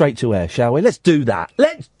calls straight to air, shall we? Let's do that.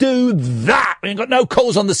 We ain't got no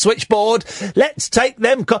calls on the switchboard. Let's take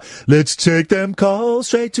them calls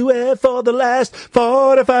straight to air for the last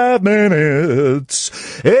 45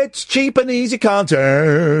 minutes. It's cheap and easy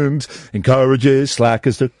content. Encourages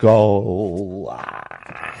slackers to go.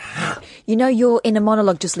 You know your inner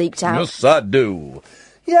monologue just leaked out. Yes, I do.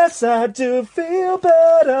 Yes, I do feel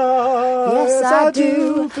better. Yes, I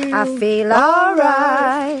do. I feel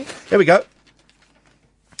alright. Here we go.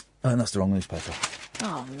 Oh, and that's the wrong newspaper.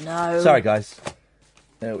 Oh, no. Sorry, guys.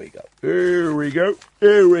 There we go. Here we go.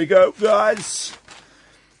 Here we go, guys.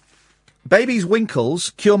 Baby's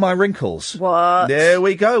winkles cure my wrinkles. What? There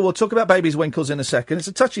we go. We'll talk about baby's winkles in a second. It's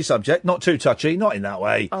a touchy subject. Not too touchy. Not in that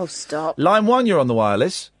way. Oh, stop. Line 1, you're on the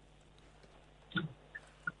wireless.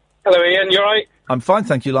 Hello, Ian. You all right? I'm fine,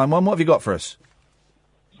 thank you, Line 1. What have you got for us?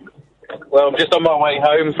 Well, I'm just on my way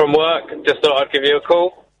home from work. Just thought I'd give you a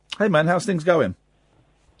call. Hey, man, how's things going?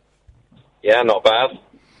 Yeah, not bad.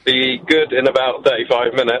 Be good in about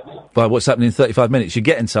 35 minutes. Well, what's happening in 35 minutes? You're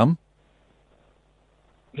getting some?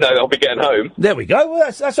 No, I'll be getting home. There we go. Well,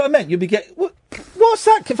 that's what I meant. You'll be getting... What's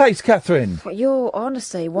that face, Catherine? But you're,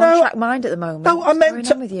 honestly, one-track mind at the moment. No, I meant... What's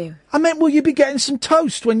going on with you? I meant, will you be getting some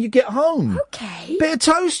toast when you get home? Okay. Bit of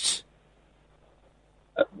toast?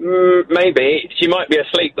 Maybe. She might be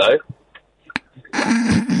asleep, though.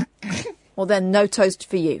 Well, then, no toast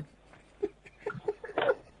for you.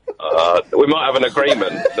 We might have an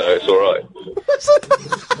agreement, so it's all right.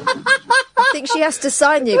 I think she has to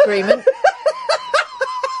sign the agreement.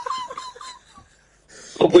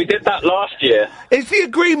 Well, we did that last year. Is the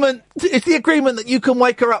agreement that you can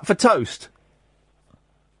wake her up for toast?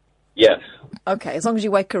 Yes. Okay, as long as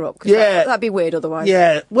you wake her up. 'Cause Yeah. that'd be weird otherwise.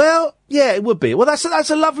 Yeah, well, yeah, it would be. Well,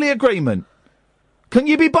 that's a lovely agreement. Can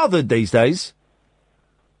you be bothered these days?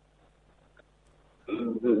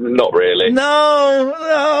 Not really. No,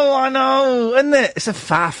 I know, isn't it? It's a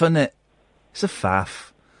faff, isn't it? It's a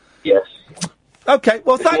faff. Yes. Okay,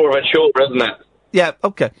 well, It's more of a chore, isn't it? Yeah,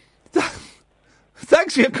 okay.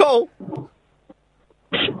 Thanks for your call.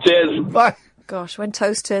 Cheers. Bye. Gosh, when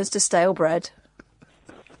toast turns to stale bread.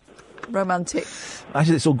 Romantic.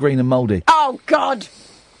 Actually, it's all green and mouldy. Oh, God!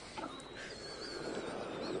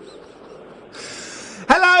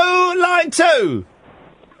 Hello, line 2.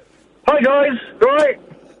 Hi, guys. You all right?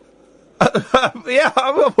 Yeah,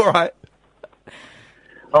 I'm all right.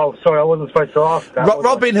 Oh, sorry, I wasn't supposed to ask that.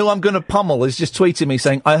 Robin, who I'm going to pummel, is just tweeting me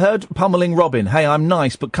saying, I heard pummelling Robin. Hey, I'm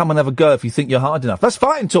nice, but come and have a go if you think you're hard enough. That's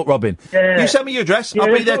fine, talk, Robin. Yeah. You send me your address. Yeah,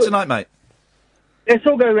 I'll be there tonight, mate. Let's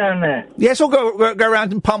all go round there. Yes, we'll go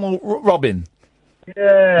around and pummel Robin.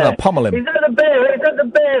 Yeah. No, pummel him. Is that the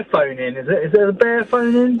bear phone in? Is there the bear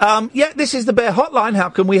phone in? Yeah, this is the Bear Hotline. How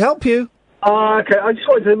can we help you? Okay, I just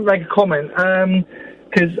wanted to make a comment.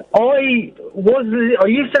 Because I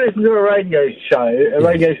used to listen to a radio show, a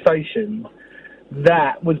radio station,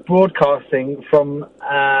 that was broadcasting from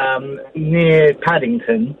near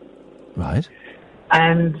Paddington. Right.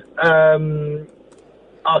 And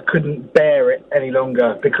I couldn't bear it any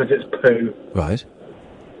longer because it's poo. Right.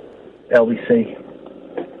 LBC.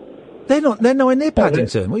 They're nowhere near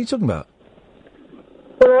Paddington. What are you talking about?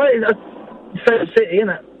 Well, it's Fair City, isn't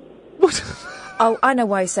it? What? Oh, I know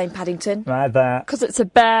why he's saying Paddington. Right there. Because it's a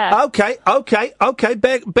bear. Okay.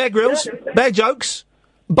 Bear Grylls, Bear jokes,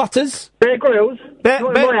 Butters. Bear Grylls? Not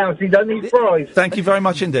in my house, he doesn't eat fries. Thank you very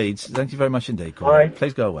much indeed. Thank you very much indeed. Corey.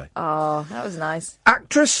 Please go away. Oh, that was nice.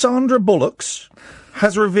 Actress Sandra Bullock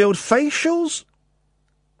has revealed facials.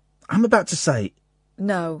 I'm about to say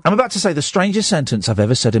the strangest sentence I've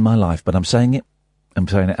ever said in my life, but I'm saying it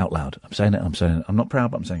out loud. I'm saying it. I'm not proud,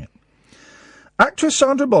 but I'm saying it. Actress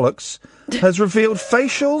Sandra Bullock has revealed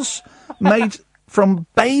facials made from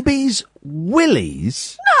babies'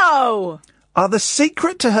 willies. No! Are the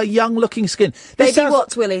secret to her young-looking skin.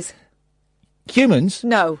 What's willies? Humans?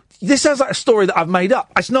 No. This sounds like a story that I've made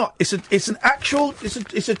up. It's not. It's a true It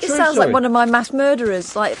sounds story. like one of my mass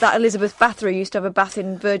murderers, like that Elizabeth Bathory used to have a bath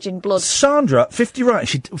in virgin blood. Sandra,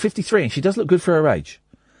 53, and she does look good for her age,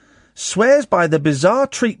 swears by the bizarre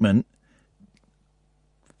treatment.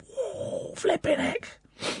 Oh, flipping heck.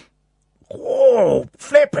 Oh,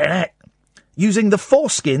 flipping heck. Using the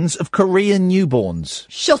foreskins of Korean newborns.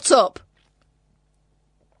 Shut up.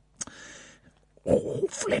 Oh,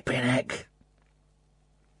 flipping heck.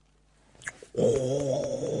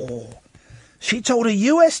 Oh. She told a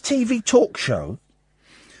US TV talk show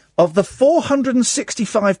of the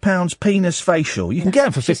 £465 penis facial. You can get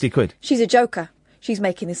them for 50 quid. She's a joker. She's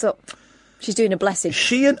making this up. She's doing a blessing.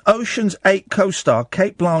 She and Ocean's 8 co-star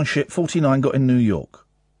Kate Blanchett, 49, got in New York.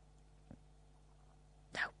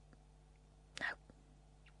 No.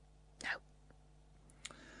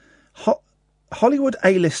 Hollywood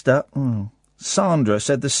A-lister Sandra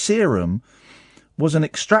said the serum was an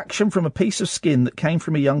extraction from a piece of skin that came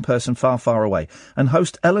from a young person far, far away. And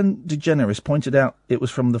host Ellen DeGeneres pointed out it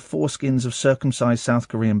was from the foreskins of circumcised South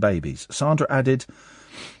Korean babies. Sandra added,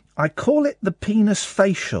 I call it the penis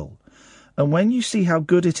facial. And when you see how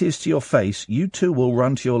good it is to your face, you too will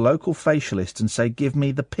run to your local facialist and say, give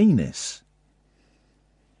me the penis.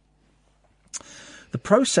 The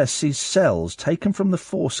process sees cells taken from the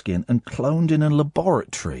foreskin and cloned in a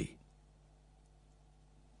laboratory.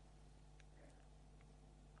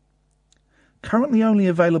 Currently only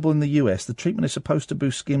available in the US, the treatment is supposed to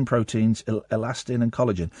boost skin proteins, elastin and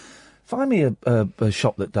collagen. Find me a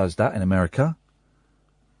shop that does that in America.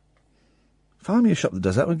 Find me a shop that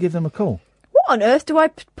does that. We'll give them a call. What on earth do I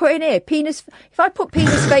put in here? Penis. If I put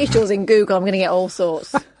penis facials in Google, I'm going to get all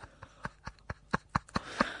sorts.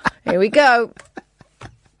 Here we go.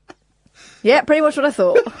 Yeah, pretty much what I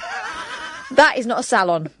thought. That is not a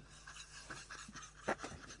salon.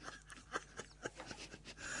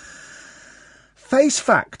 Face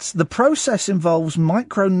facts. The process involves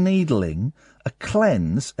microneedling, a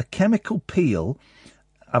cleanse, a chemical peel.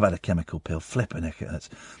 I've had a chemical peel, flipping it hurts.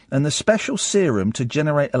 And the special serum to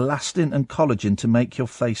generate elastin and collagen to make your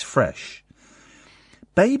face fresh.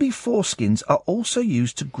 Baby foreskins are also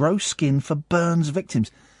used to grow skin for burns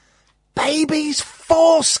victims. Babies'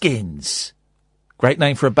 foreskins! Great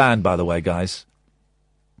name for a band, by the way, guys.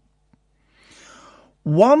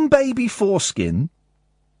 One baby foreskin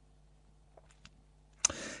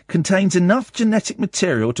contains enough genetic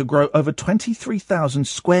material to grow over 23,000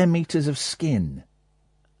 square metres of skin.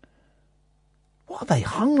 What are they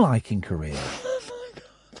hung like in Korea? Oh my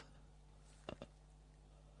God.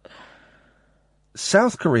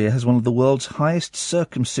 South Korea has one of the world's highest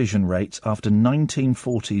circumcision rates after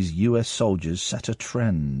 1940s US soldiers set a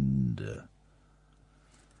trend.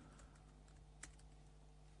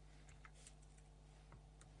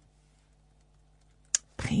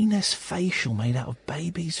 Penis facial made out of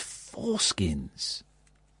babies' foreskins.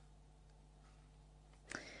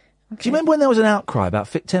 Okay. Do you remember when there was an outcry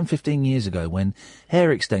about 10, 15 years ago when hair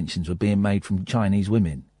extensions were being made from Chinese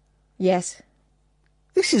women? Yes.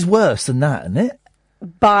 This is worse than that, isn't it?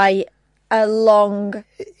 By a long,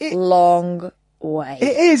 long way.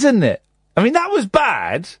 It is, isn't it? I mean, that was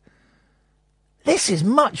bad. This is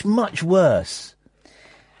much, much worse.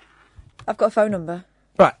 I've got a phone number.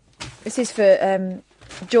 Right. This is for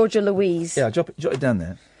Georgia Louise. Yeah, jot it down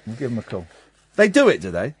there. We'll give them a call. They do it, do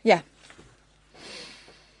they? Yeah.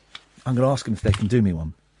 I'm going to ask them if they can do me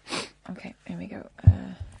one. Okay, here we go.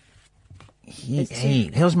 Hey,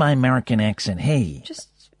 how's my American accent? Hey. Just,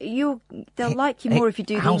 they'll like you more if you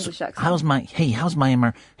do the English accent. How's my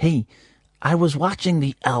Hey, I was watching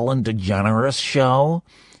the Ellen DeGeneres show,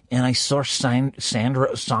 and I saw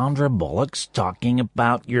Sandra Bullock's talking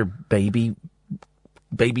about your baby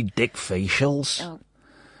dick facials. Oh.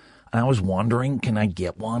 And I was wondering, can I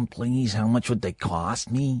get one, please? How much would they cost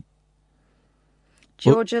me?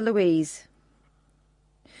 Georgia Louise.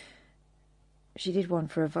 She did one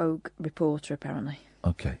for a Vogue reporter, apparently.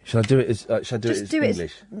 Okay. Shall I do it as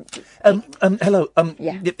English? Hello.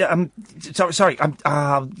 Yeah. Sorry.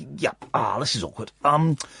 This is awkward.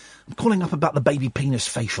 I'm calling up about the baby penis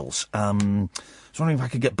facials. I was wondering if I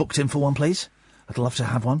could get booked in for one, please. I'd love to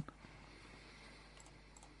have one.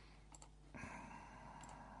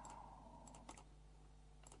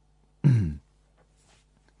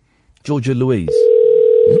 Georgia Louise. She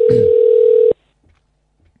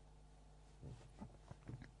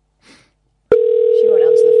won't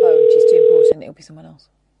answer the phone. She's too important. It'll be someone else.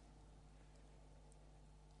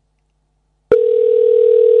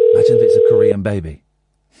 Imagine if it's a Korean baby.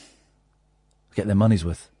 Get their money's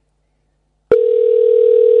worth.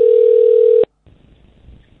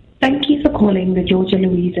 Thank you for calling the Georgia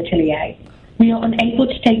Louise Atelier. We are unable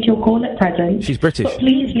to take your call at present. She's British. But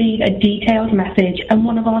please leave a detailed message and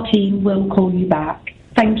one of our team will call you back.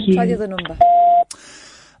 Thank you. Try the other number.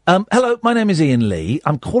 Hello, my name is Iain Lee.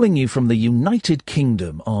 I'm calling you from the United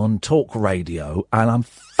Kingdom on Talk Radio, and I'm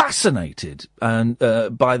fascinated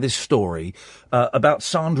by this story about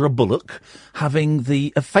Sandra Bullock having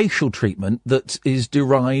the facial treatment that is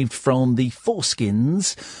derived from the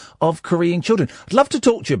foreskins of Korean children. I'd love to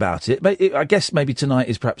talk to you about it. I guess maybe tonight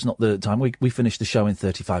is perhaps not the time. We finish the show in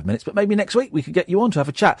 35 minutes, but maybe next week we could get you on to have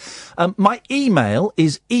a chat. My email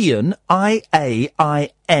is Iain,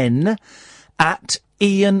 IAIN, at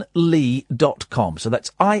IainLee.com. So that's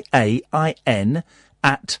IAIN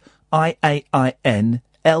at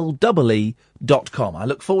IAINLEE.com. I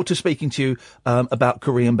look forward to speaking to you about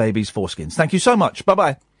Korean babies' foreskins. Thank you so much.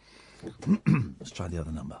 Bye-bye. Let's try the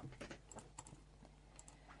other number.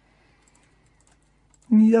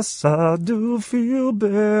 Yes, I do feel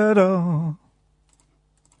better.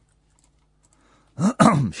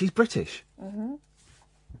 She's British. Mm-hmm.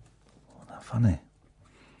 Oh, that's funny.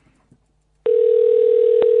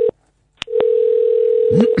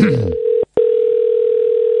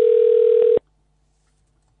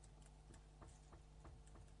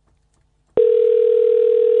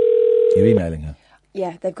 You emailing her?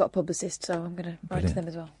 Yeah, they've got a publicist, so I'm going to write to them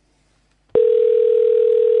as well.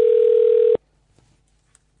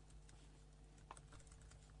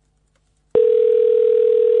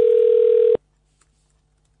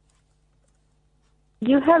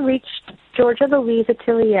 You have reached Georgia Louise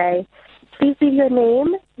Atelier. Please leave your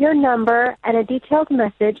name, your number, and a detailed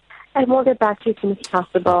message, and we'll get back to you as soon as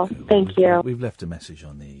possible. Thank you. We've left a message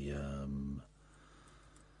on the...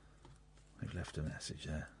 We've left a message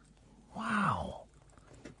there. Wow.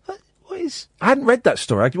 What is... I hadn't read that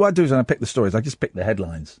story. What I do is when I pick the stories, I just pick the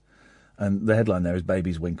headlines. And the headline there is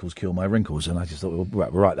Baby's Winkles Kill My Wrinkles. And I just thought, we'll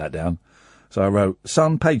write that down. So I wrote,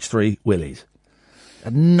 Sun, page 3, Willies. I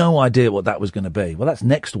had no idea what that was going to be. Well, that's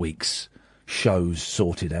next week's shows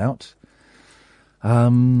sorted out.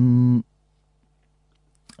 I'm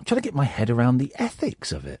trying to get my head around the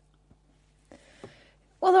ethics of it.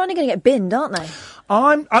 Well, they're only going to get binned, aren't they?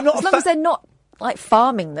 I'm not as long as they're not like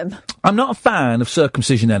farming them. I'm not a fan of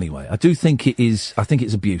circumcision anyway. I do think it is. I think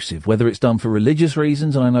it's abusive, whether it's done for religious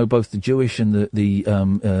reasons, and I know both the Jewish and the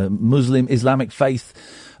Muslim Islamic faith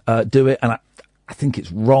do it, and I think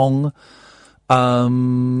it's wrong. I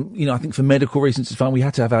think for medical reasons it's fine. We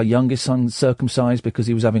had to have our youngest son circumcised because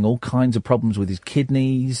he was having all kinds of problems with his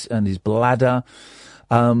kidneys and his bladder.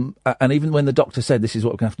 And even when the doctor said this is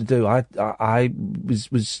what we're going to have to do, I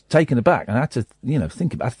was taken aback, and I had to,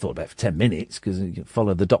 think about. I thought about it for 10 minutes because you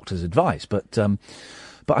follow the doctor's advice. But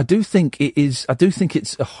I do think it is. I do think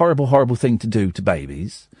it's a horrible, horrible thing to do to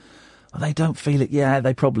babies. They don't feel it. Yeah,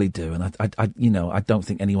 they probably do. And I don't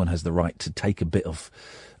think anyone has the right to take a bit of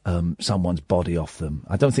someone's body off them.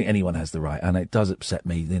 I don't think anyone has the right, and it does upset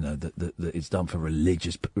me, that it's done for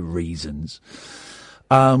religious reasons.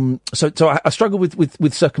 So I struggle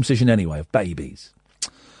with circumcision anyway of babies.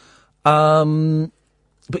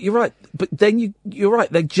 But you're right. But then you're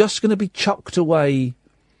right. They're just going to be chucked away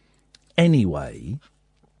anyway.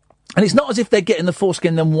 And it's not as if they're getting the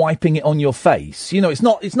foreskin and then wiping it on your face. It's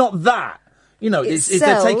not that. It's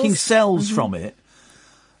they're taking cells from it.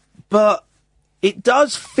 But it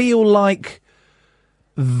does feel like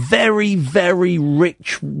very, very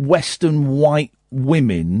rich Western white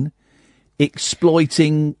women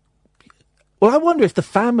exploiting. Well, I wonder if the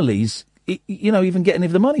families, even get any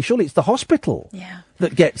of the money. Surely it's the hospital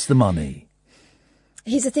that gets the money.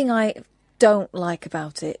 Here's the thing I don't like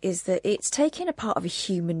about it is that it's taking a part of a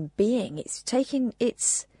human being. It's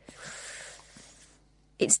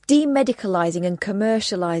demedicalising and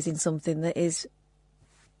commercialising something that is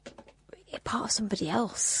a part of somebody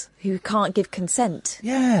else who can't give consent.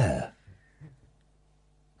 Yeah.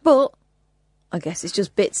 But I guess it's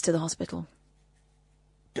just bits to the hospital.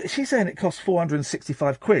 But she's saying it costs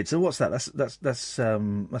 £465. So what's that? It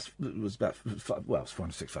was about it's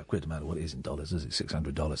 £465, no matter what it is in dollars. Is it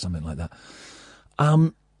 $600, something like that?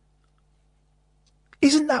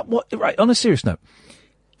 Isn't that what? Right. On a serious note,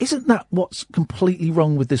 isn't that what's completely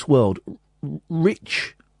wrong with this world?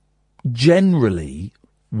 Rich, generally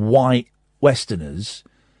white Westerners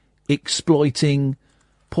exploiting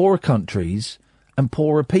poorer countries and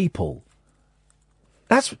poorer people.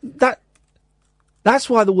 That's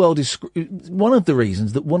why the world is one of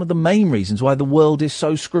the main reasons why the world is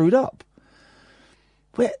so screwed up.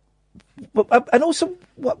 And also,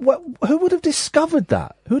 who would have discovered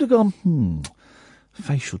that? Who would have gone,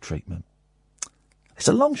 facial treatment? It's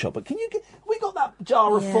a long shot, but we got that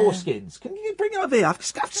jar of foreskins. Can you bring it over here? I've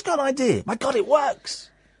just got an idea. My God, it works.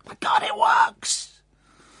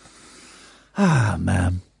 Ah,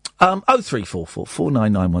 man. 0344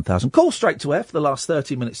 499 1000. Call straight to air for the last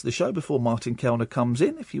 30 minutes of the show before Martin Kellner comes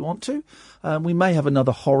in, if you want to. We may have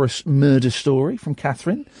another horror murder story from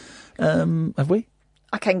Catherine. Have we?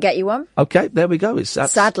 I can get you one. Okay, there we go.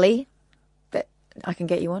 Sadly, but I can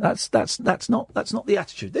get you one. That's not the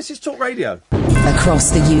attitude. This is Talk Radio.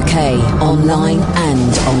 Across the UK, online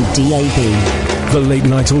and on DAB. The Late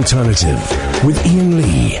Night Alternative with Iain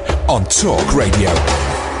Lee on Talk Radio.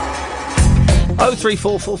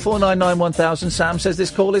 0344 499 1000. Sam says this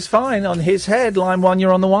call is fine on his head. Line 1,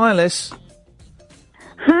 you're on the wireless.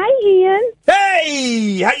 Hi, Ian.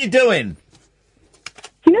 Hey, how you doing? Do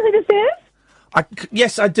you know who this is?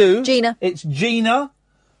 Yes, I do. Gina. It's Gina.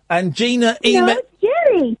 And Gina No, it's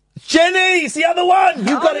Jenny. Jenny, it's the other one.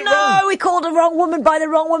 You got it wrong. No, we called a wrong woman by the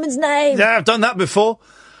wrong woman's name. Yeah, I've done that before.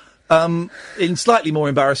 In slightly more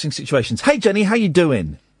embarrassing situations. Hey, Jenny, how you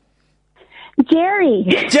doing? Jerry.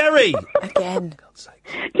 Jerry! Again.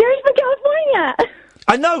 Jerry's from California.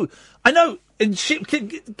 I know. And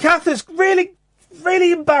Kath has really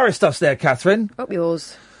embarrassed us there, Catherine. Up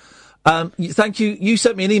yours. Thank you. You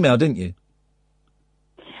sent me an email, didn't you?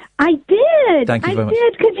 I did. Thank you very much. I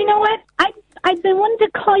did, because you know what? I've been wanting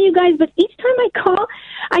to call you guys, but each time I call,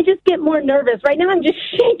 I just get more nervous. Right now, I'm just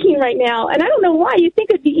shaking right now, and I don't know why. You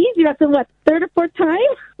think it'd be easier after, third or fourth time?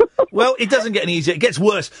 Well, it doesn't get any easier. It gets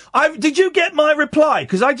worse. Did you get my reply?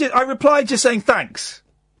 Because I replied just saying thanks.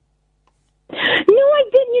 No, I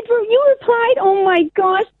didn't. You replied. Oh my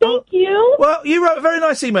gosh, thank you. Well, you wrote a very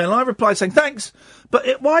nice email, and I replied saying thanks.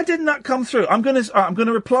 But why didn't that come through? I'm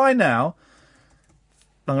gonna reply now.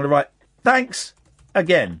 I'm gonna write thanks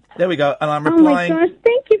again. There we go. And I'm replying. Oh my gosh,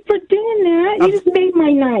 thank you for doing that. You just made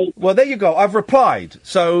my night. Well, there you go. I've replied.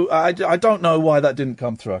 So I don't know why that didn't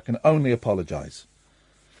come through. I can only apologise.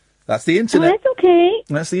 That's the internet. Oh, that's okay.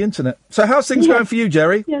 That's the internet. So how's things going for you,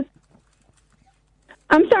 Jerry? Yes.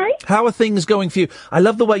 I'm sorry? How are things going for you? I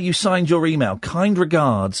love the way you signed your email. Kind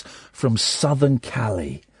regards from Southern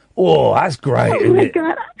Cali. Oh, that's great, isn't it?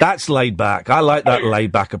 God. That's laid back. I like that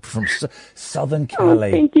laid back from Southern Cali.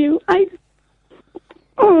 Oh, thank you.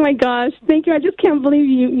 Oh my gosh, thank you. I just can't believe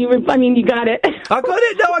you got it. I got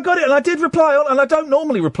it. No, I got it. And I did reply. And I don't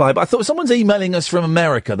normally reply, but I thought if someone's emailing us from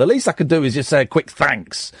America, the least I could do is just say a quick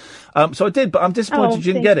thanks. So I did, but I'm disappointed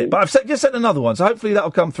you didn't get it. But I've just sent another one, so hopefully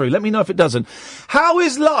that'll come through. Let me know if it doesn't. How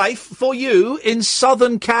is life for you in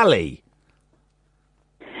Southern Cali?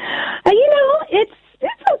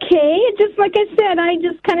 It's okay. It's just like I said, I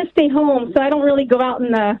just kind of stay home, so I don't really go out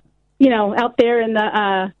in out there in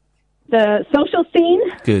the social scene.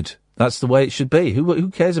 Good. That's the way it should be. Who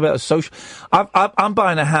cares about a social? I'm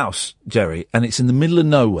buying a house, Jerry, and it's in the middle of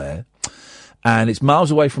nowhere, and it's miles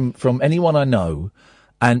away from anyone I know.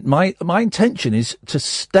 And my intention is to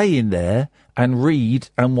stay in there and read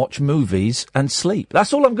and watch movies and sleep.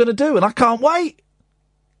 That's all I'm going to do, and I can't wait.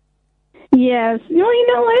 Yes. No,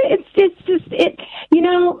 you know what? It's just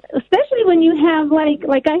especially when you have like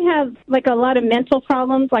I have like a lot of mental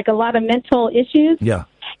problems, like a lot of mental issues. Yeah.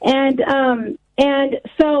 And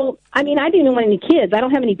so, I mean, I didn't even want any kids. I don't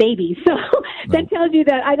have any babies. So that tells you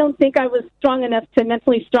that I don't think I was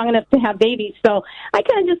mentally strong enough to have babies. So I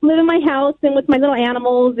kind of just live in my house and with my little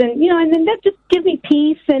animals and then that just gives me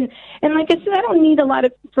peace. And like I said, I don't need a lot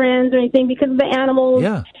of friends or anything because of the animals.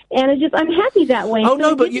 Yeah. And I'm happy that way. Oh, so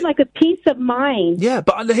no, it but gives me like a peace of mind. Yeah,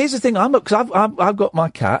 but here's the thing. Because I've got my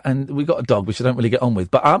cat and we've got a dog, which I don't really get on with.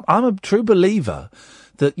 But I'm a true believer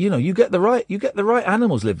that, you get the right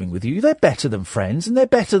animals living with you. They're better than friends and they're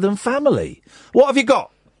better than family. What have you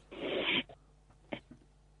got?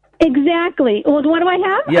 Exactly. Well, what do I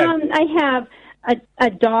have? Yeah. I have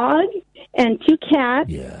a dog and 2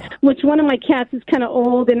 cats, which one of my cats is kind of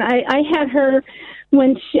old, and I had her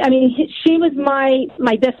when she was my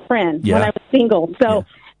best friend when I was single. So,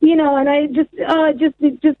 and I just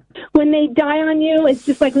when they die on you, it's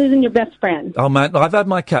just like losing your best friend. Oh, man, I've had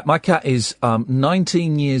my cat. My cat is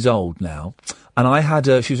 19 years old now. And I had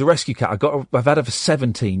her, she was a rescue cat. I've had her for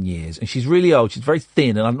 17 years and she's really old. She's very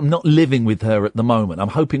thin and I'm not living with her at the moment. I'm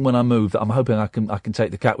hoping when I move that I can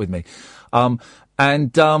take the cat with me. And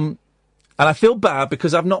I feel bad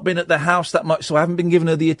because I've not been at the house that much, so I haven't been giving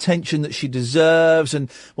her the attention that she deserves. And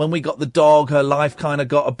when we got the dog, her life kind of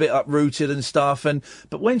got a bit uprooted and stuff.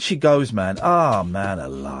 But when she goes, man,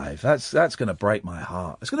 alive, that's going to break my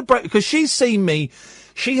heart. It's going to break because she has seen me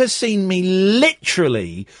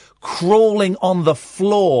literally crawling on the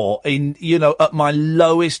floor at my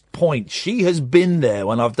lowest point. She has been there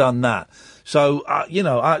when I've done that. So, I've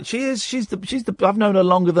known her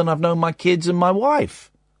longer than I've known my kids and my wife.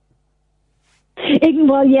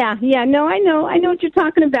 Well, yeah. No, I know what you're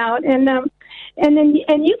talking about, and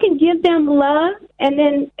you can give them love,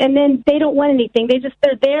 and then they don't want anything.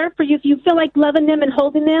 They're there for you. If you feel like loving them and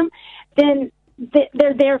holding them, then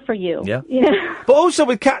they're there for you. Yeah. But also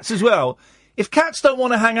with cats as well. If cats don't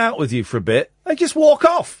want to hang out with you for a bit, they just walk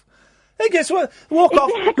off. They just walk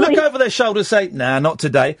off, look over their shoulder, say, "Nah, not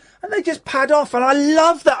today," and they just pad off. And I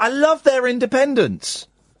love that. I love their independence.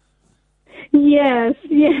 Yes.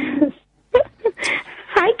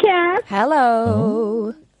 Hi, Kat.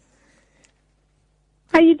 Hello.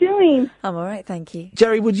 How you doing? I'm all right, thank you.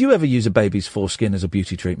 Jerry, would you ever use a baby's foreskin as a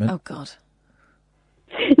beauty treatment? Oh, God.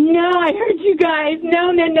 No, I heard you guys.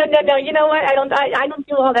 No. You know what? I don't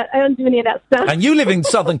do all that. I don't do any of that stuff. And you live in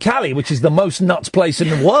Southern Cali, which is the most nuts place in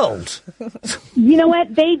the world. You know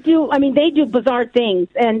what? They do bizarre things.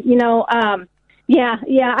 And, yeah.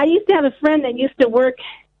 I used to have a friend that used to work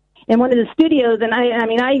in one of the studios, and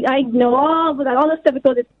I know all this stuff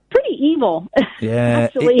because it's pretty evil. Yeah,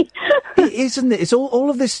 actually, isn't it? It's all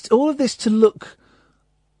of this to look.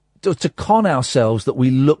 To con ourselves that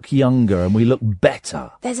we look younger and we look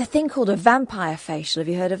better. There's a thing called a vampire facial. Have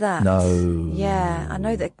you heard of that? No. Yeah, I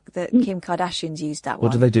know that Kim Kardashian's used that one.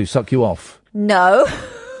 What do they do? Suck you off? No.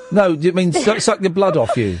 No, do you mean suck the blood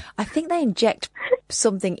off you? I think they inject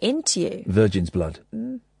something into you. Virgin's blood.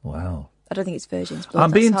 Wow. I don't think it's virgin's blood.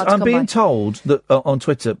 I'm being told that on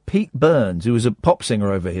Twitter, Pete Burns, who was a pop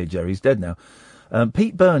singer over here, Jerry, he's dead now.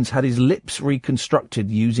 Pete Burns had his lips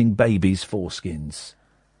reconstructed using babies' foreskins.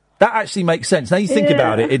 That actually makes sense. Now you think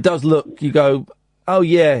about it, it does look, you go, oh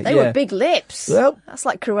yeah, They were big lips. Well, that's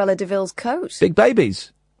like Cruella de Vil's coat. big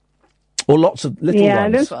babies. Or lots of little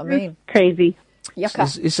ones. That's what I mean. Crazy. Yucca.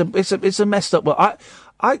 It's a messed up. Well,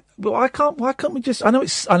 why can't we just? I know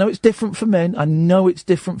it's different for men. I know it's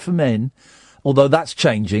different for men, although that's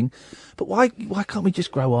changing. But why can't we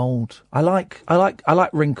just grow old? I like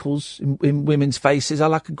wrinkles in women's faces. I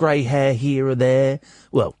like a grey hair here or there.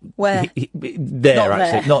 Well, where? There, Not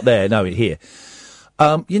actually, there. not there. No, here.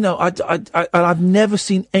 I've never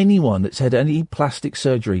seen anyone that's had any plastic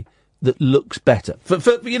surgery that looks better for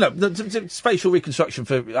facial reconstruction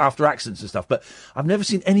for after accidents and stuff. But I've never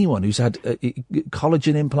seen anyone who's had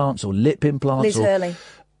collagen implants or lip implants. Liz Hurley.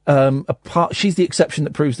 She's the exception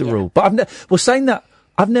that proves the rule. But saying that,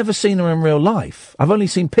 I've never seen her in real life. I've only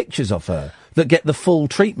seen pictures of her that get the full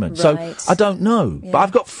treatment. Right. So I don't know. Yeah. But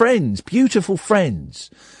I've got friends, beautiful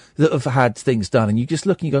friends, that have had things done, and you just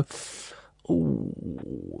look and you go,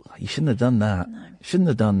 "Oh, you shouldn't have done that. No. Shouldn't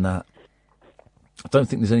have done that." I don't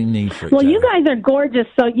think there's any need for it. Well, you guys are gorgeous,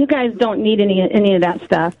 so you guys don't need any of that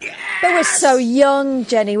stuff. But we're so young,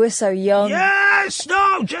 Jenny. We're so young. Yes,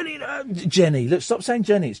 no, Jenny. Jenny, look, stop saying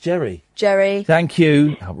Jenny. It's Jerry. Jerry. Thank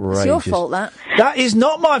you. Outrageous. It's your fault, that. That is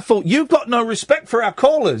not my fault. You've got no respect for our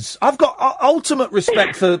callers. I've got ultimate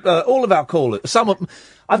respect for all of our callers. I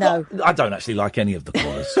don't actually like any of the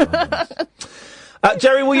callers.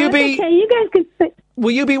 Jerry, will you be? Okay, you guys can say.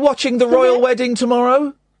 Will you be watching the royal wedding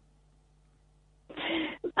tomorrow?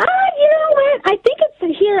 You know what? I think it's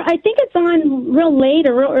here. I think it's on real late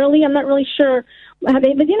or real early. I'm not really sure. But I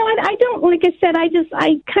don't. Like I said, I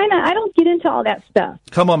don't get into all that stuff.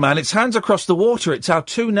 Come on, man! It's hands across the water. It's our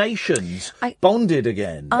two nations bonded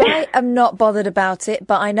again. I am not bothered about it,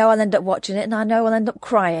 but I know I'll end up watching it, and I know I'll end up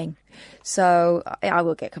crying. So I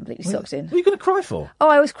will get completely sucked in. What are you going to cry for? Oh,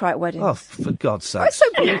 I always cry at weddings. Oh, for God's sake! Oh, it's so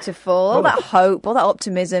beautiful. All that hope, all that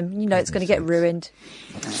optimism. You know, it's going to get ruined.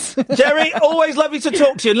 Jerry, always lovely to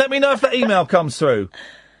talk to you. Let me know if that email comes through.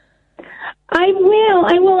 I will,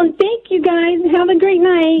 and thank you guys. Have a great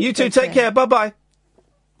night. You too. Take care. Bye-bye.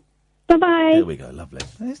 Bye-bye. There we go. Lovely.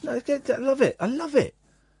 I love it.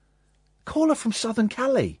 Caller from Southern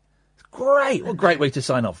Cali. It's great. What a great way to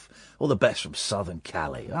sign off. All the best from Southern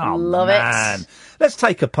Cali. Oh, love man. it. Let's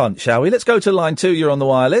take a punt, shall we? Let's go to line 2. You're on the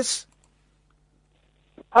wireless.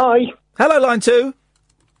 Hi. Hello, line 2.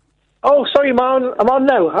 Oh, sorry, man. I'm on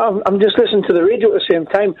now. I'm just listening to the radio at the same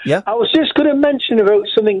time. Yeah. I was just going to mention about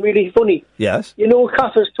something really funny. Yes. You know,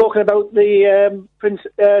 Catherine's talking about the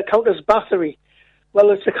Countess Bathory. Well,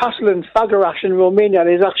 it's a castle in Făgăraș in Romania.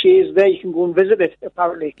 It actually is there. You can go and visit it,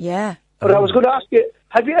 apparently. Yeah. But I was going to ask you,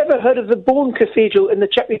 have you ever heard of the Bone Cathedral in the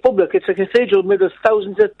Czech Republic? It's a cathedral made of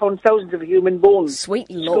thousands upon thousands of human bones. Sweet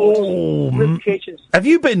Lord. Skulls, rib cages. Have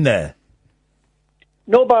you been there?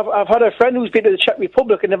 No, but I've had a friend who's been to the Czech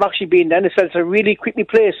Republic and they've actually been there and they said it's a really creepy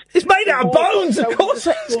place. It's made out of bones, of course.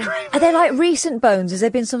 Are they like recent bones? Has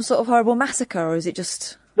there been some sort of horrible massacre, or is it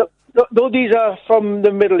just... No, these are from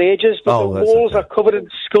the Middle Ages, but the walls are covered in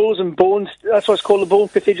skulls and bones. That's why it's called the Bone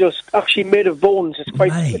Cathedral. It's actually made of bones. It's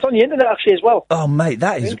quite. Mate. It's on the internet actually as well. Oh, mate,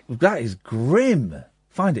 that is grim.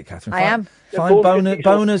 Find it, Catherine. I am. Find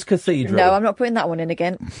Boner's Cathedral. No, I'm not putting that one in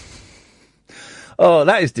again. Oh,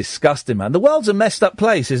 that is disgusting, man. The world's a messed up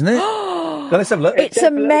place, isn't it? Let's have a look. It's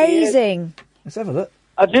amazing. Let's have a look.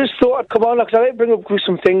 I just thought I'd come on because I might bring up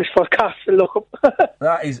some things for Cass to look up.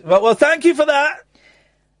 That is well. Thank you for that.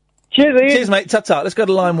 Cheers, Ian. Cheers, mate. Ta-ta. Let's go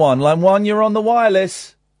to line 1. Line 1, you're on the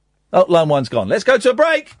wireless. Oh, line 1's gone. Let's go to a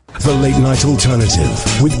break. The Late Night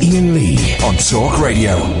Alternative with Iain Lee on Talk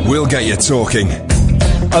Radio. We'll get you talking.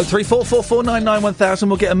 03444991000.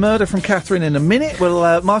 We'll get a murder from Catherine in a minute.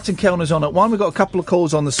 Martin Kellner's on at 1. We've got a couple of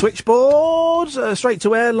calls on the switchboard. Straight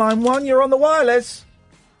to air. Line 1, you're on the wireless.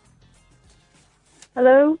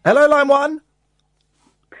 Hello? Hello, line 1.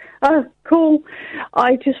 Oh, cool.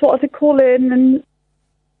 I just wanted to call in and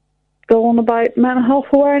go on about Mental Health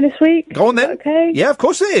Awareness Week. Go on then. Okay. Yeah, of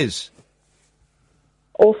course it is.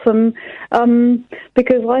 Awesome.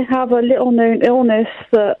 Because I have a little known illness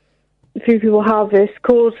that a few people have. It's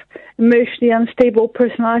called emotionally unstable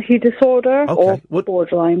personality disorder or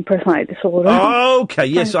borderline personality disorder. Oh, okay,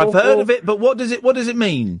 yes, I've heard of it, but what does it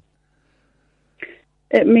mean?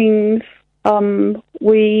 It means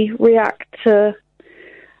we react to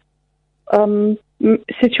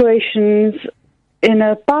situations in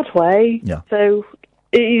a bad way. Yeah. So,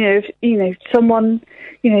 someone,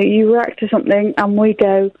 you react to something and we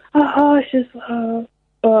go, it's just,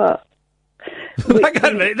 Hang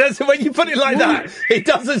on a minute, when you put it like that, it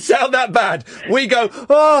doesn't sound that bad. We go,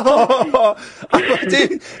 oh.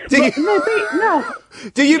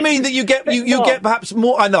 Do you mean that you get perhaps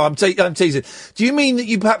more? I know, I'm teasing. Do you mean that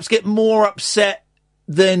you perhaps get more upset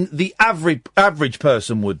than the average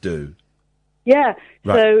person would do? Yeah.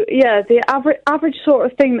 Right. So the average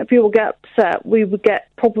sort of thing that people get upset, we would get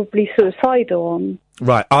probably suicidal on.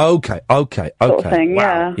 Right. Okay. Sort of thing,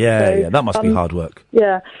 Wow. Yeah. That must be hard work.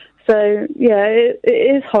 Yeah. So it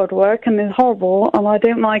is hard work and it's horrible, and I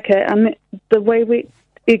don't like it. And the way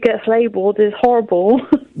it gets labelled is horrible.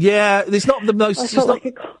 Yeah, it's not the most. It's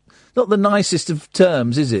not the nicest of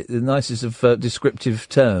terms, is it? The nicest of descriptive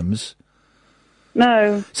terms.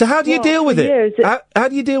 No. So how do you deal with it? How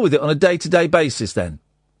do you deal with it on a day-to-day basis then?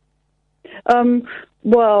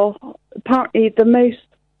 Well, apparently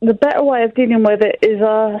the better way of dealing with it is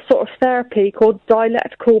a sort of therapy called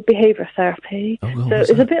dialectical behaviour therapy. So it's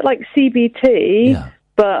a bit like CBT,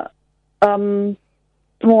 but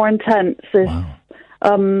more intense.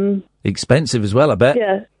 Expensive as well, I bet.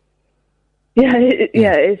 Yeah.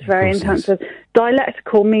 It's very intensive.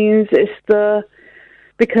 Dialectical means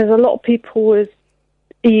because a lot of people with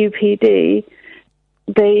EUPD,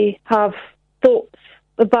 they have thoughts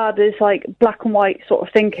about is like black and white sort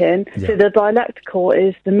of thinking. Yeah. So the dialectical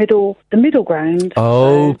is the middle ground. Okay,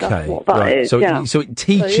 so that's what that is. So it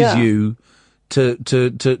teaches you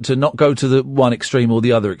to not go to the one extreme or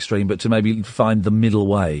the other extreme, but to maybe find the middle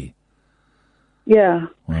way. Yeah.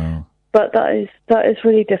 Wow. But that is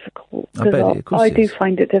really difficult. I do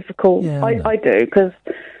find it difficult. Yeah, I do because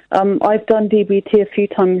I've done DBT a few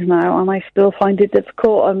times now, and I still find it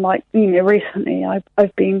difficult. And recently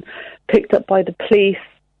I've been picked up by the police.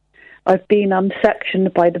 I've been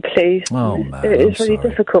sectioned by the police. Oh man, it's really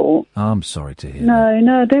difficult. I'm sorry to hear.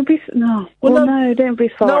 No, don't be no. Well, no, don't be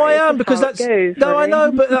sorry. No, I am because that's goes, no, really. I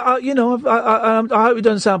know, but I hope it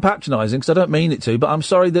doesn't sound patronising because I don't mean it to. But I'm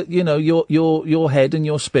sorry that your head and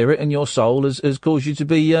your spirit and your soul has caused you to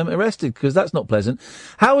be arrested because that's not pleasant.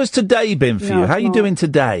 How has today been for you? How are you doing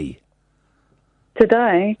today?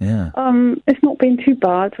 Today? Yeah. It's not been too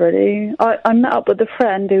bad, really. I met up with a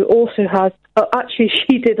friend who also has...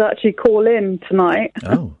 she did call in tonight.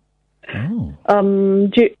 Oh.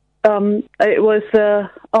 It was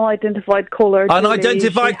unidentified caller.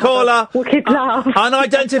 Unidentified caller. Wicked laugh.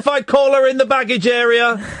 Unidentified caller in the baggage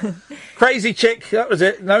area. Crazy chick. That was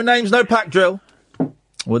it. No names, no pack drill.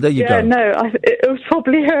 Well, there you go. Yeah, no, it was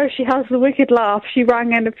probably her. She has the wicked laugh. She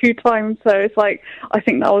rang in a few times, so it's like, I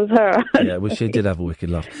think that was her. Yeah, well, she did have a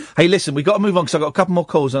wicked laugh. Hey, listen, we've got to move on because I've got a couple more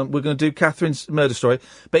calls and we're going to do Catherine's murder story.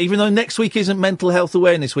 But even though next week isn't Mental Health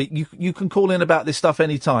Awareness Week, you can call in about this stuff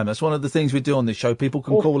any time. That's one of the things we do on this show. People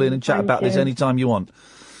can call in and chat about this any time you want.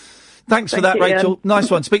 Thanks for that, Rachel.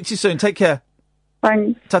 Nice one. Speak to you soon. Take care.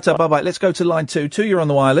 Thanks. Ta-ta, bye-bye. Let's go to line 2. 2, you're on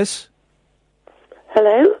the wireless.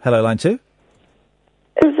 Hello? Hello, line 2.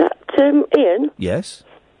 Is that Ian? Yes.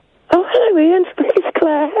 Oh, hello, Ian. It's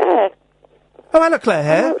Claire Hare. Oh, hello, Claire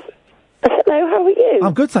Hare. Hello, how are you?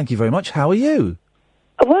 I'm good, thank you very much. How are you?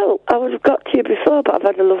 Well, I would have got to you before, but I've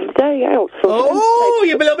had a lovely day out. So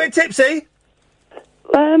you're a little bit tipsy?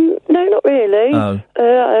 No, not really. Oh.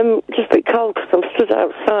 I'm just a bit cold because I'm stood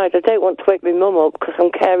outside. I don't want to wake my mum up because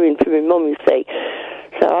I'm caring for my mum, you see.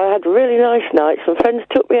 So I had a really nice night. Some friends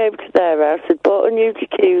took me over to their house. They'd bought a new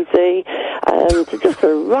jacuzzi. Just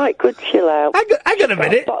a right good chill out. Hang on a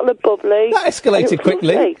minute. A bottle of bubbly. That escalated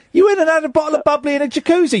quickly. Lovely. You went and had a bottle of bubbly in a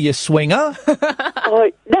jacuzzi, you swinger.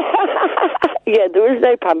 Yeah, there is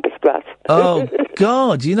no pampas grass. Oh,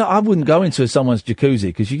 God. I wouldn't go into someone's jacuzzi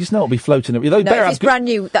because you just know it'll be floating. No, if it's brand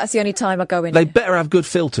new, that's the only time I go in. They better have good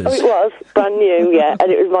filters. Oh, it was brand new, yeah,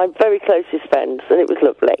 and it was my very closest friends, and it was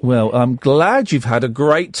lovely. Well, I'm glad you've had a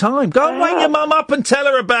great time. Go and wake your mum up and tell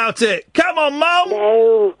her about it. Come on,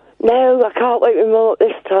 Mum. No, I can't wake my mum up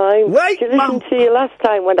this time. Wait, she listened to you last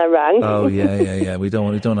time when I rang. Oh, yeah. We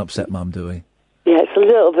don't upset Mum, do we? Yeah, it's a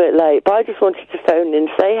little bit late, but I just wanted to phone in and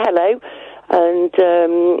say hello. And,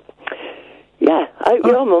 I hope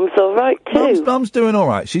your mum's all right, too. Mum's doing all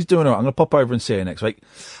right. She's doing all right. I'm going to pop over and see her next week.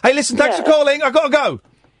 Hey, listen, thanks for calling. I've got to go.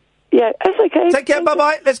 Yeah, that's okay. Take care.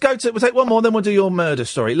 Bye-bye. We'll take one more, then we'll do your murder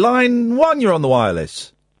story. Line 1, you're on the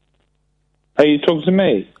wireless. Are you talking to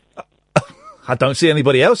me? I don't see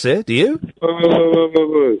anybody else here. Do you?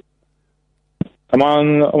 Wait. Am I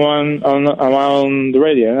on the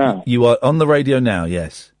radio now? You are on the radio now.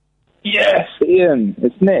 Yes. Yes, Ian.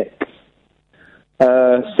 It's Nick.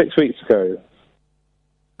 6 weeks ago.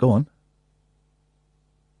 Go on.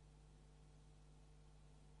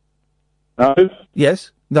 No?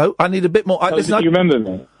 Yes. No, I need a bit more. Do you remember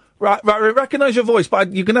me? Right, I recognise your voice,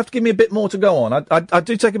 but you're going to have to give me a bit more to go on. I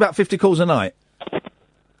do take about 50 calls a night.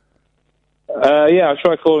 Yeah, I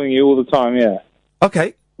try calling you all the time, yeah.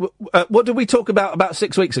 Okay. What did we talk about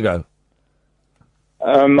 6 weeks ago?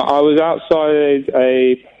 I was outside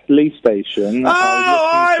a police station.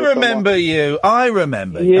 I remember you. I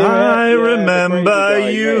remember you. Yeah, I yeah, remember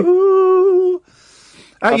you.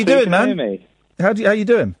 How you doing, man? Me. How you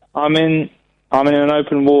doing? I'm in an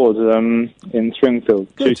open ward in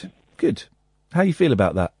Springfield. Good. How you feel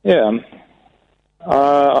about that? Yeah,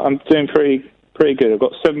 I'm doing pretty good. I've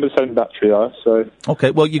got 7% battery life, so. Okay,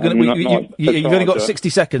 well you've only got 60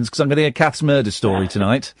 seconds because I'm going to hear Kath's murder story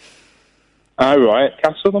tonight. Oh right,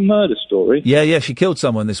 Kath's got a murder story. Yeah, she killed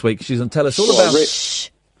someone this week. She's going to tell us all about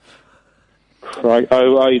it. Right.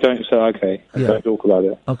 Oh, you don't say. Okay. Yeah. Don't talk about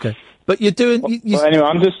it. Okay. But you're doing. Well, anyway,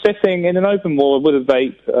 I'm just sitting in an open ward with a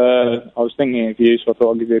vape. I was thinking of you, so I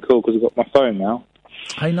thought I'd give you a call because I've got my phone now.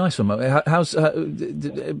 Hey, nice one, mate. How's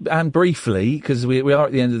and briefly, because we are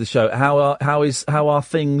at the end of the show. How are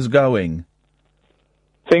things going?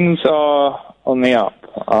 Things are on the up.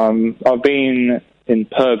 I've been in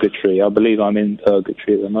purgatory. I believe I'm in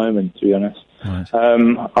purgatory at the moment, to be honest. Right.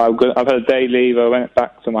 I've had a day leave. I went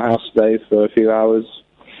back to my house today for a few hours,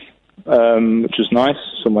 which was nice.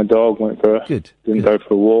 So my dog went for didn't go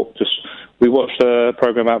for a walk. We watched a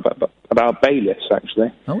program about bailiffs,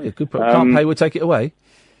 actually. Oh, yeah, good program. Can't Pay Will Take It Away.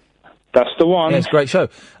 That's the one. Yeah, it's a great show.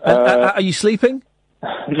 Are you sleeping?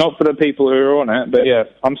 Not for the people who are on it, but yeah,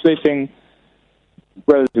 I'm sleeping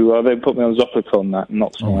relatively well. They put me on Zopicon, that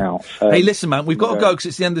knocks me out. Hey, listen, man, we've got to go because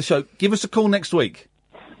it's the end of the show. Give us a call next week.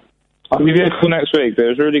 I'll give you a call next week, but it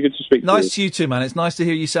was really good to speak to you. Nice to you too, man. It's nice to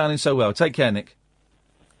hear you sounding so well. Take care, Nick.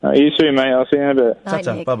 You too, mate. I'll see you in a bit.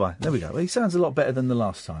 Ta-ta. Bye-bye. There we go. Well, he sounds a lot better than the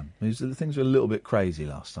last time. Things were a little bit crazy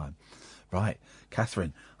last time. Right,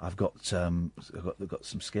 Catherine, I've got some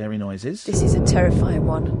scary noises. This is a terrifying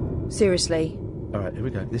one. Seriously. All right, here we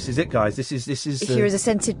go. This is it, guys. This is. If you're a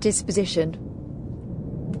sensitive disposition,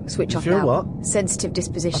 switch off now. If you're a what? Sensitive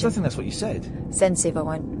disposition. I don't think that's what you said. Sensitive, I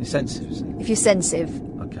won't. You're sensitive. If you're sensitive.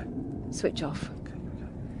 Okay. Switch off. Okay.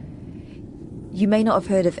 You may not have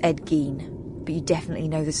heard of Ed Gein, but you definitely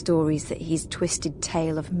know the stories that his twisted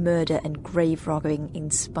tale of murder and grave robbing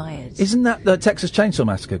inspired. Isn't that the Texas Chainsaw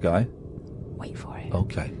Massacre guy? Wait for it.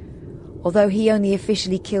 Okay. Although he only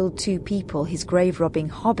officially killed 2 people, his grave robbing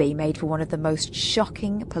hobby made for one of the most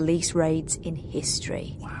shocking police raids in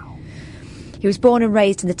history. Wow. He was born and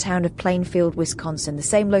raised in the town of Plainfield, Wisconsin, the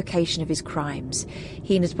same location of his crimes.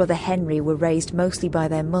 He and his brother Henry were raised mostly by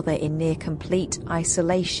their mother in near complete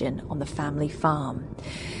isolation on the family farm.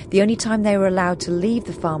 The only time they were allowed to leave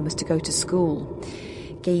the farm was to go to school.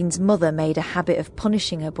 Gein's mother made a habit of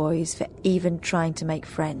punishing her boys for even trying to make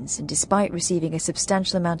friends, and despite receiving a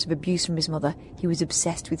substantial amount of abuse from his mother, he was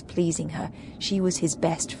obsessed with pleasing her. She was his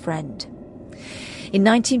best friend. In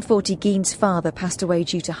 1940, Gein's father passed away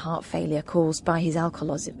due to heart failure caused by his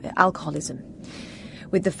alcoholism.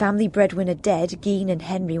 With the family breadwinner dead, Gein and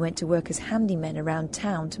Henry went to work as handymen around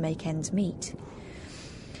town to make ends meet.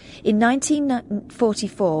 In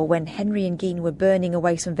 1944, when Henry and Gein were burning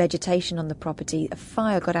away some vegetation on the property, a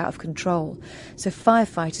fire got out of control, so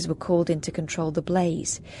firefighters were called in to control the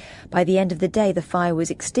blaze. By the end of the day, the fire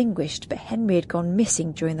was extinguished, but Henry had gone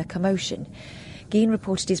missing during the commotion. Gein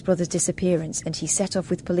reported his brother's disappearance, and he set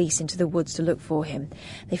off with police into the woods to look for him.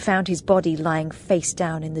 They found his body lying face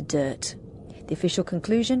down in the dirt. The official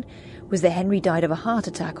conclusion was that Henry died of a heart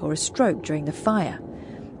attack or a stroke during the fire.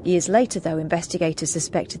 Years later, though, investigators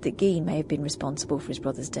suspected that Gein may have been responsible for his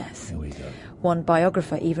brother's death. Here we go. One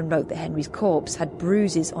biographer even wrote that Henry's corpse had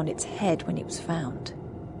bruises on its head when it was found.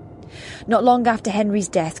 Not long after Henry's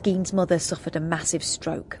death, Gein's mother suffered a massive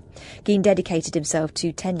stroke. Gein dedicated himself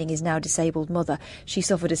to tending his now disabled mother. She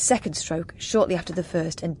suffered a second stroke shortly after the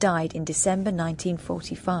first and died in December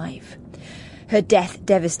 1945. Her death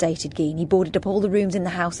devastated Gein. He boarded up all the rooms in the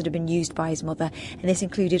house that had been used by his mother, and this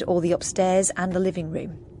included all the upstairs and the living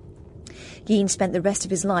room. Gein spent the rest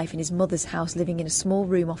of his life in his mother's house, living in a small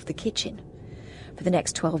room off the kitchen. For the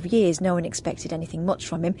next 12 years, no one expected anything much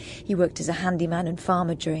from him. He worked as a handyman and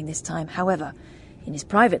farmer during this time. However, in his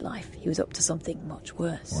private life, he was up to something much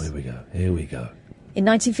worse. Oh, here we go. In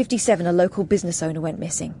 1957, a local business owner went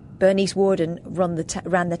missing. Bernice Warden ran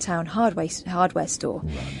the town hardware store,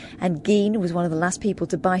 and Gein was one of the last people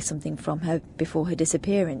to buy something from her before her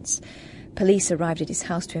disappearance. Police arrived at his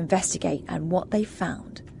house to investigate, and what they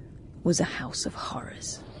found was a house of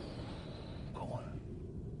horrors.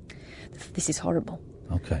 This is horrible.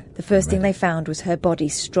 Okay. The first thing they found was her body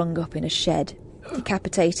strung up in a shed,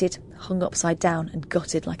 decapitated, hung upside down, and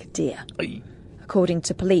gutted like a deer. According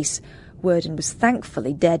to police, Worden was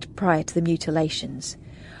thankfully dead prior to the mutilations.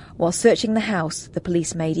 While searching the house, the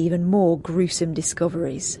police made even more gruesome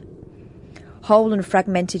discoveries. Whole and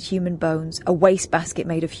fragmented human bones, a wastebasket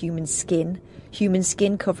made of human skin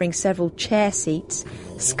covering several chair seats,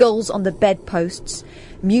 skulls on the bedposts,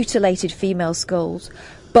 mutilated female skulls,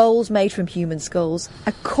 bowls made from human skulls,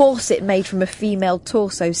 a corset made from a female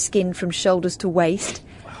torso skinned from shoulders to waist,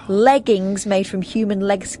 leggings made from human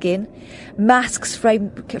leg skin, masks from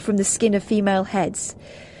the skin of female heads.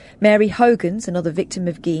 Mary Hogan's, another victim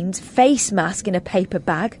of Gein's, face mask in a paper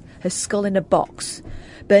bag, her skull in a box.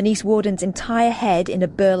 Bernice Warden's entire head in a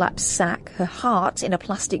burlap sack, her heart in a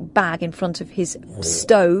plastic bag in front of his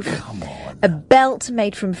stove. A belt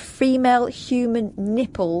made from female human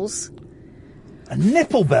nipples. A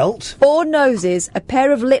nipple belt? 4 noses, a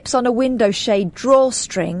pair of lips on a window shade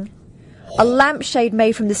drawstring, a lampshade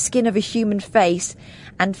made from the skin of a human face,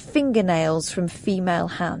 and fingernails from female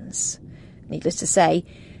hands. Needless to say,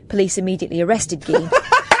 police immediately arrested Gein.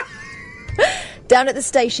 Down at the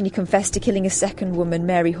station, he confessed to killing a second woman,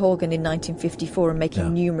 Mary Horgan, in 1954 and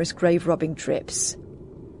making numerous grave-robbing trips.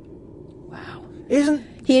 Wow.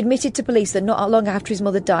 He admitted to police that not long after his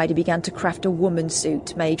mother died, he began to craft a woman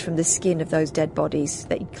suit made from the skin of those dead bodies.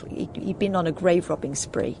 That he'd been on a grave-robbing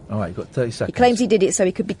spree. All right, you've got 30 seconds. He claims he did it so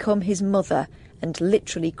he could become his mother and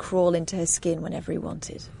literally crawl into her skin whenever he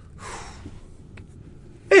wanted.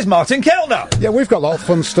 Here's Martin Keltner. Yeah, we've got a lot of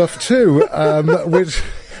fun stuff too.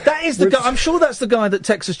 That is the guy. I'm sure that's the guy that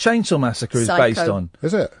Texas Chainsaw Massacre is Psycho. based on.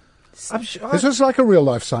 Is it? I'm sure. This is like a real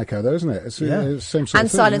life Psycho, though, isn't it? It's the same sort And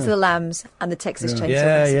of thing, Silence yeah. of the Lambs and the Texas Chainsaw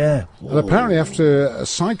Massacre. Yeah. And apparently, after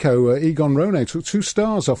Psycho, Egon Rone took 2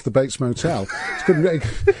 stars off the Bates Motel.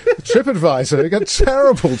 TripAdvisor, it got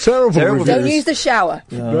terrible reviews. Don't use the shower.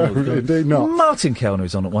 No, indeed not. Martin Kellner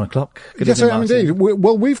is on at 1 o'clock. Good Yes, evening, I am Martin. indeed.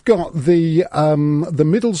 We've got the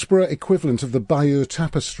Middlesbrough equivalent of the Bayeux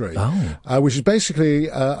Tapestry, which is basically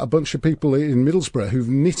a bunch of people in Middlesbrough who've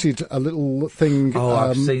knitted a little thing. Oh,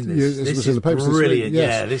 I've seen this. This This was in is the papers brilliant. this week.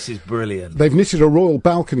 Yes. Yeah, this is brilliant. They've knitted a royal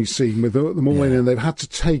balcony scene with them all in, and they've had to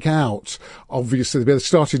take out, obviously, they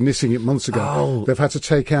started knitting it months ago. They've had to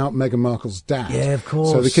take out Meghan Markle's dad. Yeah, of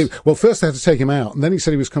course. So they first they had to take him out, and then he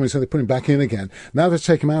said he was coming, so they put him back in again. Now they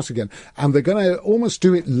take him out again, and they're going to almost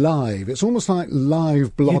do it live. It's almost like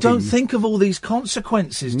live blogging. You don't think of all these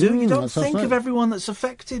consequences, do you? You don't that sounds think right. of everyone that's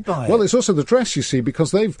affected by it. Well, it's also the dress, you see,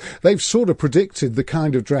 because they've sort of predicted the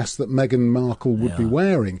kind of dress that Meghan Markle would be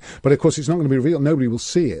wearing. But of course, it's not going to be real. Nobody will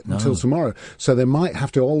see it until tomorrow. So they might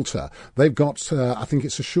have to alter. They've got, I think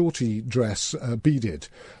it's a shorty dress, beaded,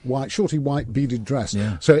 shorty white beaded dress.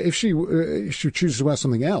 Yeah. So if she chooses to wear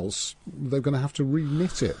something else, they're going to have to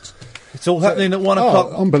re-knit it. It's all happening at 1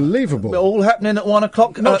 o'clock. Unbelievable. All happening at 1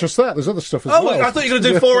 o'clock. Not just that, there's other stuff as well. Oh, I thought you were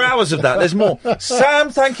going to do 4 hours of that. There's more. Sam,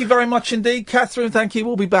 thank you very much indeed. Catherine, thank you.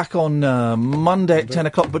 We'll be back on Monday at 10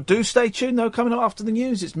 o'clock. But do stay tuned, though. Coming up after the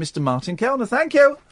news, it's Mr. Martin Kellner. Thank you.